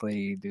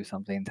specifically do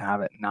something to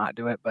have it not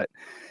do it. But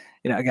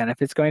you know, again,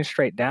 if it's going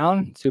straight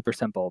down, super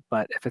simple.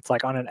 But if it's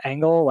like on an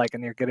angle, like,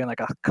 and you're getting like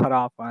a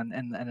cutoff on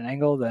and an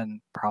angle, then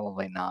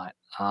probably not.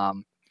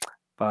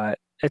 But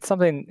it's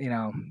something, you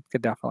know,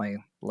 could definitely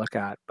look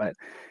at. But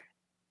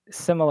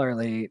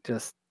similarly,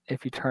 just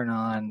if you turn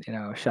on, you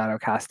know, shadow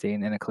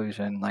casting and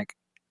occlusion, like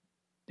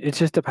it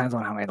just depends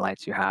on how many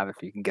lights you have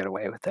if you can get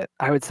away with it.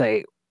 I would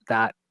say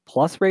that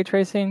plus ray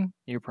tracing,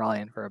 you're probably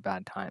in for a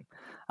bad time.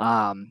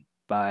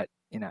 But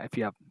you know, if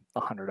you have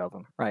 100 of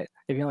them, right?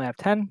 If you only have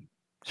 10,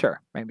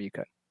 sure, maybe you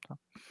could. So,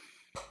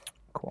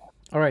 cool.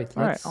 All right,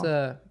 let's move on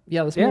to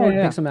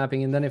pixel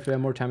mapping, and then if we have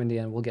more time in the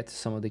end, we'll get to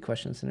some of the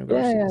questions in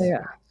regards to this.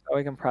 Yeah. So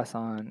we can press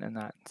on in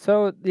that.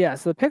 So yeah,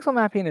 so the pixel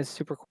mapping is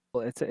super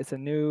cool. It's a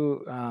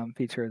new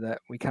feature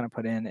that we kind of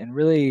put in, and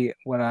really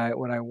what I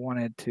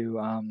wanted to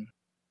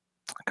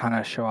kind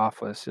of show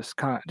off was just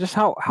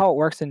how it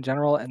works in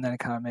general, and then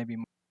kind of maybe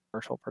more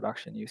commercial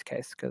production use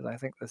case, because I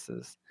think this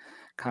is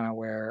kind of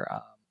where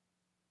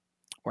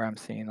I'm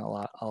seeing a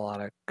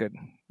lot of good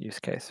use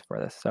case for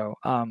this. So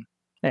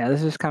yeah, this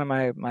is just kind of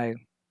my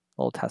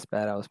little test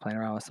bed. I was playing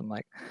around with some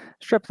like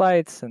strip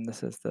lights, and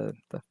this is the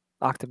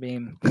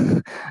octabeam,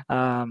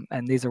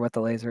 and these are what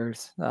the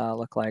lasers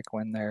look like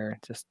when they're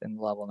just in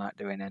the level not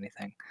doing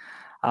anything.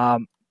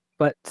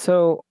 But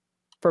so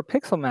for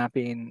pixel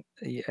mapping,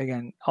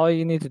 again, all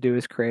you need to do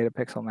is create a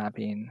pixel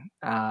mapping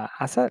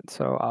asset.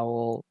 So I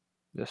will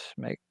just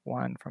make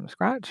one from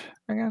scratch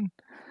again.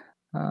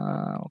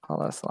 We'll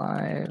call this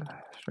live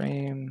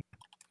stream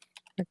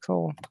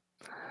pixel.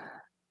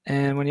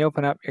 And when you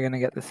open up, you're going to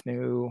get this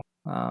new,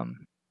 close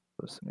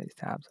some of these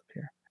tabs up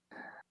here,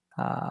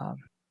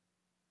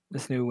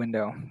 this new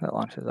window that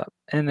launches up.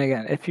 And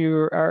again, if you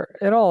are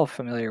at all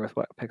familiar with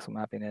what pixel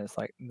mapping is,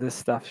 like this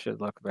stuff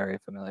should look very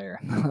familiar,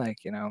 like,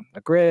 you know,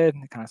 a grid,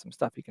 kind of some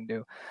stuff you can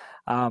do.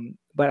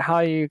 But how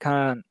you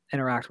kind of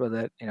interact with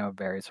it, you know,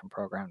 varies from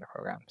program to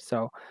program.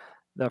 So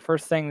the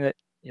first thing that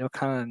you'll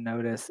kind of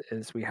notice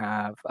is we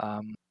have,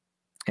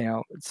 you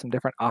know, some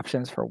different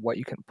options for what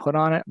you can put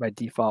on it. By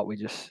default, we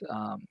just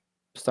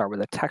start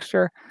with a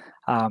texture,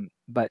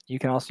 but you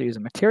can also use a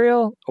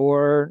material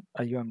or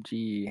a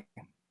UMG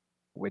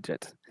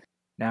widget.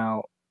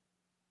 Now,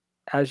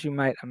 as you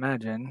might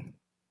imagine,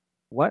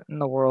 what in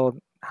the world,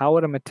 how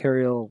would a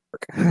material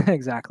work?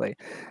 Exactly.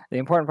 The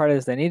important part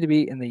is they need to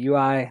be in the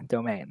UI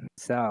domain.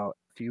 So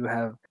if you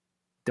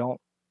don't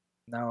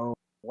know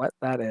what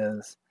that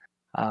is,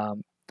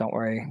 don't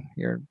worry,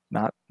 you're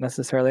not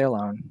necessarily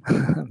alone.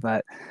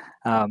 But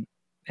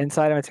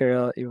inside a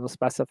material, you will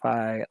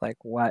specify like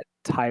what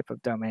type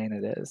of domain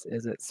it is.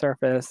 Is it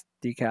surface,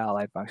 decal,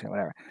 light function,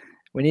 whatever?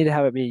 We need to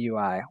have it be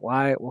UI.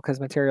 Why? Well,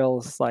 because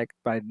materials, like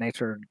by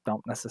nature,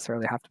 don't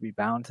necessarily have to be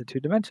bound to 2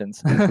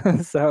 dimensions.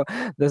 So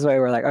this way,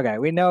 we're like, okay,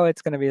 we know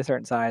it's going to be a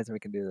certain size, and we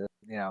can do the,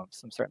 you know,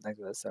 some certain things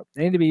with it. So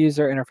they need to be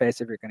user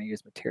interface if you're going to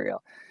use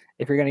material.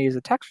 If you're going to use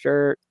a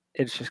texture,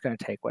 it's just going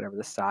to take whatever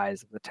the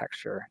size of the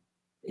texture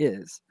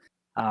is.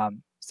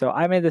 So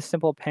I made this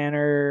simple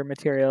panner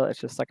material. It's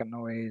just like a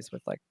noise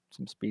with like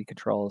some speed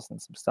controls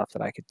and some stuff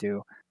that I could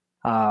do.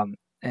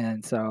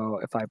 And so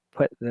if I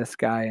put this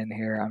guy in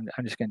here,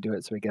 I'm just going to do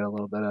it so we get a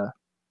little bit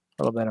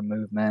of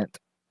movement.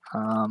 It's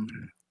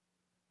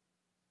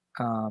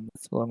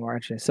a little more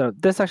interesting. So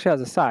this actually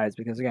has a size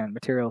because again,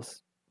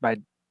 materials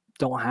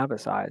don't have a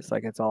size.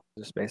 Like it's all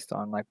just based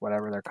on like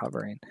whatever they're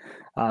covering.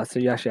 So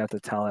you actually have to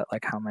tell it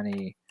like how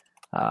many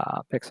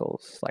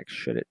pixels like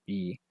should it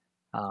be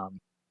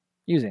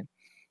using.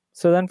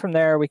 So then from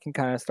there, we can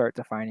kind of start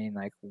defining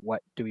like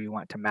what do we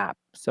want to map.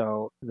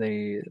 So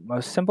the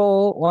most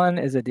simple one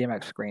is a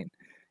DMX screen.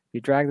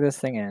 You drag this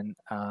thing in,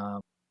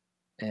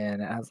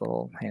 and it has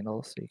little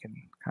handles so you can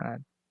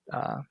kind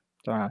of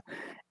throw on.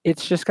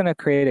 It's just going to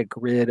create a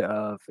grid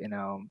of, you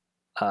know,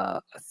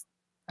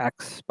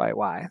 X by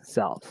Y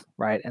cells,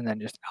 right? And then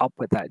just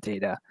output that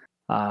data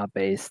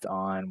based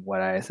on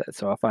what I said.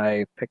 So if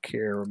I pick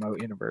here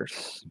remote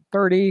universe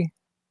 30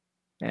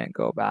 and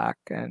go back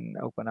and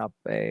open up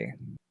a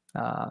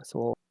so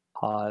we'll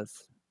pause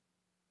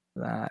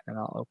that, and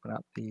I'll open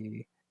up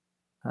the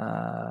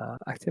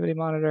activity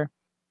monitor.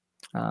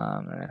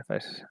 And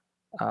if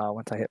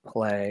once I hit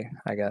play,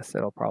 I guess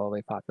it'll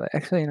probably populate.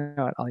 Actually, you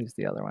know what? I'll use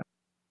the other one.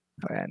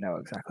 Okay, I know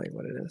exactly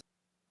what it is.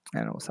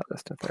 And we'll set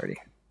this to 30.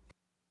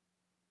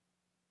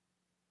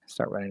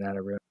 Start running out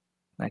of room.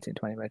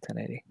 1920 by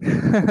 1080.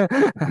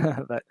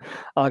 But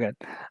all good.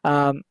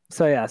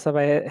 So yeah, so if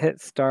I hit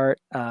start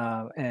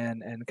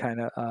and kind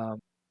of,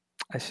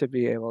 I should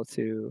be able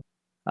to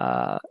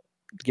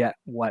get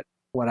what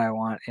I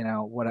want, you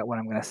know, what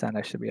I'm going to send.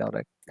 I should be able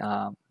to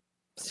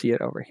see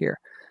it over here.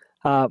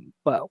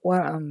 But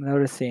what I'm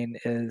noticing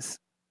is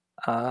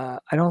I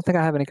don't think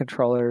I have any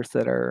controllers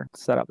that are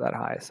set up that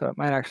high, so it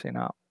might actually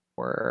not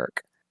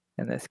work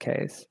in this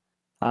case.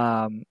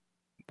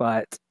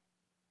 But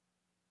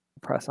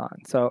press on.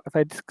 So if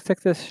I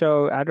click this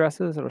show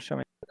addresses, it'll show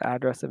me what the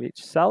address of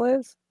each cell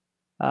is.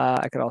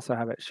 I could also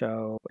have it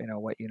show, you know,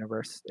 what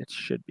universe it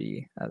should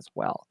be as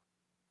well.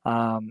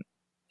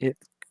 It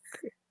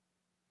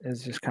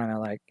is just kind of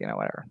like, you know,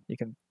 whatever. You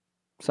can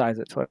size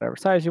it to whatever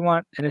size you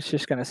want, and it's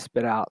just going to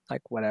spit out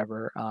like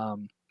whatever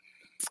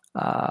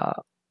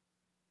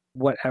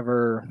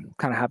whatever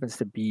kind of happens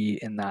to be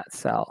in that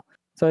cell.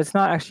 So it's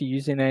not actually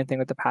using anything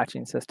with the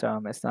patching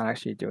system. It's not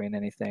actually doing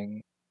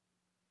anything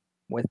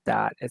with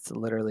that. It's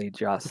literally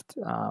just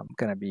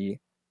going to be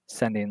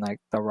sending like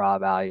the raw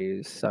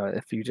values. So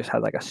if you just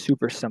had like a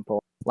super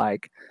simple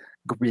like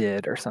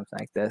grid or something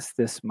like this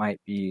might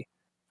be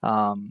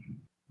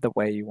the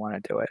way you want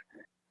to do it.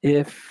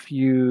 If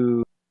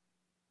you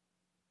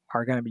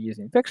are going to be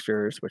using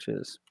fixtures, which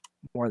is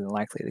more than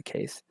likely the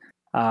case,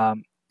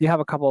 you have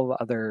a couple of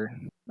other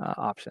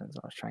options.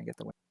 I'll try and get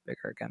the window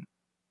bigger again.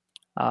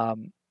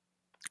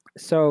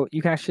 So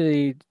you can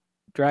actually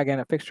drag in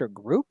a fixture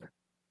group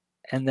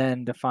and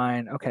then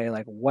define, okay,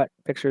 like what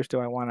fixtures do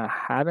I want to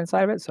have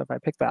inside of it? So if I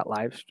pick that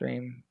live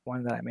stream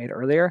one that I made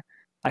earlier,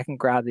 I can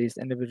grab these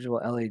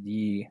individual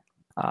LED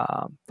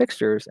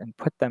fixtures and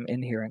put them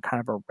in here and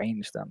kind of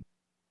arrange them,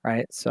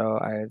 right? So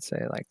I would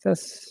say like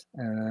this,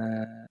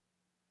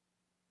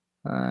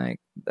 like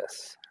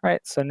this, right?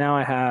 So now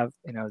I have,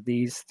 you know,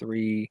 these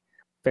three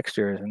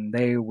fixtures, and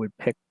they would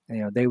pick,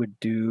 you know, they would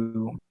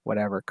do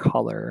whatever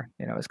color,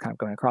 you know, is kind of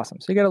going across them.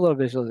 So you get a little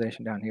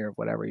visualization down here of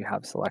whatever you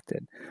have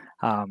selected.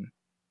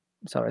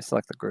 So I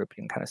select the group,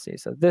 you can kind of see.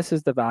 So this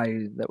is the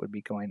value that would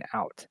be going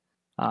out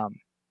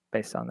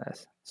based on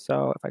this.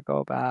 So if I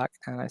go back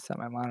and I set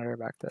my monitor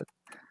back to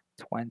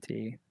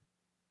 20,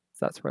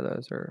 so that's where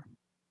those are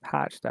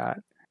patched at.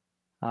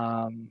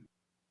 I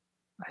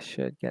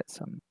should get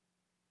some,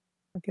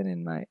 I'm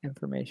getting my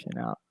information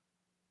out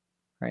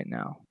right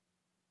now.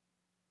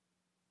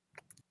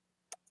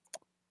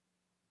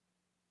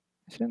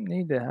 I shouldn't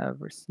need to have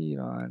receive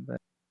on,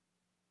 but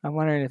I'm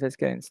wondering if it's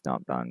getting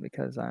stomped on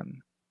because I'm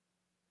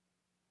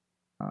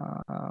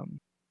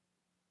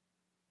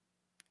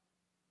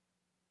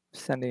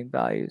sending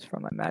values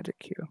from my magic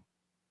queue.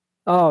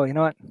 Oh, you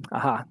know what?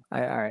 Aha.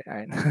 All right.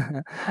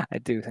 I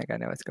do think I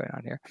know what's going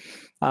on here.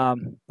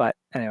 But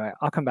anyway,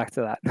 I'll come back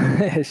to that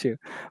issue.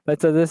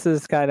 But so this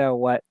is kind of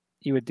what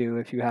you would do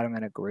if you had them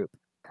in a group,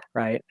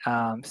 right?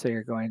 So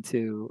you're going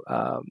to,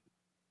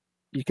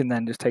 you can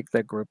then just take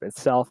the group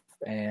itself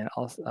and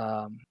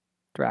also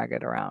drag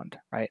it around,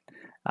 right?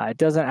 It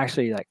doesn't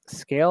actually like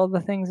scale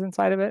the things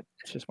inside of it.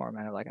 It's just more a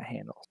matter of like a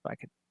handle. So I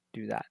could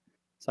do that.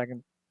 So I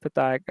can put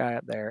that guy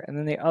up there. And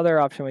then the other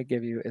option we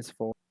give you is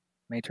for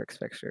matrix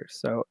fixtures.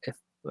 So if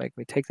like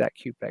we take that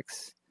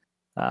QPix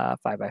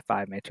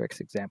 5x5 matrix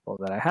example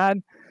that I had,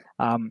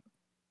 and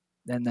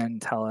then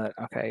tell it,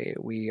 okay,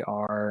 we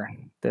are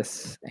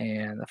this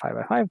and the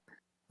 5x5,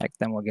 like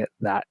then we'll get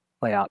that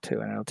layout too,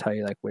 and it'll tell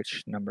you like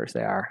which numbers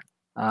they are.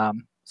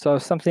 So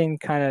something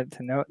kind of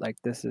to note, like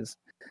this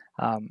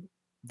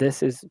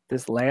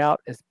layout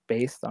is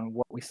based on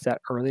what we set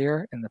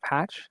earlier in the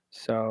patch.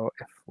 So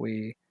if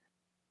we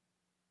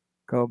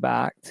go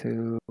back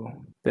to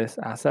this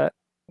asset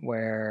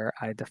where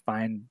I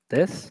defined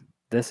this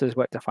is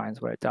what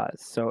defines what it does.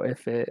 So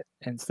if it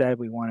instead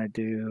we want to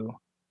do,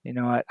 you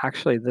know what,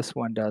 actually this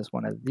one does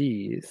one of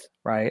these,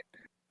 right?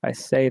 I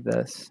save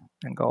this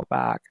and go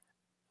back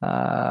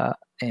and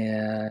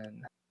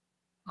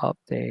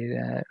update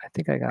it. I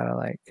think I gotta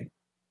like,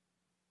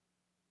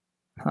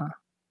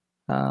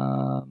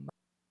 I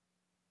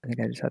think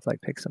I just have to like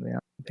pick something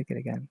up and pick it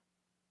again.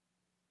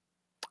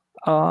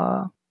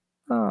 Oh,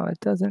 it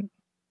doesn't,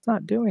 it's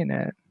not doing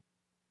it.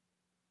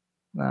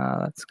 No,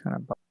 that's kind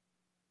of,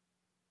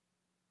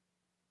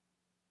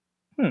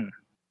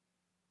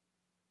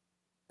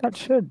 that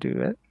should do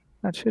it.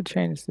 That should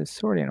change the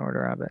sorting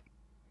order of it.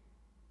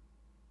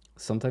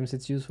 Sometimes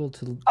it's useful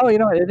to... Oh, you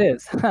know what? It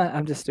is.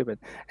 I'm just stupid.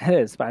 It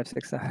is 5,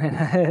 6, 7.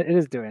 It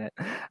is doing it.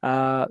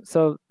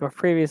 So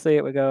previously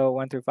it would go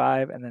 1 through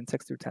 5 and then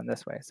 6 through 10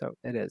 this way. So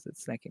it is.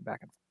 It's snaking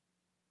back and forth.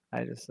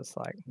 I just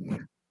like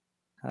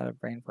had a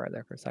brain fart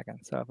there for a second.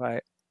 So if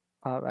I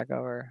pop it back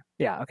over,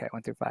 yeah, okay,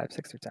 1 through 5,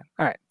 6 through 10.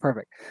 All right,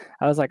 perfect.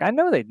 I was like, I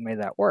know they'd made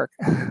that work.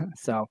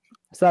 So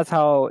that's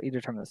how you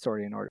determine the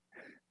sorting order.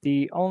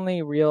 The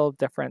only real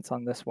difference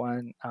on this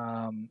one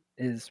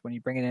is when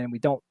you bring it in, we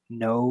don't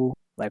know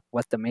like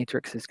what the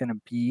matrix is going to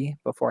be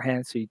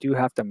beforehand. So you do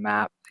have to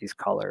map these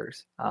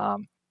colors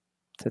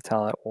to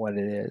tell it what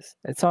it is.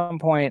 At some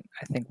point,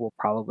 I think we'll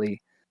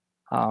probably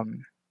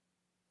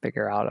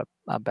figure out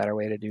a better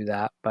way to do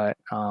that. But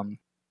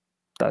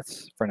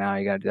that's for now,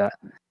 you got to do that.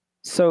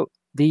 So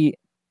these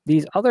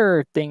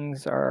other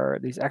things are,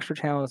 these extra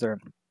channels are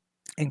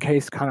in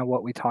case kind of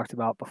what we talked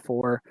about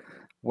before,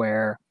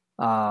 where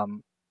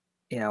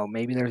you know,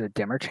 maybe there's a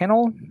dimmer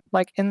channel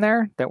like in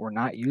there that we're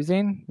not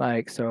using.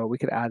 Like, so we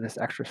could add this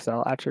extra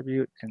cell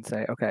attribute and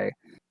say, okay,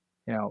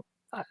 you know,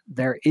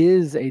 there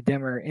is a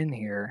dimmer in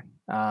here,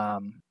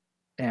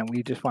 and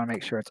we just want to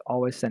make sure it's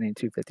always sending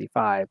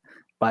 255.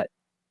 But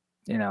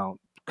you know,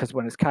 because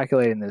when it's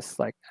calculating this,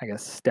 like I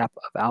guess step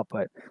of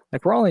output,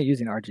 like we're only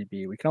using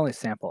RGB. We can only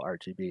sample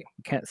RGB. We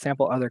can't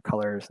sample other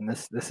colors, and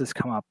this has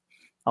come up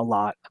a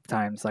lot of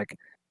times. Like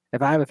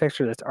if I have a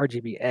fixture that's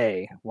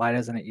RGBA, why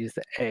doesn't it use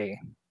the A?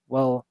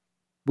 Well,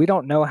 we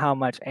don't know how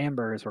much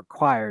amber is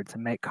required to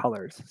make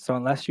colors. So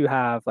unless you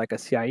have like a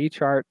CIE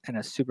chart and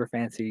a super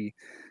fancy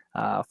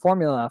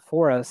formula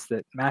for us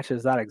that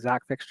matches that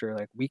exact fixture,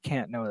 like we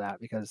can't know that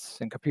because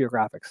in computer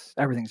graphics,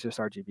 everything's just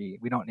RGB.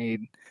 We don't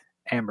need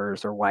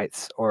ambers or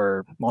whites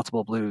or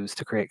multiple blues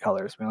to create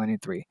colors. We only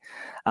need 3.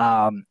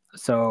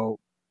 So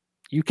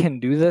you can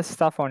do this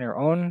stuff on your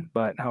own,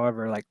 but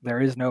however, like there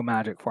is no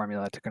magic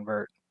formula to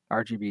convert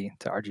RGB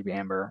to RGB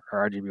amber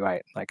or RGB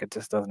white. Like it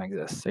just doesn't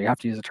exist. So you have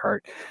to use a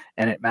chart,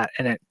 and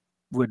it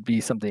would be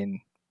something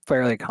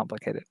fairly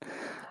complicated.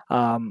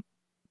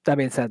 That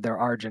being said, there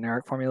are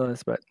generic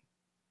formulas, but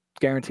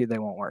guaranteed they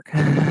won't work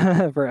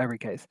for every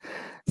case.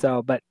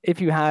 So, but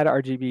if you had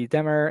RGB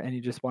dimmer and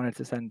you just wanted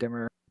to send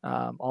dimmer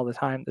all the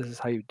time, this is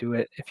how you do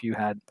it. If you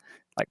had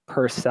like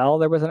per cell,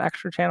 there was an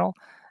extra channel.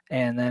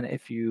 And then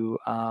if you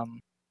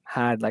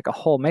had like a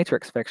whole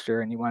matrix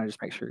fixture and you want to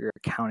just make sure you're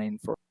accounting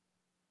for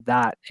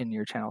that in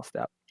your channel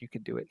step, you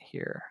could do it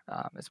here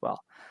as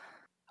well.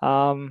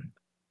 And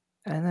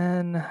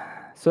then,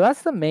 so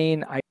that's the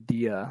main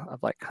idea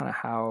of like kind of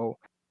how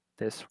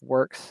this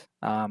works.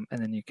 And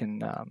then you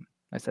can,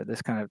 I said,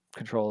 this kind of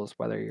controls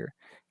whether you're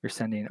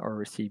sending or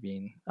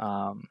receiving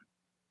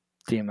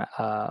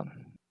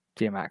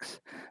DMX.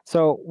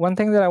 So one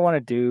thing that I want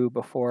to do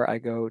before I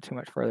go too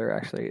much further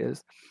actually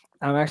is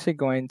I'm actually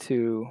going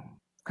to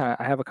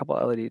I have a couple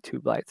LED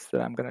tube lights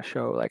that I'm going to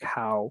show like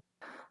how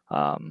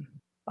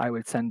I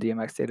would send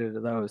DMX data to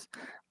those.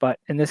 But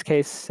in this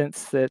case,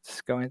 since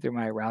it's going through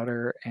my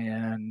router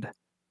and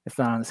it's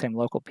not on the same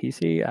local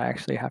PC, I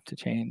actually have to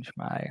change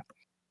my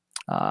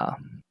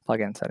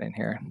plugin setting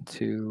here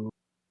to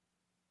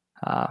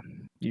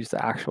use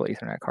the actual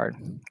Ethernet card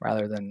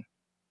rather than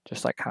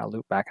just like kind of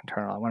loop back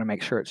internal. I want to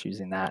make sure it's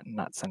using that and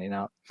not sending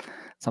out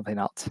something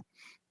else.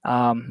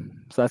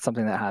 So that's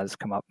something that has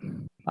come up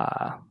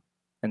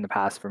in the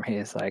past for me.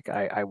 Is like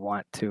I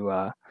want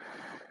to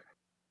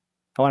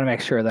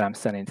make sure that I'm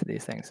sending to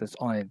these things. It's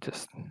only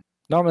just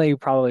normally you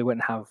probably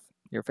wouldn't have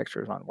your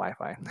fixtures on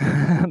Wi-Fi,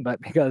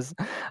 but because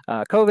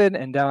COVID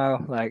and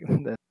demo, like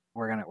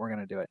we're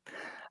gonna do it.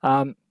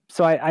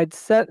 So I'd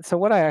set. So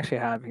what I actually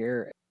have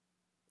here,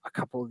 a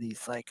couple of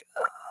these like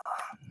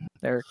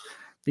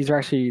these are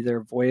actually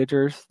they're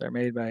Voyagers. They're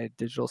made by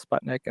Digital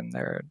Sputnik, and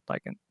they're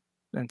like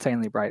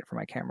insanely bright for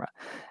my camera.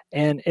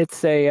 And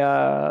it's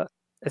a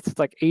it's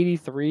like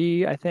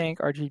 83, I think,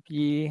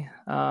 RGB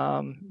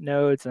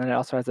nodes, and then it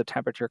also has a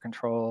temperature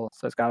control,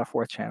 so it's got a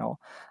 4th channel.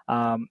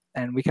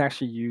 And we can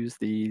actually use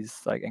these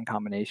like in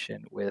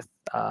combination with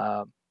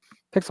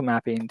pixel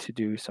mapping to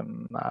do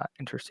some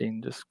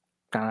interesting just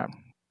kind of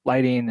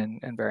lighting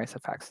and various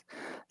effects.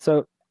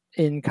 So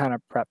in kind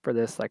of prep for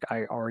this, like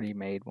I already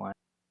made one.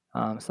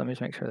 So let me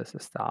just make sure this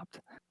is stopped.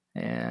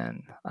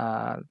 And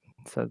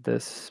so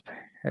this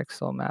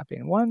pixel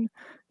mapping one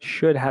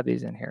should have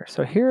these in here.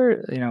 So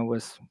here, you know,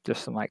 was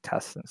just some like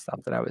tests and stuff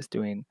that I was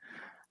doing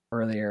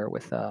earlier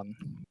with a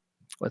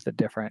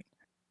different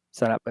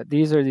setup. But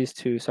these are these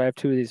two. So I have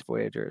 2 of these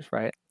Voyagers,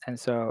 right? And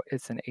so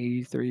it's an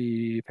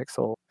 83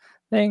 pixel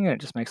thing, and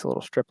it just makes a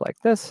little strip like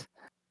this.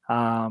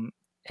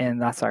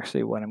 And that's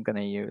actually what I'm going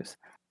to use.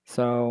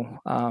 So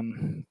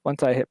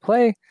once I hit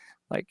play,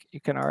 like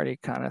you can already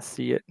kind of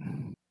see it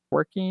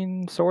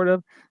working sort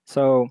of.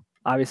 So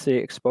obviously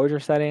exposure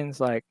settings,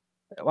 like,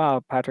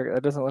 wow, Patrick,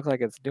 that doesn't look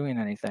like it's doing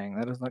anything.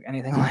 That doesn't look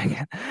anything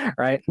like it,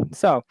 right?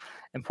 So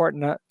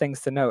important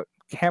things to note.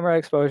 Camera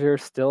exposure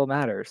still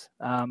matters.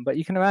 But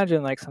you can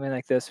imagine like something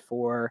like this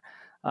for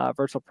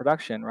virtual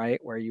production, right?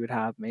 Where you would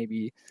have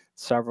maybe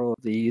several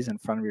of these in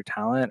front of your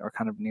talent or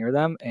kind of near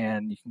them,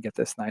 and you can get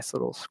this nice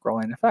little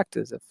scrolling effect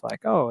as if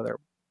like, oh, they're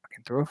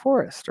walking through a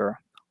forest or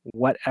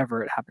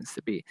whatever it happens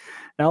to be.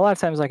 Now, a lot of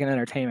times, like in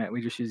entertainment,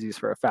 we just use these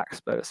for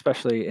effects, but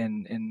especially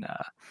in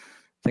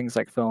things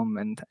like film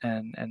and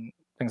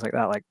things like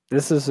that, like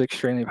this is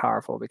extremely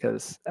powerful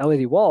because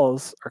LED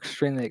walls are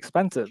extremely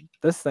expensive.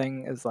 This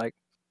thing is like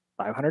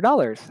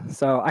 $500.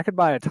 So I could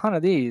buy a ton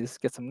of these,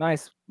 get some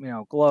nice, you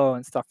know, glow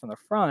and stuff from the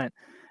front,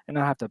 and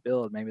not have to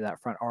build maybe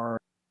that front arc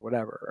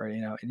whatever, or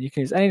and you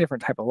can use any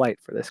different type of light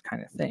for this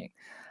kind of thing.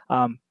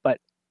 But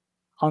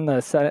on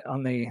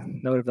the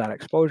note of that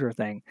exposure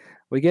thing,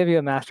 we give you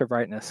a master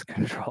brightness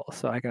control,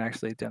 so I can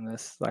actually dim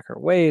this sucker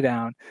way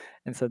down,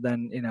 and so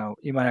then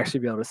you might actually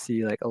be able to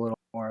see like a little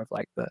more of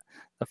like the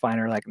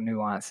finer like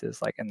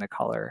nuances like in the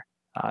color,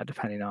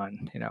 depending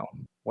on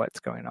what's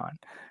going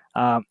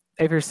on.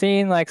 If you're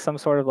seeing like some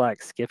sort of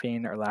like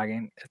skipping or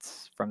lagging,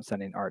 it's from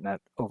sending ArtNet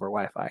over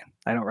Wi-Fi.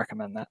 I don't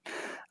recommend that,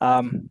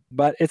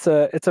 but it's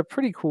a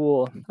pretty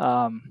cool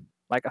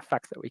like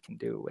effect that we can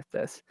do with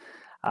this.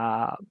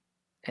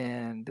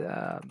 And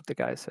the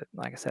guys at,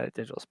 like I said, at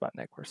Digital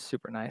Sputnik were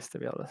super nice to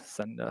be able to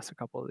send us a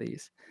couple of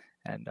these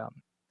and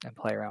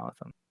play around with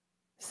them.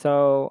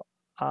 So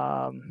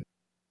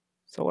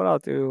so what I'll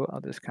do, I'll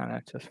just kind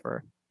of, just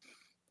for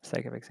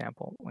sake of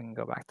example, we can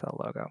go back to the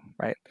logo,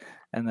 right?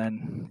 And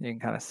then you can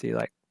kind of see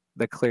like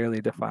the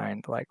clearly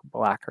defined like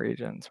black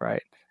regions,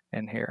 right,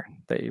 in here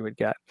that you would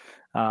get,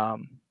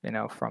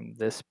 from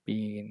this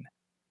being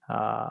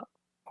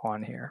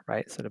on here,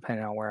 right? So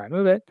depending on where I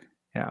move it,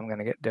 I'm going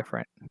to get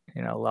different,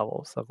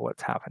 levels of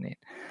what's happening.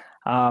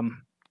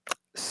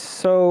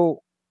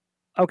 So,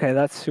 okay,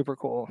 that's super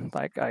cool.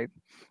 Like I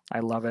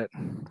love it.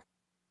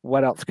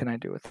 What else can I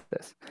do with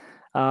this?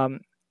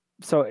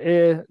 So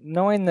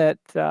knowing that,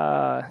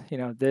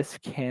 this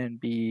can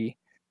be,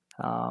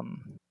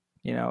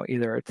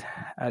 either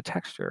a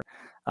texture,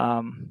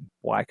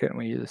 why couldn't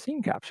we use a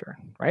scene capture,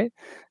 right?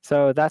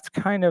 So that's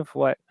kind of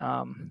what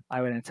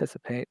I would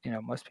anticipate,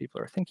 most people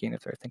are thinking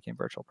if they're thinking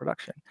virtual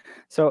production.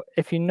 So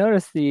if you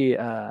notice the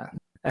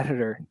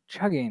editor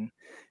chugging,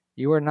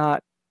 your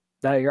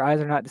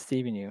eyes are not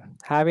deceiving you.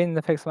 Having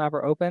the pixel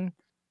mapper open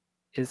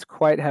is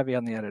quite heavy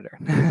on the editor.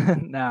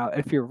 Now,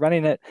 if you're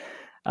running it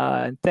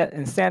in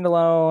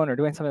standalone or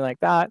doing something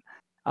like that,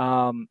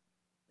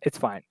 it's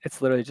fine.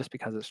 It's literally just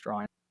because it's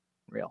drawing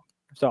real.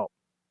 So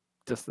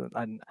just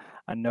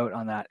a note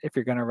on that. If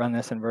you're going to run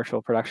this in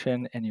virtual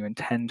production and you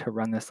intend to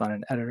run this on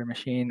an editor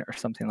machine or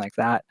something like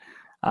that,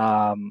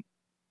 like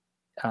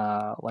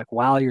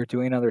while you're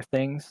doing other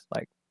things,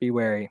 like be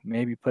wary.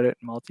 Maybe put it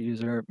in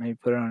multi-user, maybe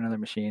put it on another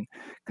machine,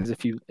 because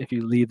if you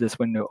leave this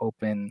window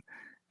open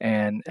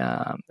and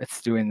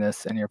it's doing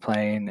this and you're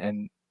playing,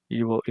 and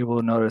you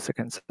will notice a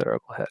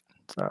considerable hit.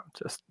 So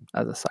just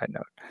as a side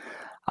note.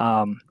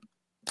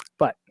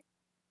 But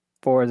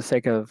for the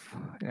sake of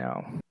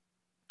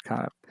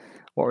kind of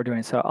what we're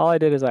doing, so all I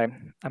did is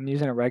I'm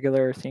using a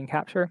regular scene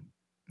capture.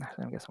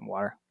 Let me get some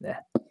water. Yeah.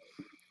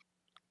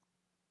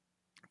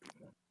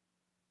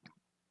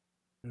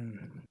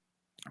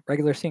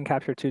 Regular scene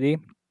capture 2D.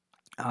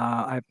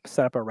 I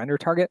set up a render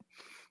target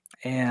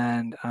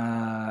and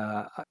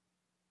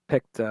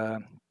picked, I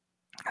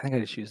think I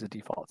just used the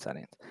default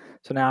settings.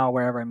 So now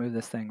wherever I move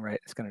this thing, right,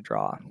 it's going to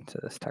draw to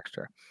this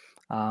texture.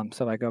 So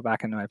if I go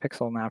back into my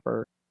pixel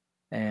mapper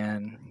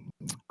and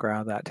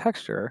grab that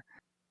texture,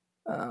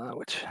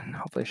 which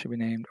hopefully should be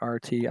named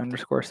RT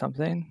underscore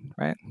something,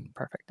 right?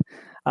 Perfect.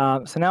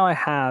 So now I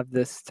have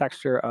this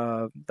texture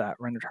of that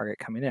render target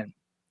coming in.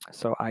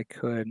 So I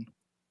could,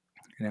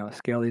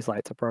 scale these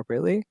lights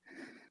appropriately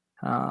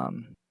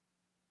and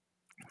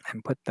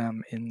put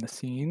them in the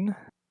scene.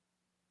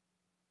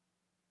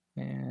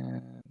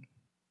 And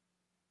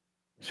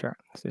sure,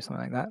 let's do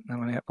something like that. And I'm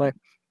going to hit play.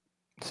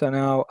 So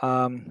now,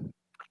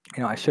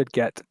 I should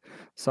get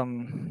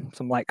some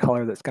light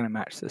color that's going to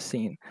match the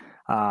scene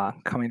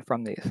coming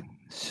from these.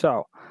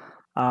 So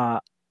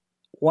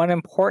one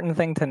important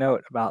thing to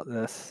note about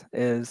this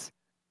is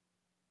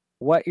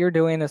what you're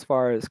doing as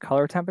far as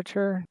color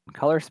temperature,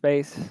 color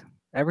space,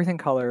 everything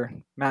color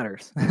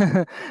matters.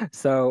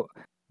 So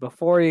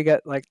before you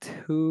get like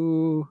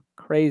too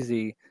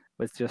crazy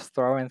with just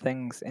throwing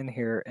things in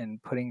here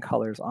and putting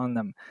colors on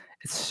them,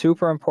 it's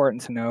super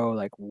important to know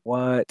like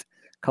what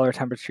color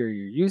temperature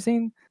you're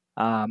using,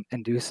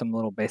 and do some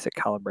little basic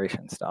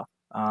calibration stuff,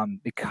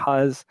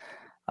 because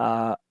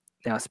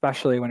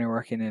especially when you're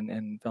working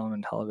in film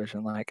and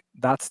television, like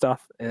that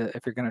stuff,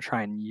 if you're going to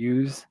try and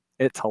use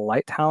it to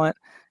light talent,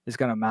 is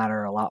going to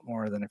matter a lot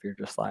more than if you're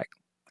just like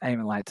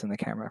aiming lights in the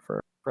camera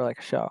for like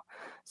a show.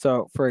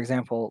 So for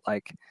example,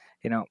 like,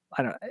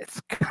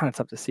 it's kind of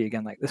tough to see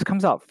again, like this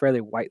comes out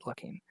fairly white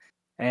looking.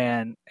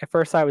 And at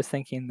first I was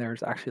thinking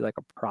there's actually like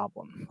a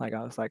problem. Like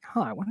I was like,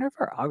 I wonder if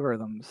our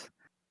algorithm's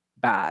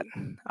bad.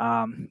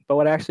 But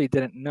what I actually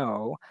didn't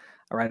know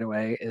right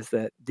away is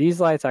that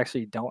these lights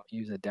actually don't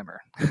use a dimmer.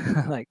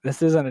 Like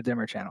this isn't a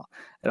dimmer channel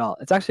at all.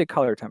 It's actually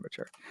color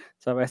temperature.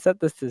 So if I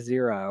set this to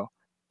 0,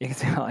 you can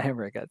see how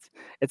amber it gets.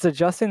 It's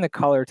adjusting the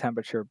color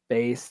temperature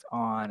based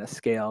on a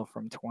scale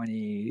from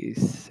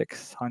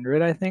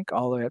 2600, I think,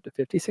 all the way up to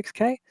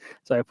 56K.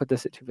 So I put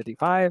this at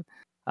 255.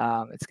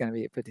 It's going to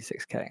be at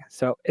 56K.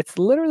 So it's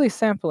literally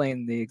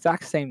sampling the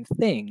exact same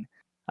thing,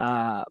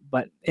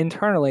 but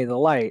internally the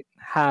light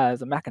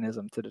has a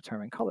mechanism to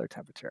determine color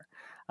temperature.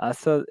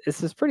 So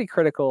this is pretty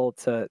critical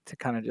to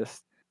kind of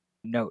just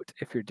note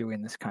if you're doing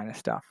this kind of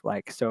stuff.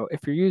 Like, so if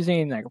you're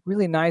using like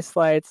really nice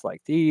lights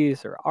like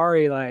these or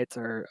RE lights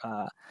or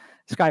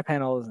sky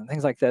panels and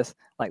things like this,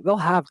 like they'll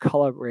have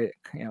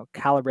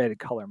calibrated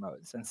color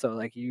modes. And so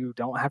like you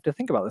don't have to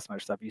think about this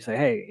much stuff. You say,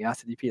 hey, you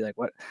ask the DP like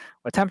what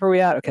temp are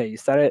we at? Okay, you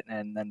set it,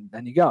 and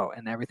then you go,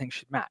 and everything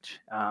should match.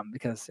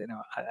 Because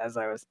as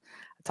I was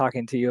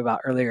talking to you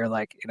about earlier,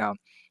 like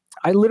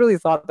I literally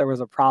thought there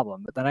was a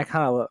problem, but then I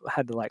kind of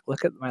had to like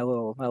look at my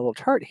little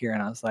chart here,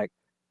 and I was like,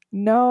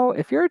 no,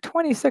 if you're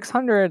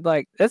 2600,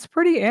 like that's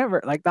pretty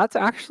amber, like that's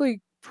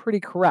actually pretty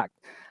correct.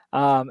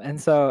 And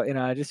so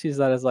I just use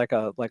that as like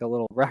a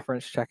little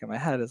reference check in my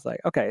head. Is like,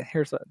 okay,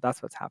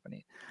 that's what's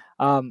happening.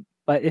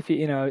 But if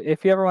you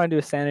ever want to do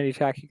a sanity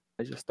check, you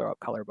can just throw up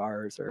color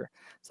bars or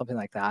something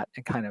like that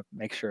and kind of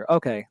make sure,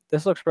 okay,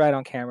 this looks right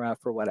on camera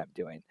for what I'm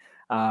doing.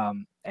 But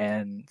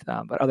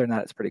other than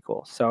that, it's pretty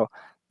cool. So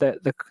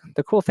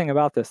the cool thing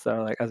about this,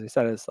 though, like as I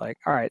said, is like,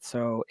 all right,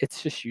 so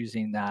it's just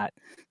using that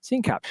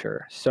scene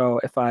capture. So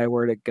if I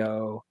were to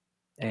go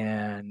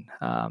and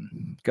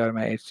go to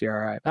my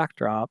HDRI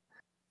backdrop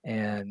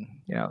and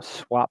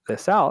swap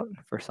this out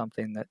for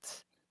something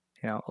that's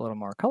a little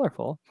more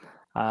colorful,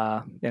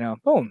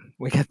 boom,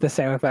 we get the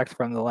same effect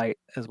from the light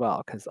as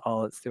well, because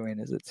all it's doing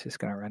is it's just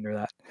going to render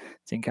that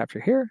scene capture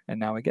here, and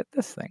now we get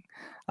this thing.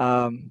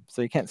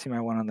 So you can't see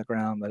my one on the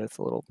ground, but it's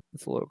a little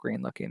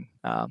green looking,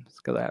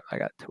 because I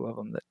got two of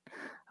them that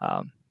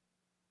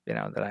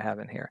that I have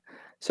in here.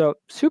 So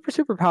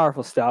super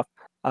powerful stuff.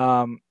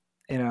 And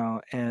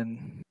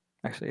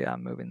actually, yeah,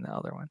 I'm moving the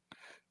other one.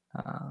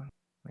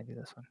 Maybe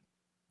this one.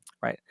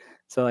 Right.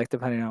 So like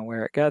depending on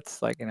where it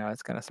gets, like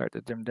it's going to start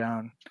to dim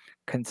down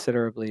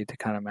considerably to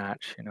kind of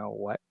match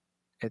what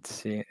it's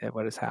seeing,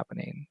 what is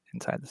happening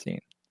inside the scene.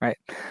 Right.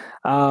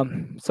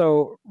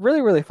 So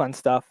really fun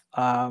stuff.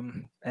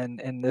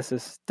 And this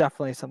is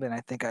definitely something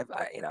I think a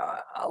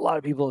lot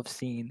of people have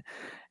seen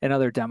in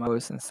other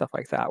demos and stuff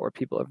like that, where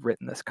people have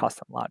written this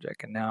custom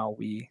logic, and now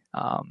we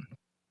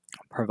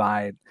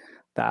provide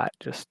that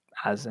just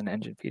as an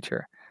engine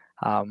feature.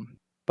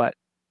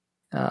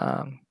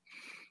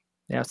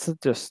 So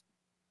just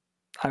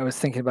I was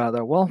thinking about it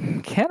though, well,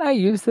 can I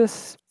use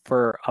this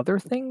for other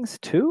things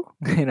too?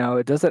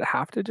 Does it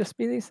have to just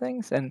be these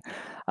things? And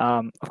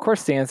of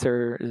course the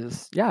answer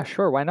is yeah,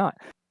 sure, why not?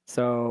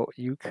 So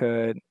you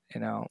could,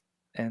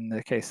 in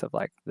the case of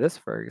like this,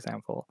 for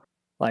example,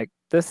 like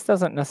this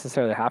doesn't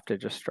necessarily have to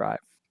just drive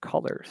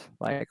colors.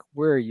 Like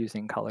we're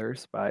using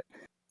colors, but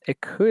it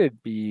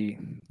could be,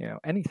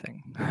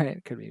 anything, right?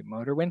 It could be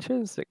motor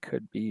winches. It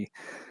could be,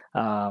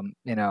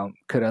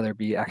 could either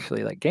be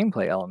actually like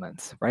gameplay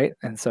elements, right?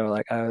 And so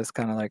like I was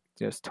kind of like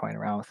just toying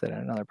around with it in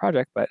another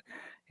project, but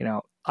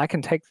I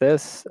can take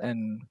this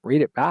and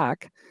read it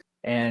back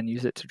and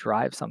use it to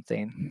drive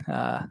something.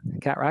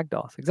 Cat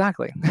ragdolls,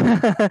 exactly,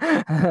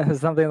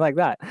 something like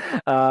that.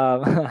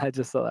 I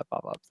just saw that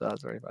pop up, so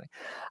that's very funny.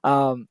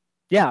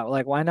 Yeah,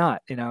 like why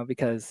not?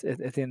 Because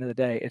at the end of the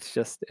day, it's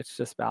just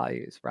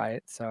values,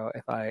 right? So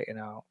if I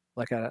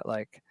look at it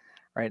like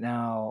right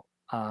now,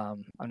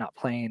 I'm not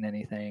playing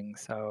anything,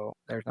 so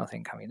there's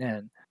nothing coming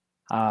in.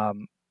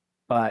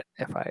 But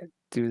if I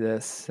do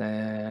this,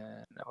 and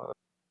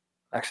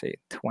actually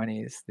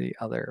 20 is the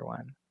other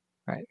one,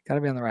 right? Got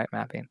to be on the right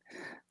mapping.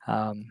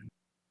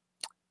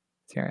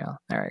 Serial,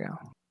 there we go.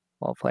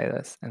 We'll play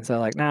this. And so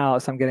like now,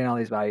 so I'm getting all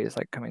these values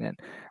like coming in,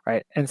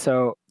 right? And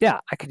so, yeah,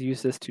 I could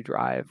use this to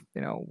drive,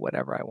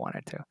 whatever I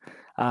wanted to.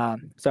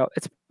 So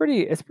it's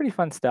pretty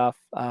fun stuff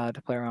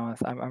to play around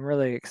with. I'm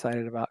really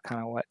excited about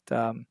kind of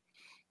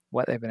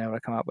what they've been able to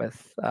come up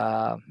with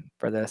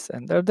for this.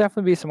 And there'll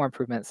definitely be some more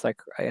improvements.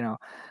 Like,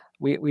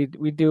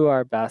 we do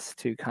our best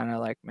to kind of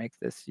like make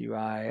this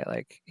UI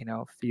like,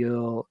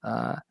 feel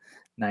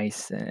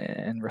nice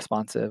and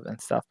responsive and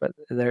stuff, but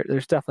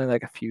there's definitely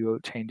like a few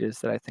changes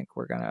that I think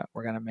we're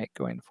gonna make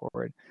going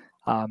forward.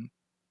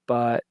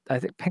 But I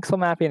think pixel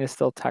mapping is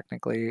still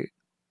technically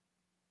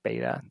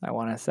beta, I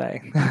want to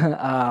say.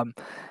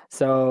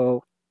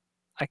 So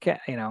I can't,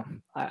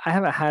 I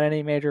haven't had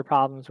any major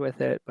problems with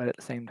it, but at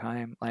the same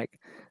time, like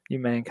you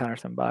may encounter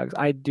some bugs.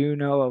 I do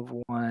know of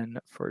one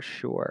for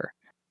sure.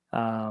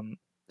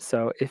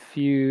 So if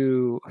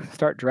you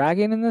start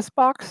dragging in this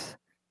box,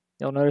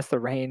 you'll notice the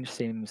range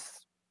seems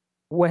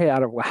way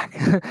out of whack.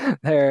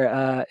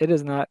 It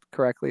is not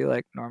correctly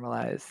like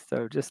normalized.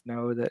 So just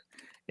know that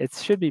it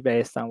should be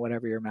based on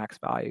whatever your max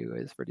value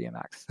is for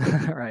DMX,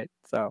 right?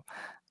 So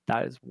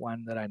that is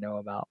one that I know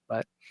about.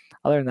 But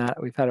other than that,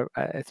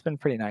 it's been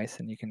pretty nice.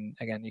 And you can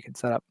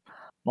set up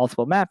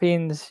multiple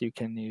mappings. You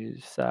can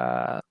use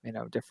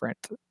different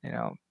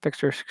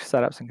fixture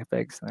setups and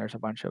configs, and there's a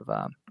bunch of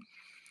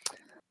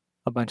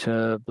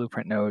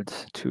blueprint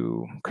nodes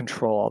to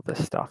control all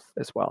this stuff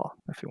as well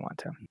if you want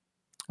to.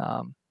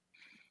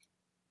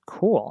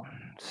 Cool.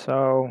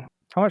 So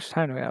how much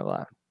time do we have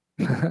left?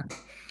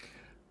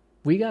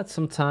 We got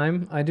some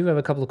time. I do have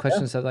a couple of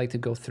questions I'd like to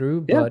go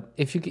through, but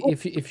if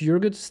you're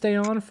good to stay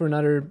on for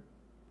another,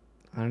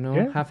 I don't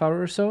know, half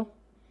hour or so.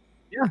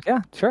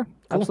 Yeah, sure,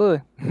 cool.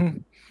 Absolutely.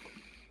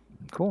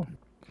 Cool.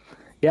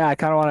 Yeah, I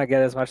kind of want to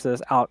get as much of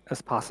this out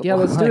as possible. Yeah,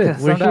 let's do it.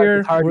 We're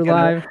here. We're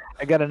live.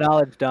 I get a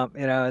knowledge dump.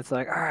 It's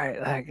like, all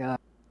right, like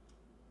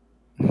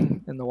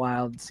in the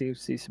wild, see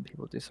some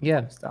people do some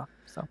Yeah. cool stuff.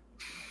 So,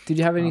 Did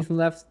you have anything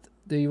left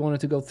that you wanted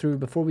to go through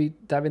before we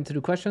dive into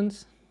the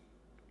questions?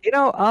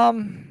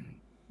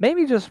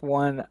 Maybe just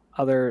one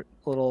other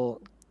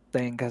little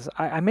thing, because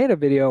I made a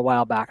video a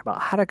while back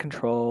about how to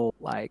control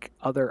like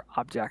other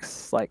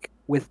objects like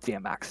with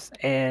DMX,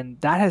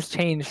 and that has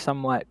changed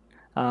somewhat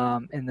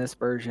in this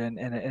version,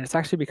 and it's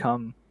actually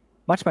become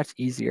much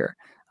easier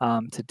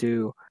to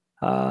do.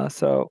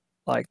 So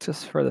like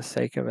just for the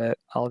sake of it,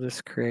 I'll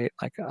just create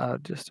like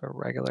just a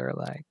regular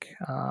like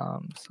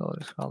so I'll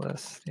just call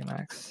this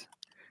DMX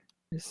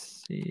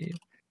receive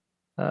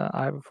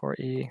I before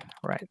E,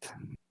 right.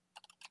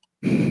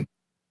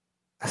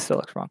 Still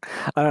looks wrong.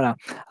 I don't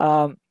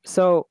know.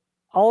 So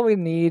all we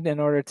need in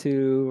order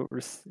to,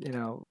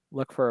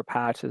 look for a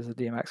patch is a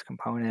DMX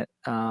component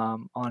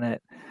on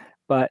it.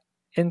 But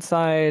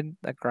inside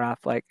the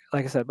graph, like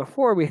I said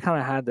before, we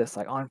kind of had this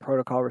like on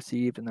protocol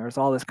received, and there was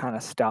all this kind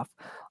of stuff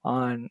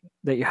on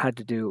that you had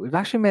to do. We've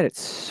actually made it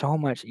so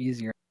much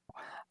easier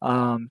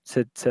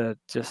to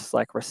just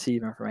like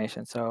receive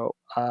information. So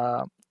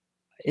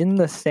in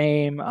the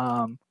same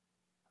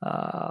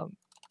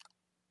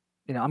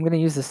I'm going to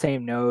use the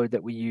same node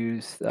that we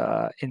use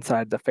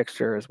inside the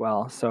fixture as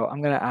well. So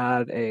I'm going to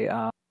add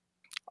a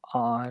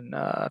on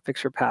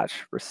fixture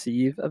patch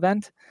receive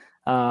event.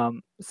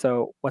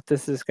 So what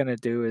this is going to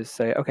do is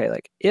say, okay,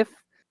 like if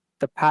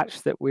the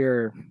patch that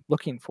we're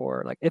looking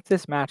for, like if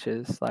this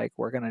matches, like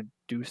we're going to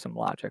do some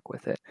logic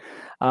with it.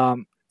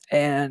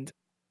 And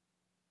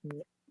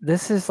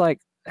this is like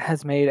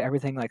has made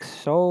everything like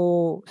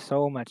so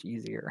much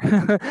easier.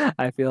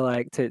 I feel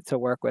like to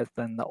work with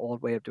than the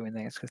old way of doing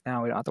things, because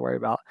now we don't have to worry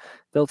about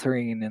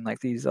filtering and like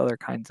these other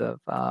kinds of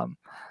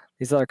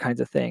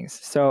things.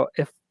 So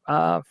if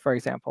for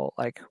example,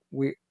 like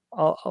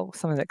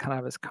something that kind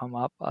of has come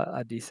up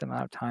a decent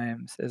amount of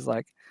times is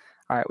like,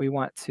 all right, we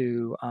want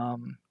to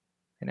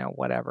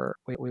whatever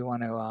we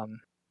want to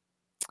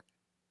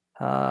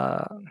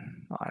I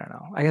don't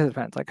know. I guess it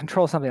depends. Like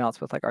control something else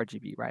with like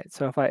RGB, right?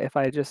 So if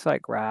I just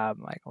like grab,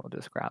 like we'll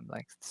just grab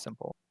like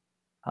simple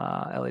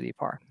LED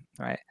par,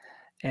 right?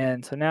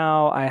 And so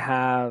now I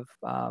have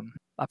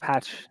a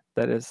patch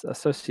that is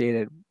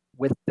associated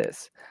with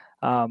this.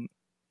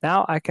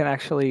 Now I can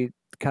actually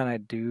kind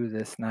of do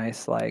this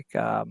nice like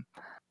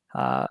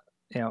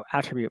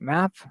attribute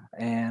map,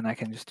 and I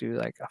can just do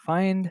like a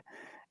find.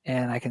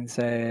 And I can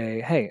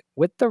say, hey,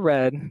 with the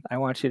red, I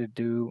want you to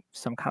do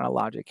some kind of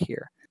logic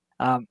here.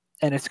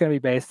 And it's going to be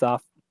based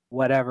off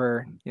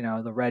whatever,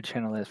 the red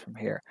channel is from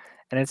here.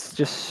 And it's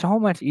just so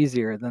much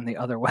easier than the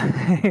other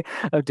way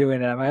of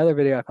doing it. In my other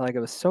video, I felt like it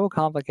was so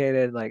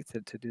complicated, like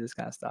to do this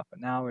kind of stuff.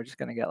 But now we're just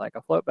going to get like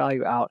a float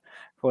value out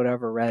for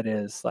whatever red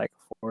is like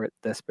for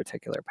this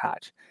particular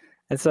patch.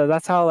 And so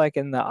that's how like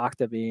in the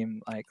Octabeam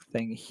like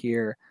thing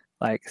here,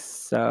 like,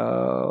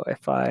 so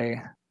if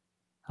I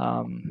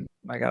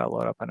gotta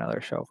load up another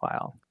show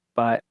file.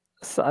 But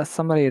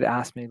somebody had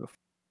asked me before,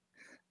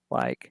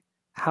 like,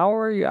 how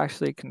are you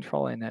actually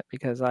controlling it?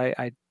 Because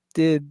I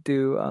did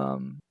do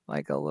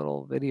like a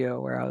little video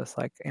where I was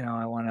like,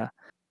 I want to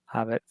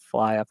have it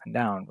fly up and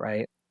down,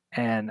 right?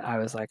 And I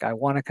was like, I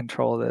want to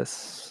control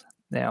this,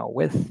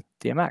 with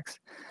DMX.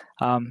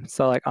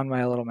 So like on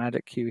my little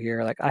magic cue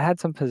here, like I had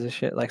some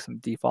position, like some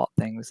default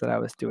things that I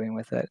was doing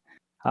with it.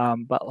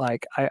 But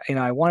like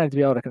I wanted to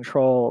be able to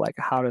control like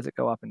how does it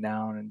go up and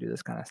down and do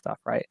this kind of stuff,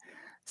 right?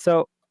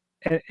 So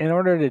in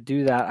order to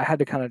do that, I had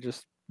to kind of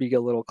just be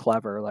a little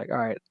clever. Like, all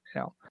right,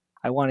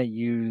 I want to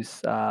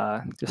use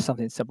just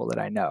something simple that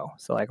I know.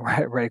 So like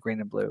red,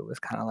 green, and blue was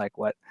kind of like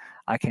what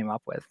I came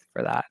up with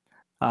for that.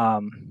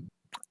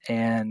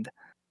 And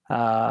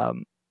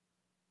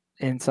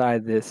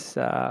inside this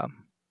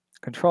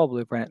control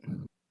blueprint,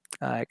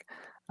 like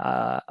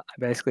I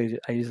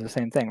use the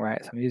same thing,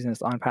 right? So I'm using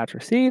this on patch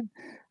receive.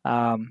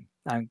 I'm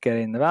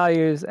getting the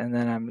values, and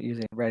then I'm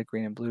using red,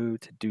 green, and blue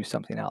to do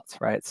something else,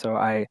 right? So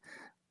I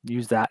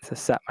use that to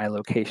set my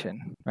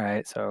location,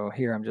 right? So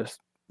here I'm just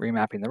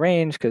remapping the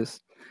range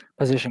because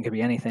position could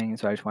be anything.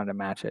 So I just wanted to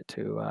match it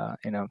to,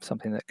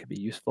 something that could be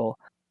useful.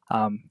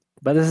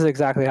 But this is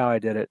exactly how I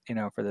did it,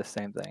 for this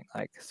same thing.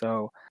 Like,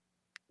 so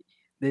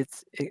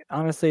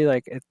honestly,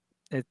 like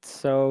it's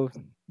so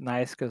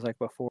nice because like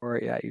before,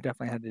 yeah, you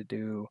definitely had to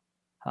do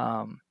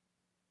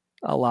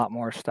a lot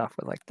more stuff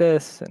with like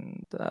this,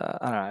 and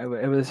I don't know,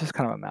 it was just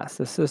kind of a mess.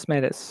 This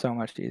made it so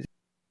much easier.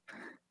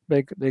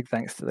 Big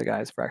thanks to the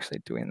guys for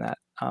actually doing that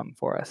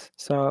for us.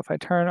 So if I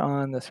turn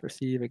on this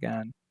receive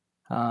again,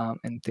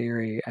 in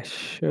theory, I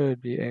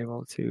should be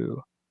able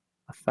to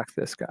affect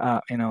this guy.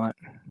 You know what?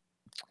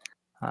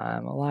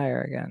 I'm a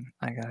liar again.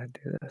 I gotta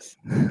do this.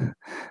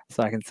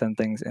 So I can send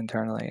things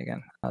internally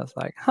again. I was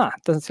like,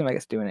 doesn't seem like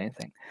it's doing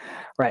anything.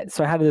 Right,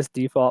 so I had this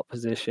default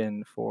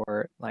position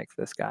for like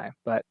this guy.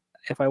 But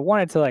if I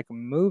wanted to like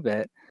move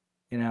it,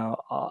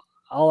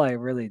 all I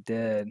really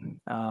did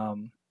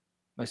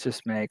was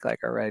just make like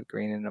a red,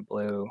 green, and a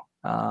blue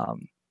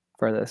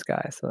for this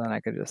guy. So then I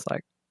could just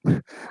like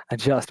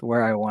adjust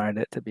where I wanted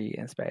it to be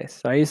in space.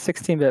 So I used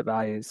 16-bit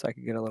values so I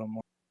could get a little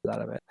more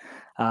out of it.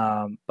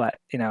 But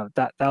you know,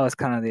 that was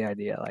kind of the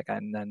idea. Like,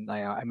 and then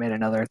I made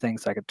another thing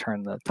so I could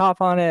turn the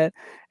top on it,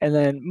 and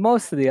then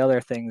most of the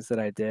other things that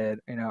I did,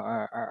 you know,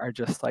 are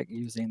just like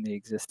using the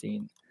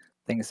existing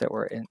things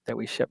that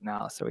we ship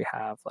now. So we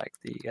have like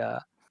we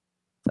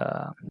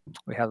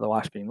have the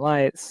wash beam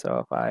lights. So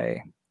if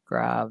I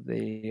grab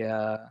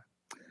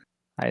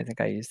I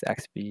think I used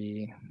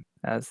XB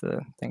as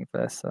the thing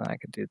for this, so I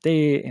could do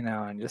the, you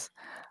know, and just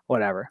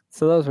whatever.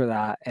 So those were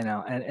that, you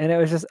know, and it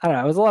was just, I don't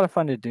know, it was a lot of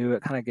fun to do.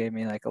 It kind of gave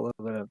me like a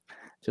little bit of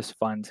just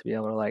fun to be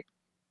able to like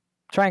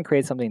try and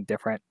create something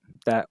different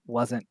that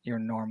wasn't your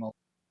normal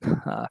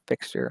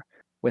fixture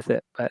with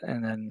it. But,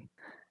 and then,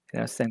 you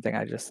know, same thing,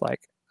 I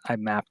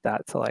mapped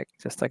that to like,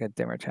 just like a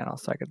dimmer channel.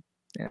 So I could,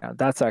 you know,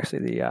 that's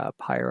actually the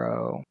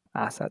Pyro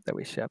asset that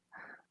we ship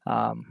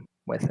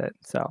with it.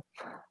 So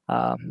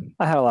I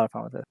had a lot of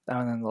fun with it.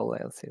 And then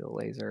let's see, the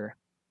laser.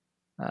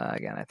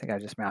 Again, I think I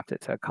just mapped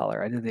it to a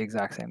color. I did the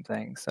exact same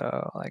thing.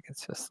 So like,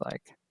 it's just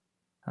like,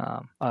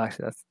 oh,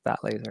 actually that's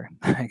that laser,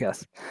 I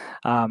guess.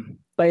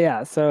 But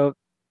yeah, so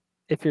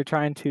if you're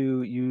trying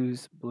to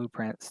use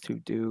blueprints to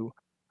do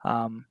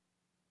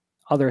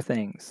other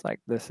things,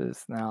 like this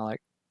is now like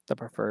the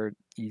preferred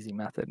easy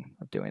method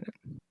of doing it.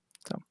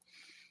 So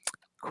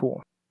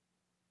cool.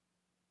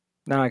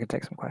 Now I can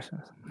take some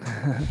questions.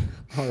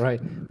 All right,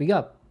 we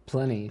got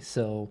plenty.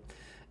 So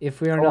if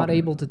we are Cool. not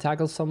able to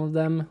tackle some of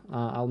them,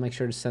 I'll make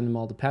sure to send them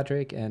all to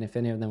Patrick. And if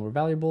any of them were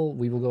valuable,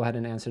 we will go ahead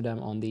and answer them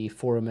on the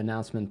forum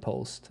announcement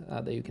post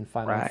that you can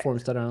find on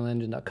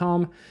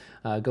forums.unrealengine.com.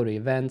 Go to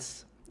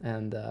events,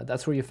 and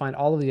that's where you find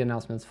all of the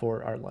announcements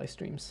for our live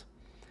streams.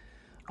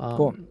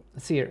 Cool.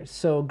 Let's see here.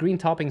 So Green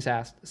Toppings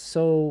asked,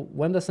 so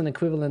when does an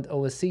equivalent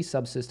OSC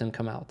subsystem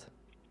come out?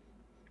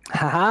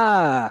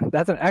 Haha,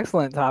 that's an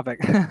excellent topic.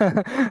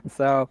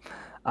 So,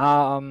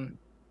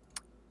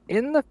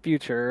 in the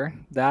future,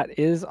 that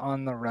is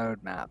on the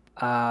roadmap.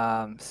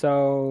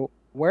 So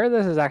where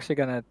this is actually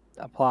going to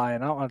apply,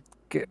 and I don't want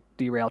to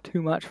derail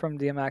too much from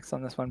DMX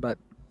on this one, but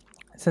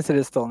since it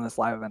is still in this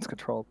live events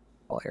control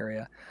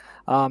area,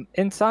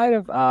 inside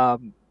of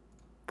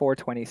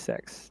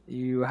 426,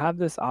 you have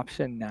this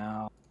option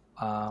now.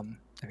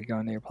 If you go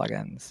into your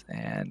plugins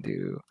and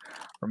do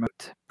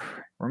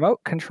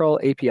remote control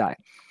API,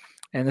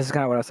 and this is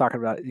kind of what I was talking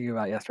about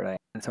yesterday.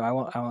 And so I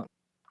won't.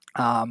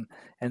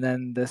 And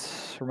then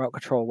this remote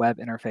control web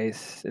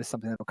interface is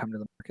something that will come to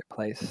the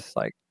marketplace.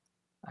 Like,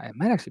 it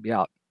might actually be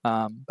out,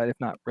 but if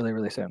not, really,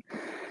 really soon.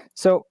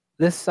 So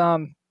this,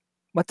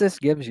 what this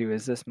gives you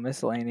is this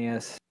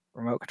miscellaneous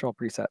remote control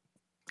preset.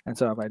 And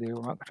so if I do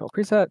remote control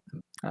preset,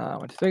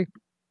 1, 2, 3,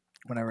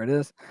 whatever it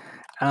is,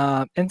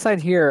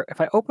 inside here, if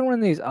I open one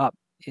of these up,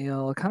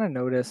 you'll kind of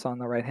notice on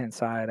the right-hand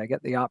side, I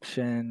get the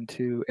option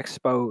to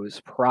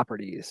expose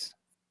properties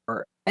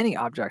or any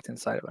object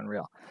inside of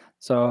Unreal.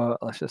 So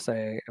let's just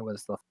say it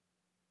was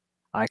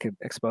I could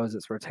expose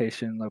its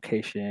rotation,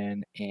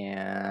 location,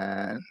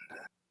 and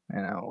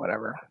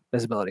whatever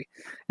visibility.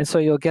 And so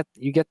you get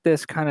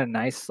this kind of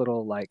nice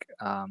little like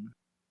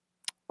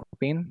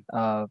grouping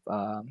of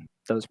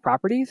those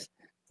properties.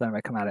 Then if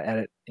I come out of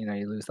edit,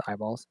 you lose the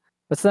eyeballs.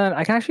 But then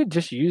I can actually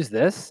just use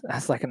this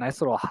as like a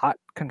nice little hot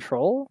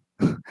control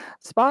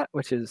spot,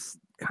 which is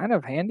kind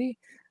of handy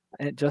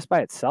just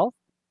by itself.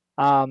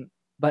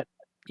 But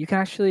you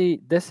can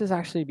this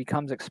actually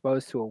becomes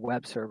exposed to a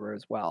web server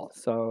as well.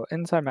 So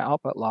inside my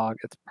output log,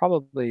 it's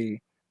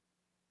probably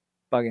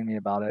bugging me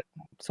about it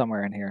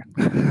somewhere in here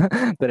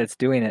that it's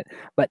doing it.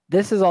 But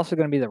this is also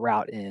going to be the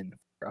route in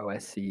for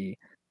OSC,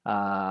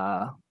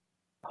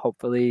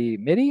 hopefully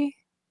MIDI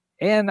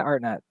and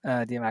ArtNet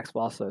DMX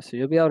will also. So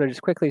you'll be able to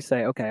just quickly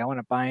say, okay, I want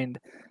to bind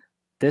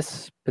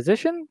this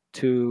position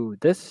to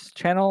this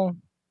channel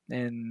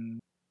in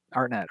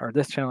ArtNet, or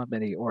this channel in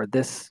MIDI, or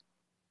this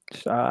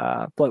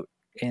float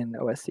in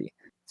OSC.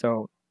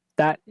 So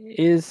that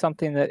is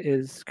something that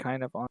is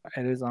kind of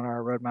it is on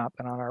our roadmap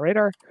and on our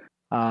radar.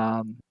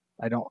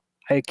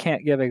 I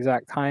can't give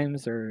exact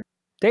times or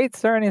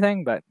dates or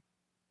anything, but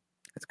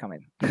it's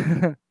coming.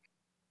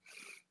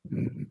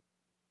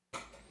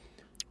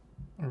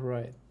 All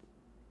right.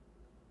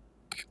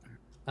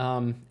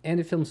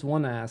 Andy Films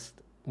 1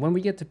 asked, when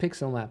we get to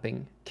pixel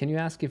mapping, can you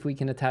ask if we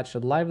can attach a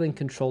live link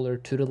controller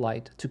to the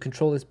light to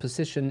control its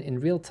position in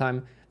real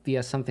time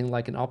via something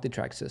like an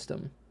OptiTrack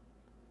system?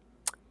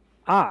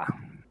 Ah,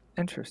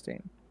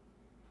 interesting.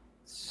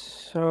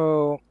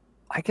 So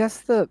I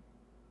guess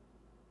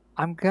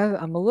I'm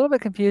a little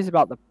bit confused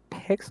about the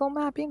pixel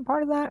mapping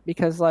part of that,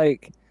 because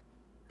like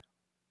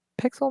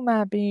pixel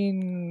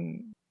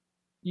mapping,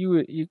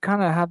 you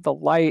kind of have the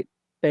light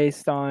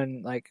based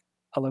on like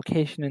a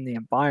location in the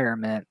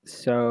environment.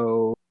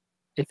 So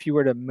if you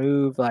were to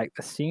move like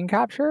the scene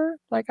capture,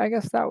 like I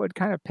guess that would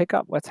kind of pick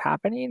up what's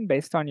happening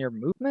based on your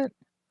movement.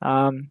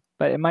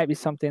 But it might be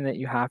something that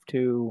you have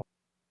to,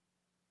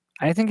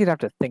 I think you'd have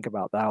to think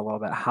about that a little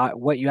bit,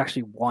 what you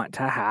actually want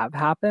to have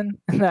happen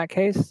in that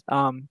case.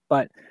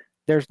 But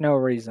there's no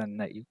reason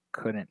that you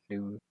couldn't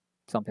do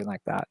something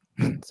like that.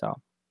 So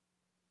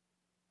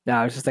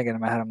yeah, I was just thinking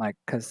in my head, I'm like,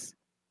 because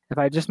if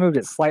I just moved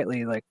it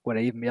slightly, like would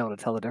I even be able to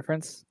tell the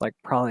difference? Like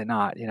probably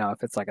not,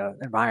 if it's like an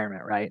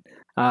environment, right?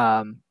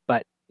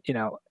 But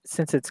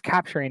since it's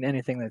capturing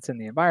anything that's in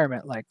the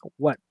environment, like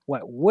what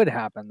would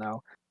happen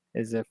though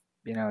is if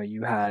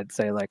you had,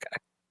 say, like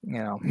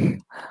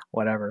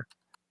whatever,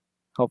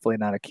 hopefully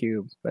not a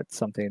cube, but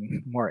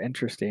something more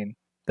interesting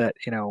that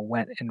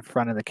went in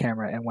front of the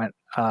camera and went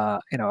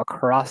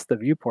across the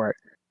viewport,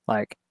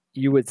 like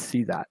you would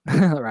see that,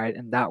 right?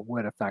 And that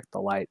would affect the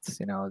lights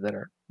that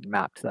are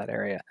mapped to that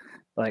area.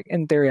 Like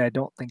in theory, I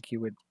don't think you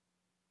would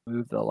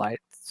move the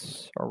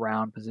lights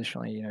around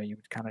positionally. You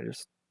would kind of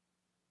just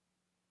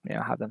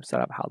have them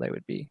set up how they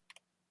would be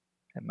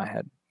in my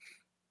head.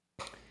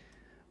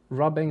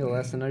 Rob Engel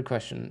asked another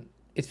question.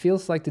 It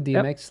feels like the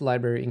DMX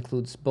library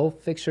includes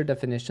both fixture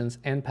definitions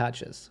and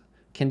patches.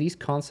 Can these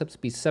concepts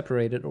be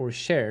separated or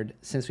shared,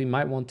 since we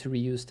might want to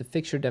reuse the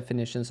fixture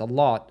definitions a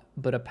lot,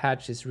 but a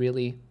patch is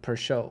really per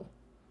show?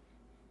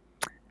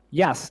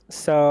 Yes.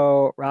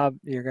 So Rob,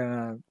 you're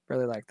gonna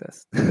really like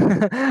this.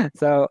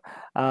 So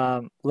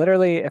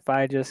literally, if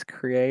I just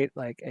create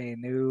like a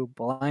new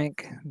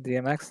blank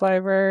DMX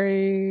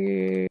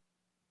library,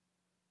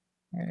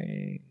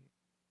 you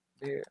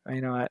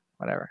know what?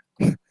 Whatever.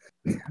 And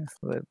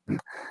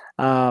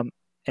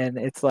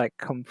it's like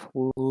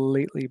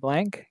completely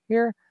blank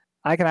here.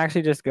 I can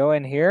actually just go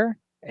in here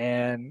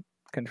and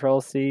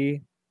Control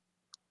C,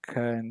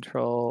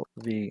 Control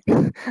V,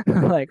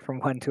 like from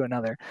one to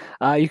another.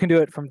 You can do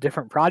it from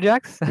different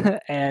projects,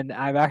 and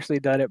I've actually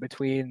done it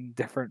between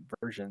different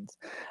versions.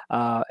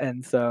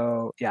 And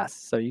so, yes,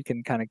 so you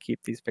can kind of keep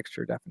these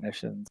fixture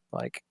definitions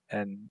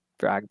and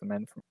drag them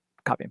in from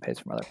copy and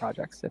paste from other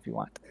projects if you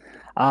want.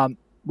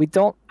 We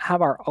don't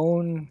have our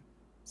own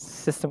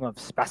system of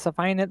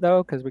specifying it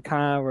though, because we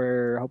kind of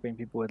were hoping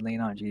people would lean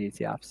on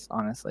GDTFs,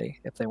 honestly,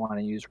 if they want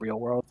to use real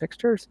world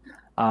fixtures.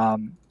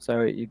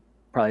 So you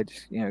probably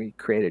just you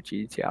create a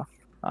GDTF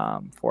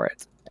for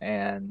it,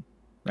 and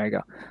there you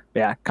go. But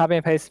yeah, copy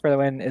and paste for the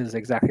win is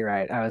exactly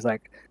right. I was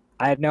like,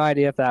 I had no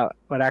idea if that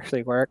would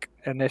actually work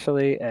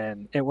initially,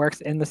 and it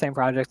works in the same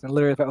project. And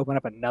literally, if I open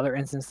up another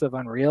instance of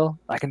Unreal,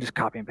 I can just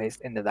copy and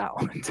paste into that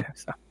one too.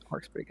 So it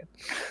works pretty good.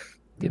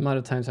 The amount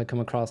of times I come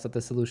across that the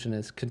solution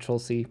is Control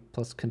C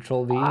plus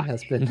Control V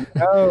has been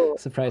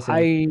surprising.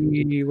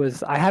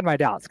 I had my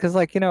doubts because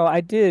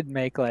I did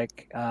make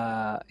in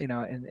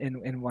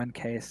one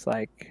case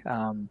I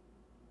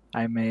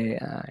may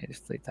I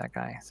just delete that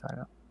guy, so I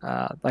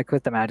don't like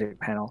with the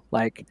magic panel,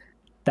 like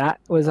that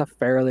was a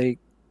fairly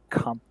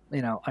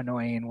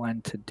annoying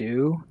one to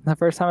do the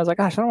first time. I was like,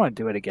 gosh, I don't want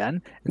to do it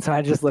again, and so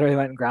I just literally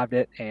went and grabbed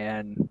it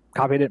and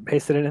copied it and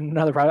pasted it in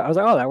another project. I was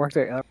like, oh, that worked.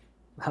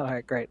 All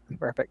right, great,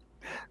 perfect,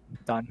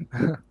 done.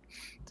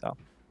 So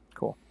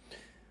cool.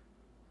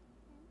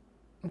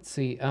 Let's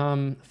see.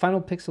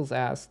 Final Pixels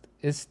asked,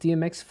 is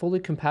DMX fully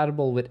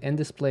compatible with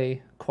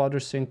in-display,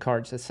 quadra-sync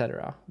cards,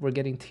 etc.? We're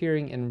getting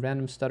tearing and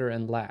random stutter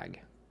and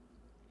lag.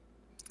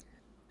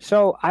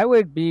 So I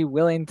would be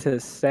willing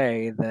to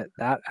say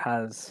that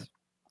has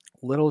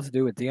little to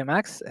do with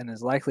DMX and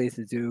is likely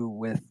to do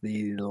with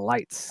the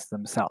lights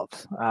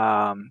themselves.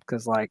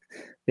 Because like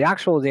the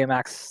actual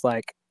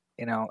DMX,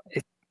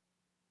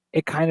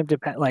 it kind of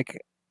depends. Like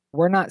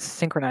we're not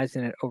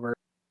synchronizing it over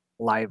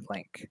live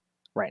link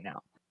right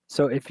now.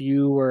 So if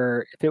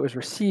it was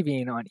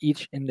receiving on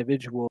each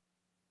individual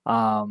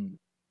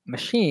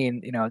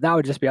machine, that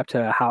would just be up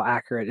to how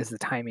accurate is the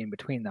timing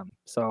between them.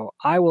 So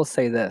I will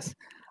say this.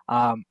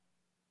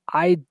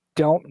 I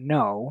don't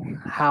know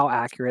how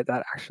accurate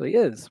that actually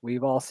is.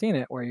 We've all seen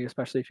it where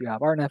especially if you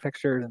have ArtNet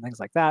fixtures and things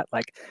like that,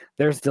 like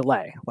there's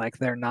delay, like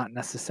they're not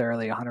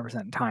necessarily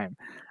 100% in time.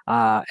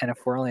 And if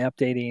we're only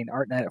updating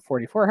ArtNet at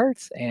 44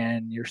 Hertz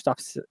and your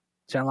stuff's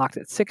gen locked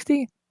at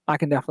 60, I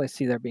can definitely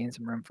see there being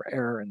some room for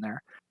error in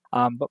there.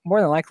 But more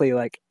than likely,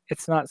 like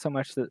it's not so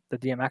much that the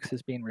DMX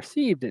is being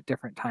received at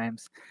different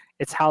times,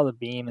 it's how the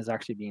beam is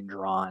actually being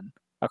drawn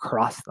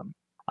across them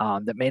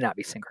that may not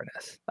be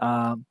synchronous.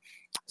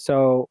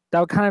 So that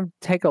would kind of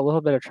take a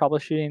little bit of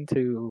troubleshooting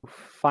to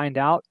find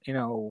out,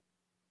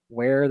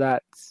 where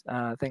that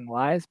thing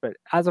lies. But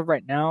as of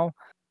right now,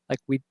 like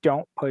we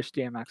don't push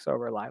DMX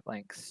over live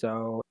links,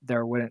 so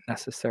there wouldn't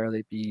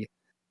necessarily be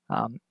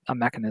a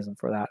mechanism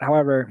for that.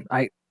 However,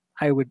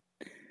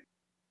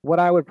 what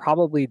I would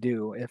probably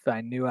do if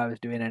I knew I was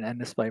doing an end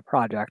display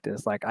project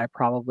is like I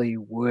probably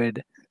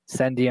would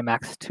send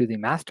DMX to the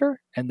master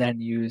and then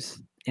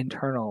use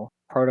internal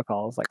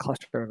protocols like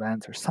cluster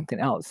events or something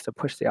else to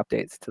push the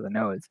updates to the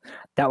nodes.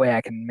 That way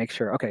I can make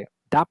sure, okay,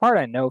 that part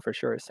I know for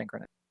sure is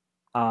synchronous.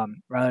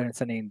 Rather than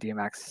sending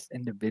DMX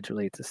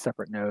individually to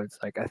separate nodes,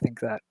 like I think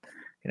that,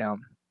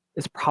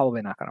 is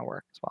probably not going to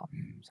work as well.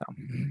 So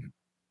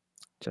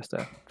just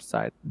a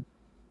side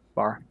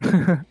bar.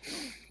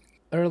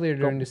 Earlier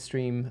during the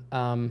stream,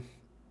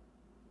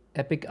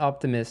 Epic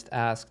Optimist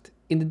asked,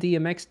 in the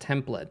DMX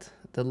template,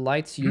 the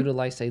lights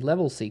utilize a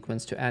level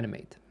sequence to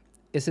animate.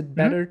 Is it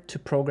better to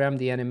program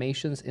the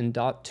animations in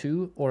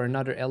 .2 or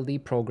another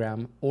LD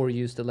program or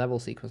use the level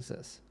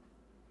sequences?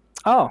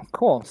 Oh,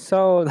 cool.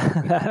 So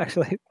that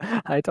actually,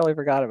 I totally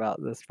forgot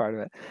about this part of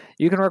it.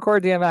 You can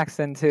record DMX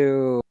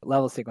into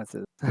level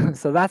sequences.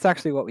 So that's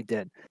actually what we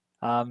did.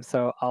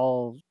 So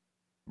I'll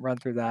run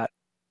through that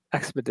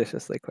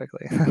expeditiously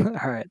quickly.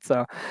 All right.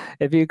 So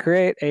if you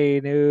create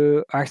a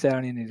new, actually, I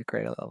don't even need to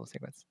create a level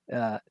sequence.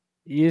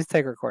 Use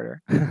Take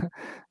Recorder.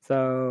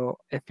 So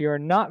if you're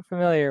not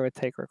familiar with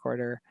Take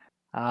Recorder,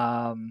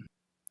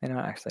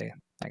 actually,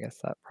 I guess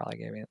that probably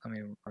gave me, let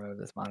me remove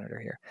this monitor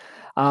here.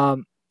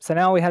 So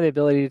now we have the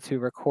ability to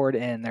record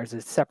in, there's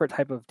a separate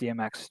type of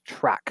DMX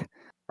track,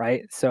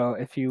 right? So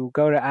if you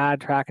go to add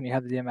track and you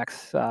have the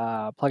DMX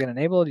plugin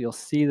enabled, you'll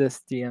see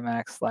this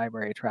DMX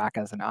library track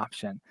as an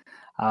option.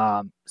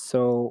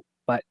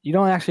 But you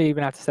don't actually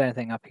even have to set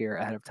anything up here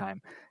ahead of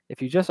time. If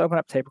you just open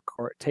up Take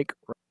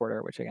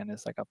Recorder, which again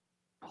is like a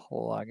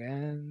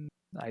plugin,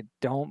 I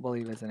don't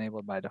believe is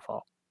enabled by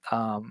default.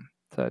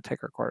 So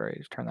Take Recorder, you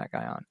just turn that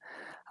guy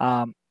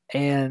on.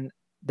 And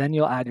then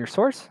you'll add your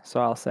source. So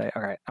I'll say,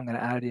 all right, I'm going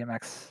to add a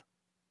DMX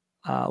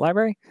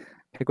library.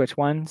 Pick which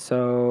one.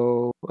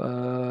 So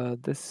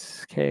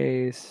this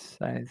case,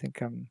 I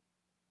think I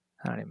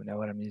don't even know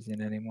what I'm using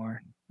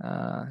anymore.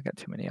 I got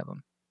too many of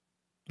them.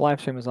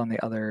 Live stream is on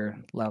the other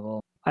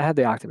level. I had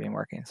the Octabeam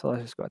working, so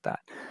let's just go with that.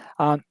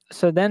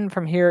 So then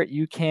from here,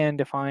 you can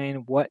define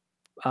what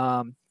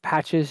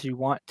patches you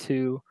want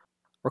to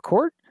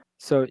record.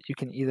 So you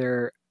can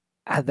either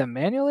add them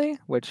manually,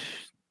 which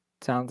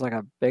sounds like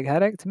a big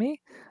headache to me.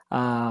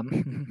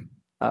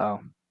 Uh-oh.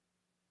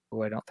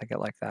 Oh, I don't think it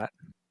like that.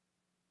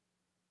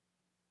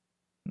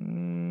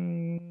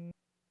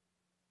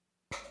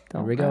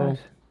 There we go.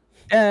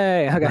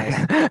 Yay,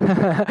 okay.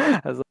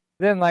 Nice.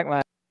 Didn't like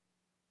my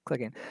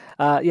clicking.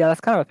 Yeah,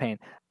 that's kind of a pain.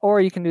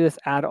 Or you can do this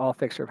add all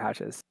fixture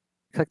patches.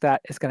 Click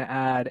that, it's going to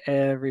add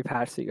every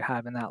patch that you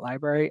have in that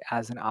library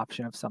as an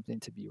option of something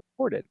to be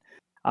recorded.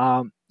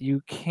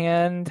 You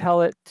can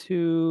tell it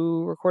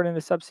to record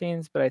into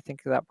subscenes, but I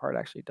think that part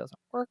actually doesn't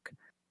work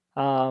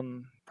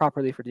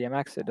properly for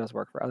DMX. It does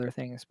work for other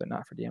things, but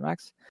not for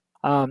DMX.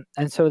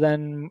 And so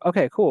then,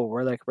 okay, cool,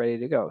 we're like ready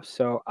to go.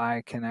 So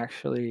I can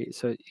actually,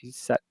 so you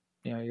set,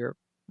 your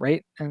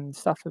rate and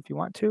stuff if you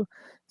want to.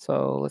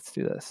 So let's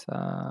do this.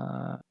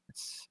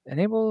 It's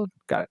enabled,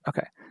 got it,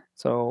 okay.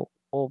 So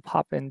we'll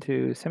pop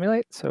into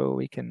simulate so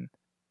we can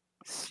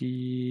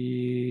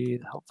see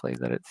hopefully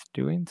that it's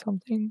doing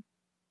something.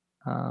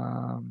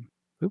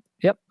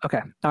 Yep,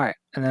 okay, all right.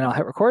 And then I'll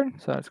hit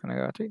record. So it's gonna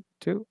go 3,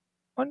 2,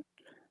 1. All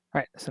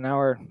right, so now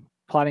we're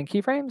plotting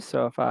keyframes.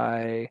 So if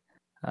I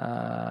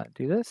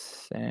do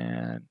this,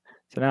 and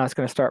so now it's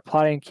going to start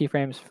plotting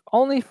keyframes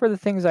only for the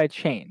things I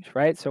change,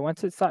 right? So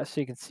once it stops,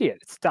 so you can see it,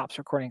 it stops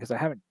recording because I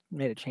haven't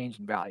made a change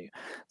in value.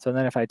 So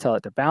then if I tell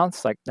it to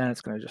bounce, like then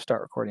it's going to just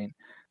start recording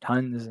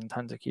tons and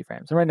tons of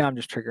keyframes. And right now I'm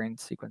just triggering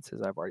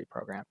sequences I've already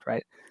programmed,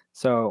 right?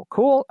 So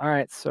cool. All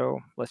right, so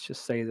let's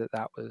just say that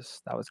that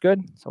was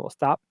good. So we'll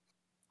stop.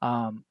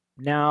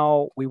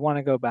 Now we want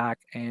to go back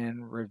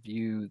and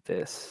review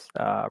this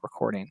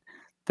recording.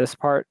 This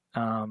part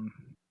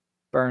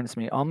burns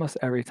me almost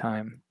every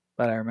time,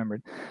 but I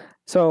remembered.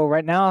 So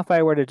right now, if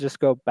I were to just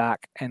go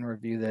back and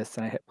review this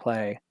and I hit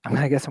play, I'm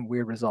going to get some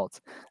weird results.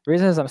 The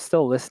reason is I'm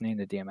still listening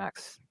to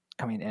DMX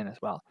coming in as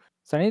well.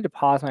 So I need to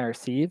pause my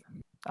receive,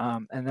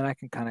 and then I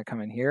can kind of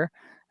come in here.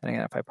 And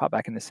again, if I pop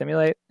back into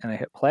simulate and I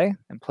hit play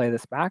and play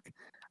this back,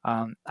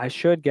 I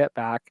should get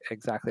back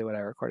exactly what I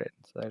recorded.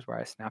 So there's where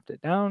I snapped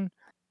it down,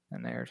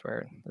 and there's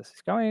where this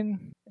is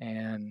going.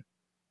 And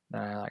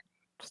then I like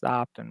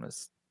stopped and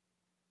was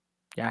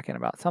yakking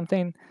about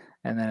something,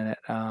 and then it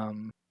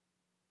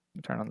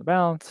turn on the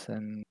bounce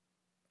and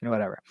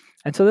whatever.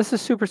 And so this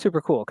is super,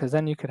 super cool because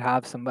then you could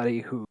have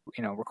somebody who,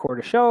 record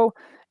a show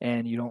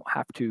and you don't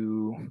have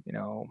to,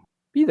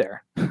 be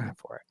there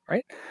for it,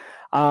 right?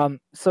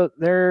 So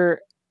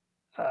there,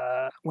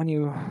 when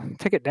you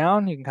take it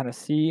down, you can kind of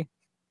see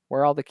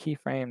where all the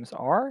keyframes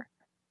are,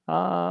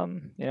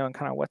 and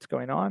kind of what's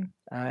going on.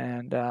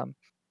 And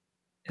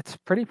it's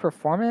pretty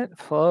performant.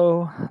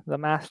 Flo, the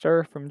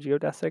master from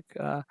Geodesic,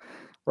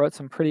 wrote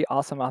some pretty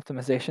awesome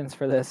optimizations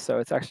for this. So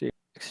it's actually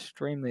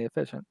extremely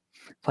efficient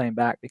playing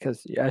back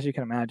because as you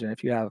can imagine,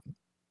 if you have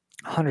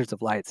hundreds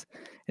of lights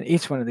and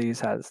each one of these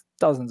has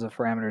dozens of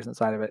parameters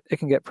inside of it, it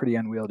can get pretty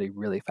unwieldy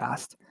really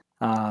fast.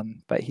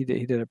 But he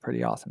did a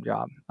pretty awesome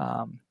job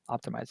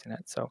optimizing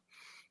it. So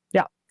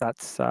yeah,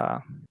 that's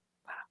how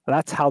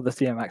the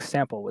DMX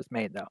sample was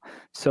made though.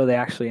 So they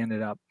actually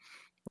ended up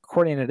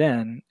recording it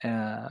in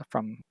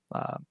from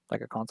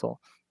like a console,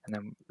 and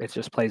then it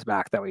just plays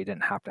back. That way you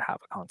didn't have to have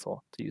a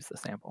console to use the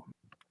sample.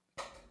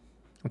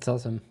 That's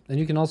awesome. And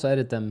you can also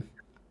edit them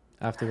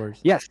afterwards.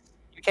 Yes,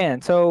 you can.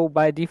 So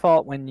by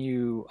default, when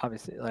you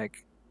obviously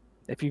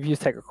if you've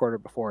used Take Recorder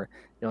before,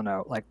 you'll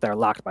know they're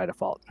locked by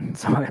default.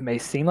 So it may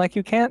seem like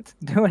you can't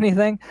do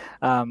anything.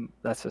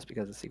 That's just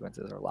because the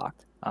sequences are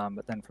locked.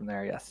 But then from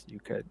there, yes,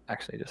 you could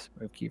actually just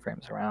move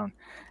keyframes around,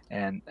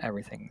 and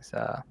everything's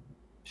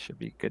should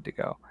be good to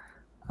go.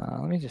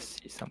 Let me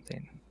just see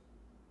something.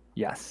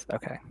 Yes.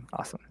 Okay.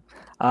 Awesome.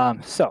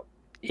 So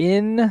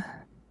in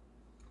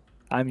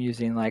I'm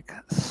using like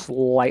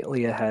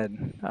slightly ahead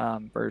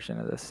version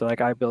of this. So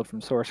like I build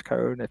from source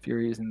code. If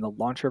you're using the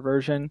launcher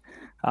version,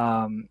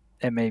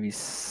 it may be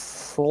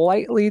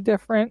slightly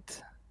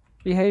different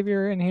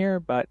behavior in here,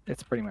 but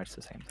it's pretty much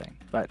the same thing.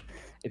 But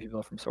if you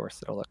build from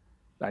source, it'll look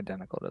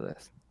identical to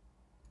this.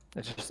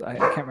 It's just I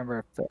can't remember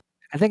if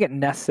I think it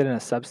nested in a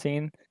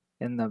subscene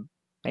in the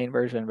main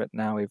version, but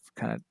now we've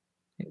kind of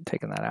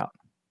taken that out.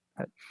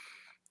 But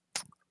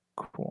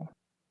cool.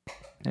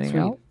 Anything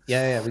Sweet. else?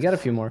 Yeah, we got a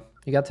few more.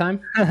 You got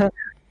time?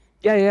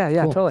 Yeah,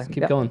 Cool. totally. Let's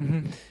keep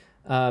going.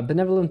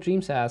 Benevolent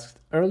Dreams asked,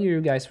 earlier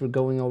you guys were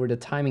going over the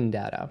timing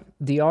data.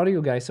 The audio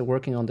guys are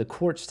working on the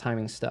quartz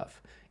timing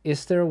stuff.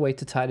 Is there a way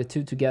to tie the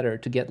two together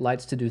to get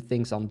lights to do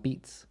things on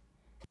beats?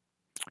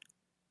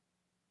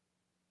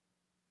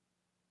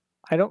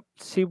 I don't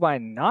see why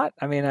not.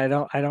 I mean, I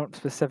don't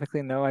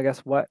specifically know, I guess,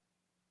 what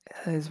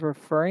is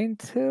referring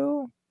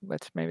to,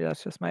 which maybe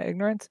that's just my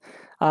ignorance.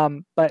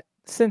 But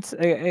since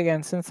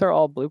they're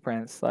all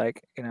blueprints,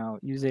 like,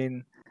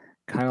 using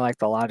kind of like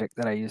the logic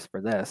that I used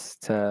for this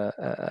to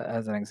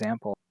as an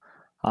example,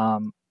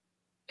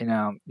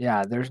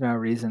 yeah, there's no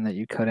reason that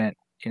you couldn't,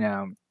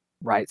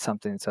 write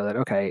something so that,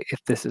 okay,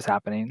 if this is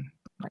happening,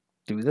 like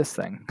do this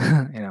thing,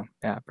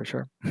 yeah, for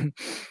sure.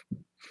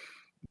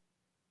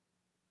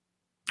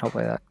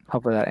 Hopefully that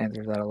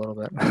answers that a little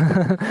bit.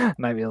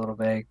 Might be a little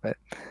vague, but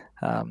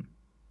I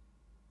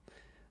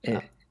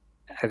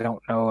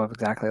don't know of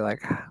exactly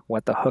like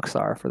what the hooks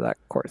are for that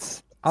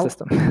quartz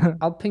system.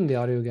 I'll ping the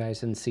audio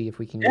guys and see if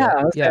we can.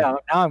 Yeah.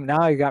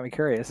 Now you got me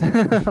curious.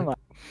 I'm like,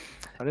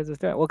 what is this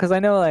doing? Well, because I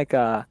know like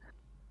our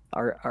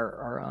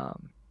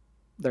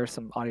there's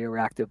some audio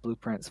reactive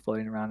blueprints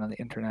floating around on the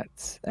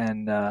internet,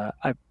 and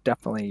I've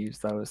definitely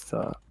used those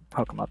to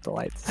hook them up to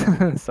lights.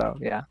 So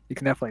yeah, you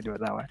can definitely do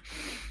it that way.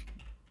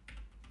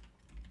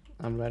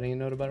 I'm writing a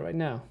note about it right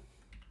now.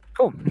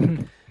 Cool.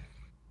 Let's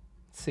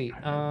see.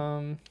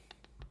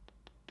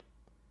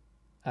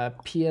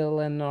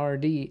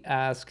 PLNRD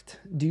asked,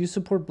 do you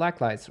support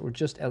black lights or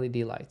just LED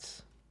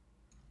lights?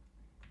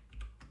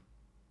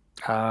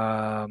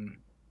 I'm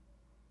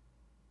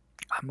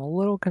a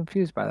little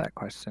confused by that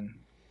question.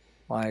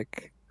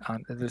 Like,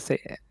 does it say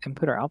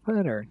input or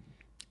output, or?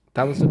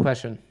 That was the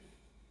question.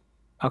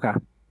 Okay.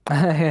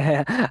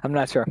 I'm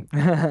not sure.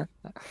 Yeah,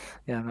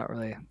 I'm not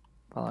really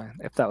following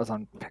if that was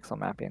on pixel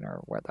mapping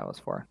or what that was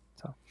for.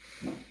 So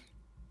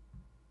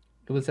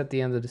it was at the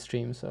end of the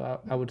stream,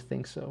 so I would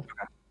think so.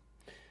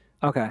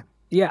 Okay.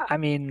 Yeah, I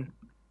mean,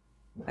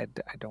 I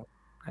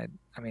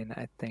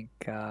think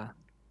get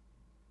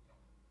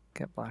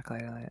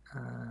blacklight.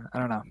 I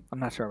don't know. I'm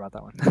not sure about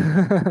that one.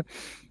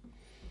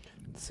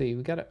 Let's see.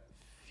 We got a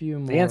few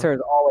more. The answer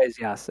is always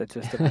yes. It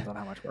just depends on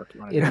how much work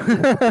you want to do.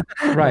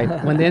 Right.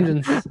 When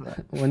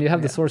you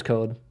have the source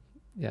code.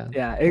 Yeah.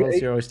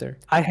 What's your oyster?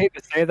 I hate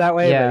to say it that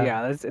way, but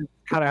yeah, it's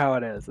kind of how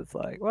it is. It's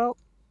like, well,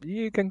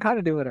 you can kind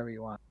of do whatever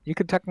you want. You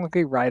could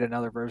technically write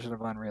another version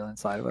of Unreal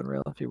inside of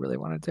Unreal if you really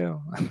wanted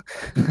to.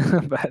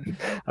 But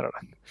I don't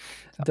know.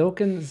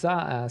 Doken Za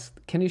asked,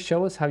 can you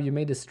show us how you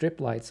made the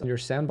strip lights on your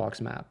sandbox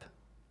map?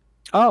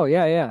 Oh,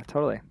 yeah,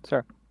 totally.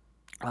 Sure.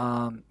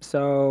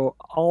 So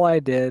all I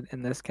did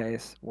in this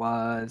case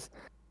was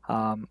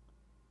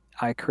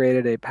I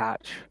created a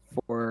patch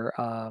for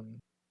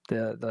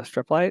the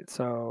strip light.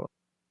 So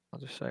I'll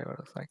just show you what it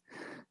looks like.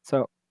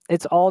 So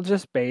it's all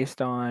just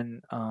based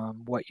on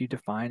what you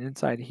define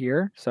inside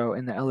here. So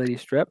in the LED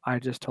strip, I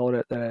just told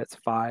it that it's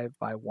 5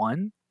 by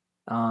 1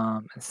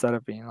 instead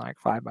of being like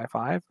 5 by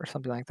 5 or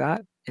something like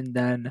that. And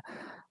then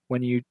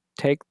when you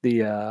take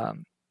the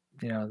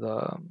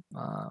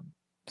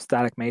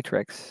static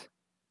matrix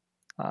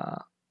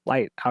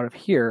light out of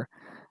here,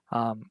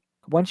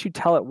 once you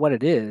tell it what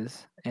it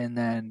is and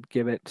then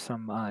give it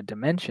some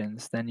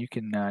dimensions, then you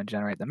can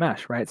generate the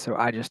mesh, right? So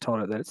I just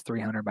told it that it's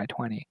 300 by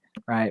 20,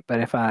 right? But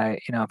if I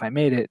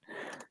made it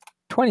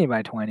 20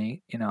 by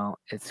 20,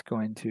 it's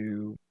going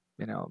to,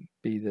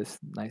 be this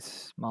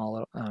nice small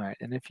little, all right.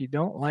 And if you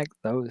don't like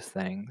those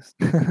things,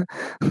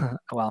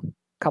 well, a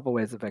couple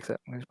ways to fix it.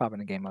 Just pop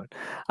into game mode.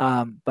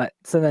 But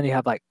so then you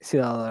have like, see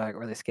how they're like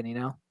really skinny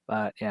now?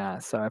 But yeah,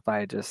 so if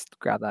I just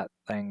grab that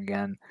thing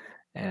again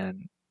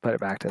and put it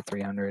back to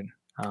 300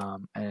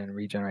 and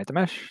regenerate the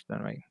mesh,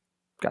 then we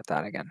got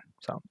that again.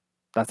 So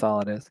that's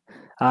all it is.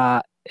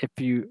 If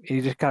you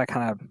just gotta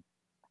kind of,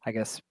 I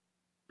guess,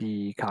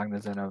 be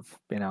cognizant of,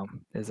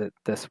 is it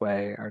this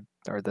way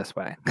or this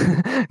way?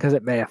 Because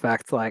it may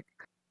affect like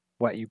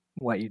what you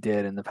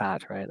did in the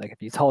patch, right? Like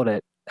if you told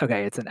it,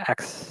 okay, it's an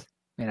X,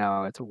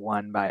 it's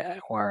 1 by,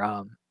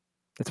 or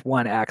it's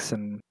 1X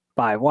and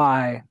by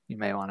Y, you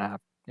may want to have,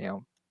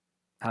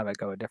 have it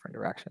go a different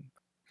direction.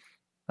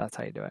 That's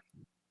how you do it.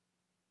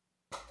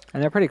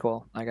 And they're pretty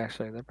cool. Like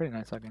actually, they're pretty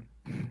nice looking.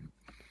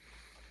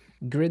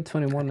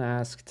 Grid21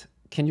 asked,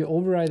 can you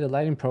override the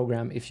lighting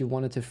program if you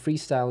wanted to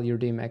freestyle your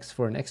DMX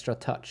for an extra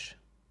touch?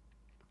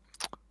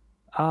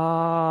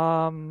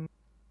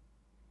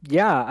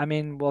 Yeah, I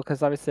mean, well,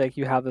 because obviously like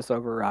you have this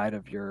override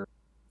of your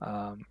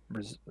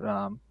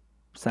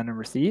send and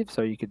receive,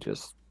 so you could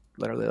just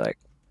literally like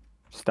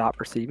stop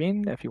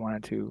receiving if you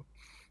wanted to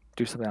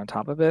do something on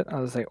top of it. I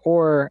was like,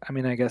 or I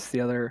mean, I guess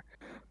the other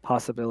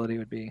possibility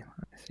would be,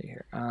 let me see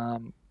here,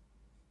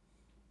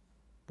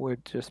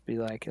 would just be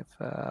like if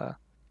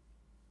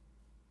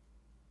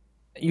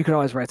you can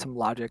always write some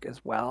logic as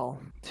well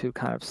to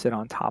kind of sit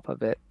on top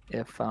of it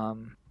if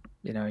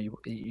you know, you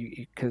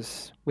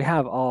because we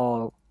have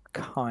all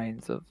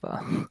kinds of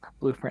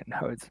blueprint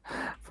nodes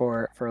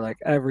for like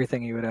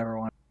everything you would ever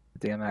want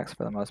DMX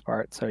for the most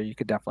part. So you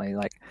could definitely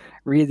like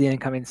read the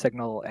incoming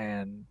signal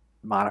and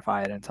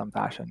modify it in some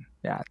fashion.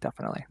 Yeah,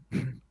 definitely.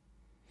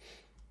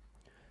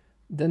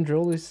 Then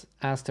Drolis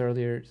asked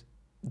earlier,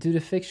 do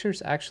the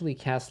fixtures actually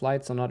cast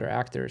lights on other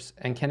actors,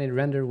 and can it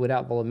render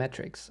without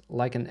volumetrics,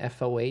 like an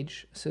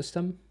FOH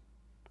system?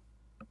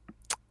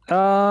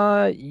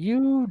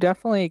 You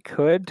definitely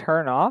could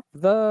turn off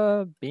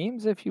the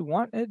beams if you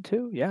wanted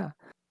to, yeah.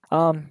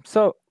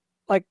 So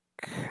like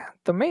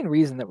the main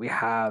reason that we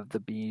have the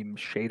beam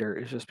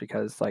shader is just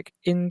because like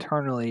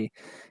internally,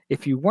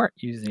 if you weren't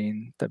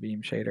using the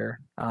beam shader,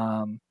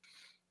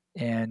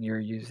 and you're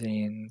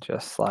using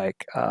just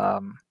like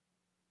a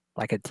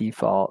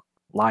default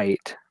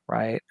light,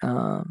 right?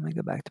 Let me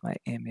go back to my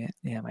ambient,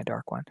 yeah, my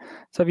dark one.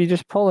 So if you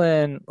just pull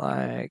in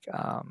like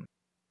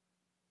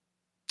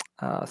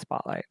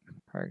spotlight,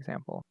 for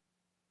example,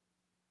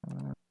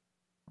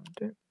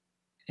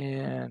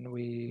 and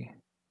we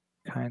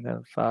kind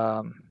of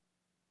I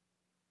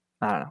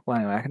don't know. Well,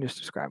 anyway, I can just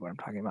describe what I'm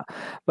talking about.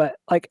 But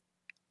like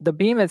the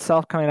beam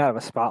itself coming out of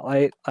a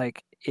spotlight,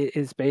 like it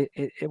is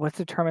what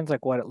determines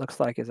like what it looks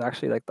like is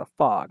actually like the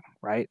fog,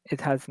 right?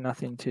 It has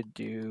nothing to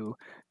do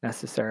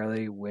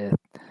necessarily with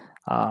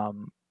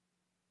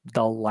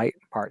the light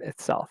part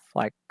itself.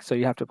 Like, so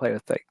you have to play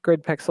with like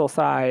grid pixel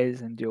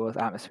size and deal with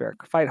atmospheric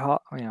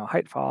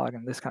height fog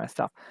and this kind of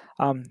stuff.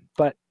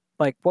 But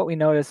like what we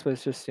noticed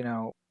was just,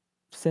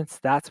 since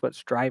that's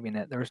what's driving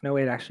it, there's no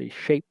way to actually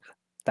shape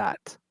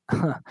that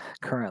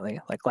currently.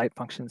 Like light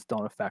functions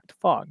don't affect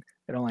fog.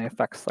 It only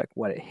affects like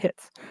what it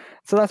hits.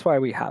 So that's why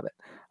we have it.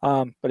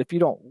 But if you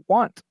don't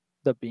want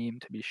the beam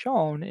to be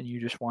shown and you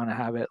just want to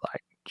have it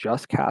like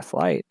just cast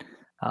light,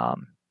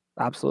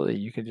 absolutely,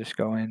 you could just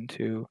go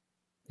into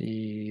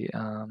the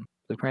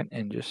blueprint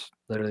and just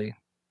literally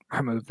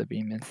remove the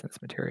beam instance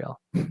material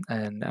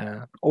and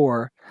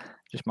or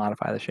just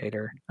modify the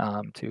shader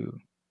to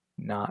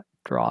not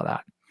draw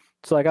that.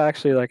 So like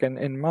actually like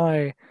in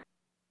my,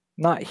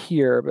 not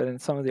here, but in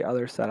some of the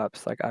other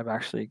setups, like I've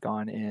actually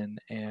gone in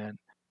and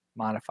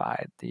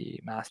modified the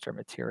master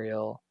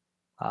material.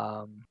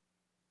 Let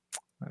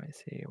me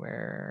see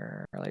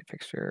where light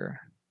fixture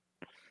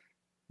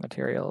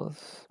materials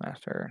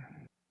master,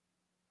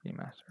 beam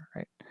master,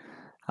 right?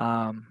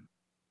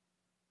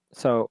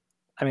 So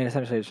I mean,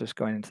 essentially, it's just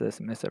going into this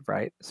emissive,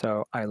 right?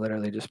 So I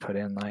literally just put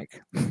in like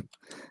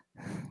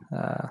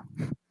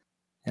an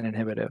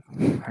inhibitive,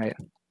 right?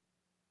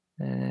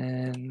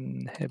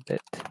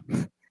 Inhibit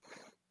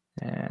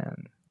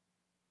and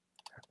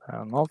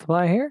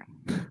multiply here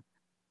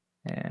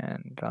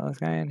and draw this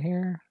guy in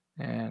here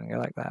and go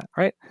like that,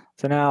 right?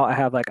 So now I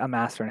have like a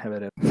master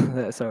inhibitive.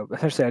 So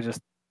essentially, I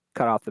just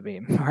cut off the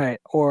beam, right?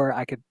 Or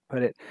I could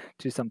put it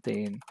to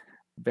something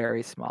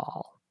very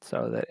small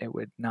so that it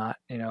would not,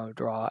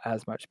 draw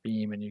as much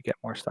beam and you get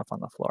more stuff on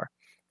the floor.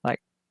 Like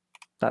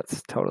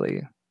that's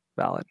totally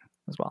valid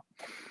as well.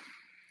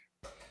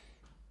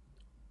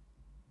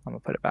 I'm gonna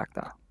put it back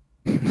though.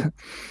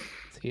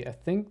 See, I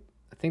think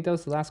that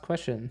was the last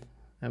question,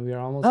 and we are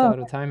almost out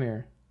of time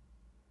here.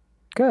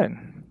 Good.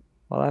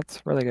 Well,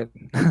 that's really good.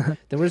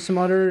 There were some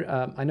other,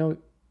 I know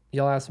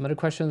y'all asked some other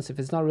questions. If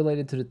it's not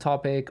related to the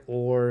topic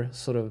or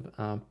sort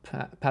of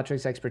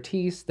Patrick's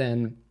expertise,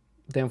 then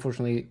they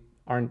unfortunately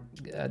aren't,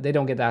 they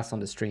don't get asked on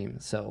the stream.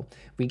 So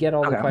we get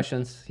all the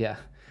questions, yeah.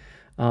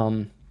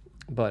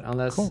 But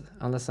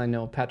unless I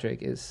know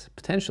Patrick is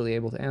potentially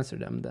able to answer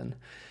them, then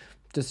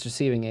just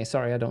receiving a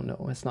sorry, I don't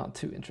know. It's not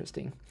too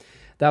interesting.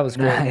 That was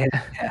great.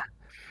 Yeah.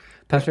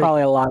 There's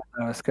probably a lot of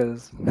those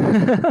because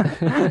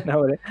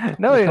nobody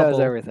knows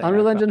everything.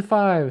 Unreal Engine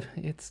 5,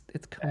 it's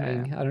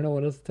coming. Yeah. I don't know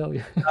what else to tell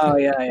you. Oh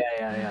yeah.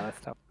 That's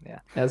tough. Yeah,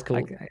 that's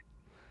cool.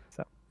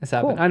 So it's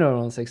happened. Cool. I know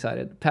everyone's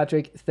excited.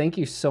 Patrick, thank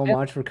you so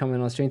much for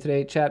coming on stream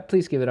today. Chat,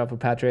 please give it up for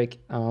Patrick.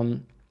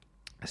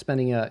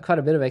 Spending quite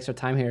a bit of extra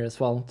time here as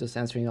well, just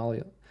answering all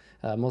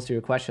most of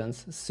your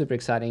questions. Super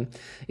exciting.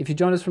 If you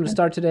joined us from the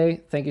start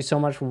today, thank you so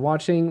much for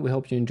watching. We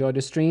hope you enjoyed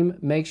the stream.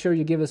 Make sure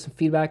you give us some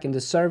feedback in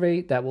the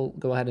survey. That will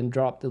go ahead and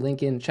drop the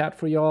link in chat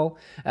for y'all.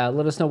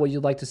 Let us know what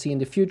you'd like to see in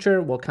the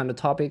future, what kind of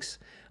topics,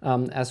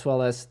 as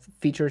well as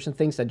features and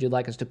things that you'd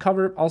like us to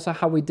cover. Also,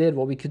 how we did,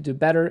 what we could do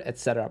better,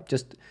 etc.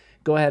 Just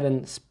go ahead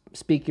and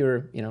speak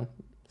your,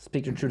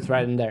 Speak your truth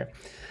right in there.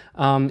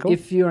 Cool.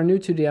 If you are new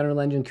to the Unreal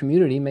Engine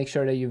community, make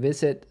sure that you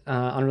visit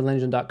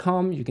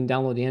unrealengine.com. You can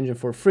download the engine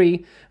for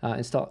free.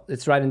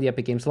 It's right in the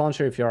Epic Games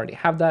Launcher if you already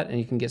have that, and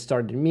you can get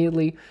started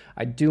immediately.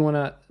 I do want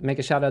to make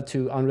a shout out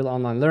to Unreal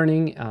Online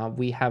Learning.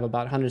 We have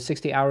about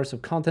 160 hours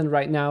of content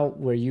right now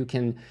where you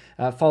can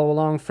follow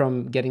along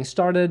from getting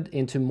started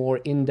into more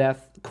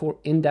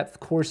in-depth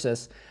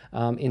courses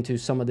into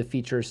some of the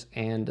features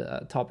and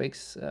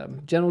topics,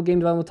 general game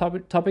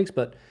development topics,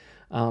 but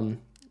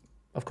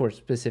of course,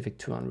 specific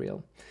to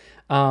Unreal.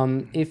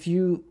 If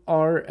you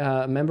are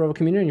a member of a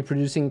community and you're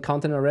producing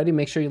content already,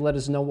 make sure you let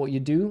us know what you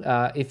do.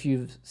 If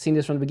you've seen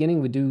this from the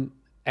beginning, we do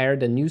air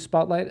the news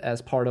spotlight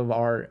as part of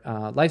our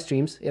live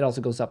streams. It also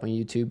goes up on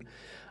YouTube.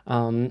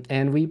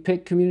 And we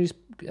pick community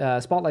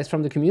spotlights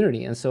from the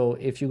community. And so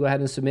if you go ahead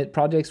and submit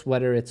projects,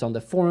 whether it's on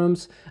the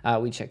forums,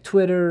 we check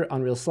Twitter,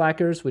 Unreal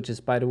Slackers, which is,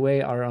 by the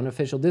way, our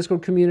unofficial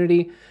Discord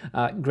community.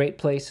 Great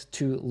place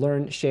to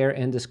learn, share,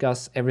 and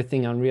discuss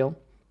everything Unreal.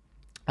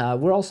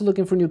 We're also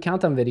looking for new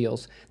countdown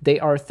videos. They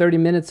are 30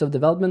 minutes of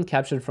development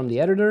captured from the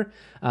editor.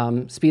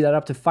 Speed that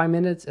up to 5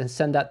 minutes and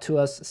send that to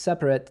us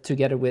separate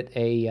together with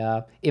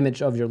a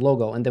image of your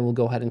logo. And then we'll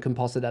go ahead and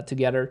composite that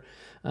together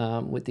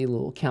with the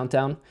little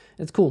countdown.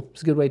 It's cool.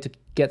 It's a good way to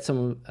get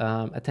some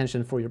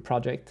attention for your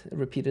project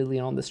repeatedly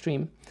on the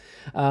stream.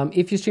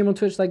 If you stream on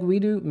Twitch like we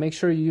do, make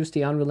sure you use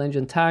the Unreal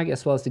Engine tag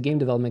as well as the game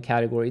development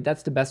category.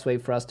 That's the best way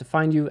for us to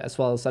find you, as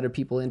well as other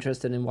people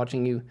interested in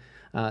watching you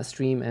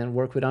stream and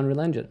work with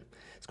Unreal Engine.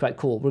 It's quite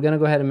cool. We're going to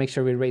go ahead and make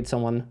sure we rate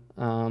someone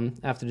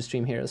after the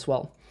stream here as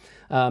well.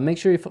 Make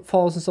sure you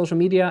follow us on social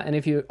media. And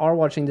if you are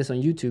watching this on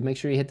YouTube, make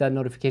sure you hit that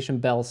notification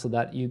bell so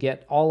that you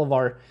get all of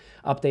our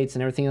updates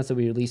and everything else that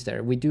we release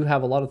there. We do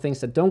have a lot of things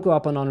that don't go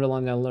up on Unreal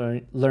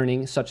Engine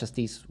Learning, such as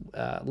these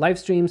live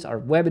streams, our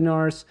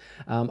webinars,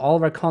 all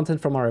of our content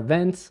from our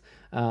events,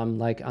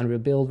 like Unreal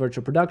Build,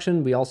 Virtual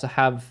Production. We also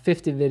have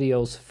 50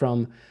 videos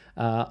from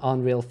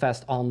Unreal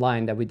Fest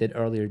Online that we did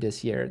earlier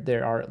this year.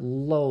 There are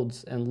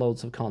loads and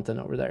loads of content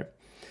over there.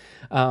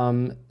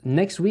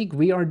 Next week,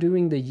 we are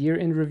doing the year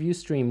in review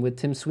stream with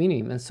Tim Sweeney.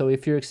 And so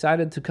if you're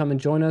excited to come and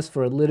join us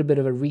for a little bit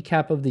of a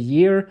recap of the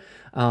year,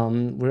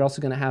 we're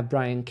also going to have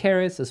Brian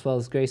Karras as well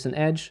as Grayson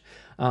Edge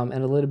and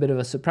a little bit of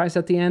a surprise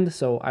at the end.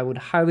 So I would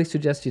highly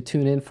suggest you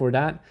tune in for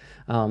that.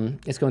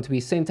 It's going to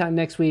be same time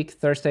next week,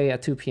 Thursday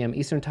at 2 p.m.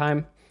 Eastern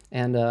time,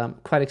 and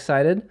quite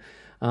excited.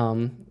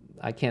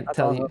 I can't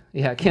tell you.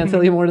 Yeah, I can't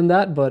tell you more than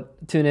that,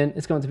 but tune in.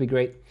 It's going to be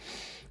great.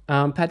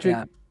 Patrick,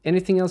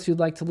 anything else you'd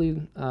like to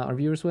leave our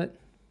viewers with?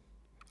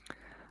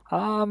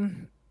 No,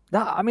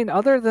 I mean,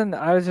 other than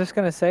I was just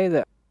gonna say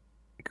that,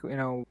 you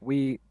know,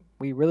 we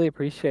really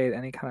appreciate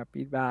any kind of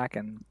feedback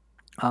and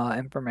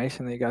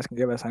information that you guys can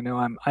give us. I know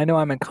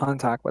I'm in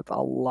contact with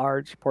a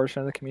large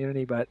portion of the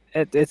community, but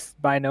it's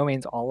by no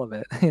means all of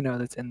it, you know,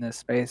 that's in this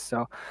space.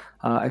 So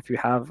if you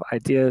have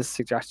ideas,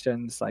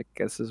 suggestions, like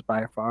this is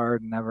by far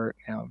never,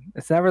 you know,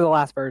 it's never the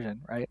last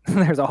version, right?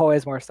 There's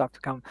always more stuff to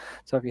come.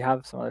 So if you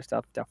have some other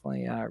stuff,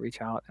 definitely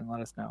reach out and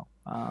let us know.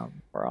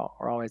 We're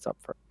always up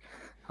for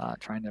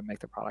trying to make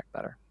the product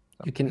better.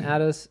 You can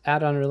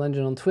add Unreal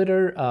Engine on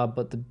Twitter,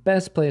 but the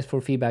best place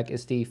for feedback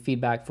is the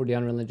feedback for the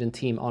Unreal Engine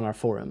team on our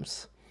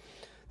forums.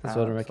 That's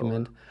what I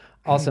recommend.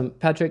 Awesome.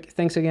 Patrick,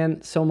 thanks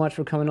again so much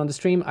for coming on the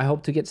stream. I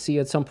hope to get to see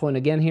you at some point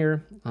again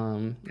here.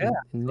 In the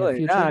near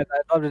future. Yeah, I'd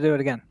love to do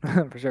it again,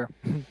 for sure.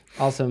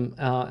 Awesome.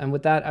 And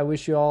with that, I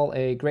wish you all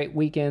a great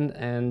weekend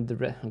and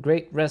the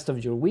great rest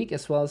of your week,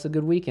 as well as a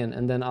good weekend.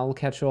 And then I'll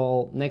catch you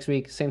all next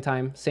week, same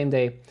time, same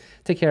day.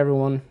 Take care,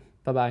 everyone.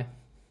 Bye-bye.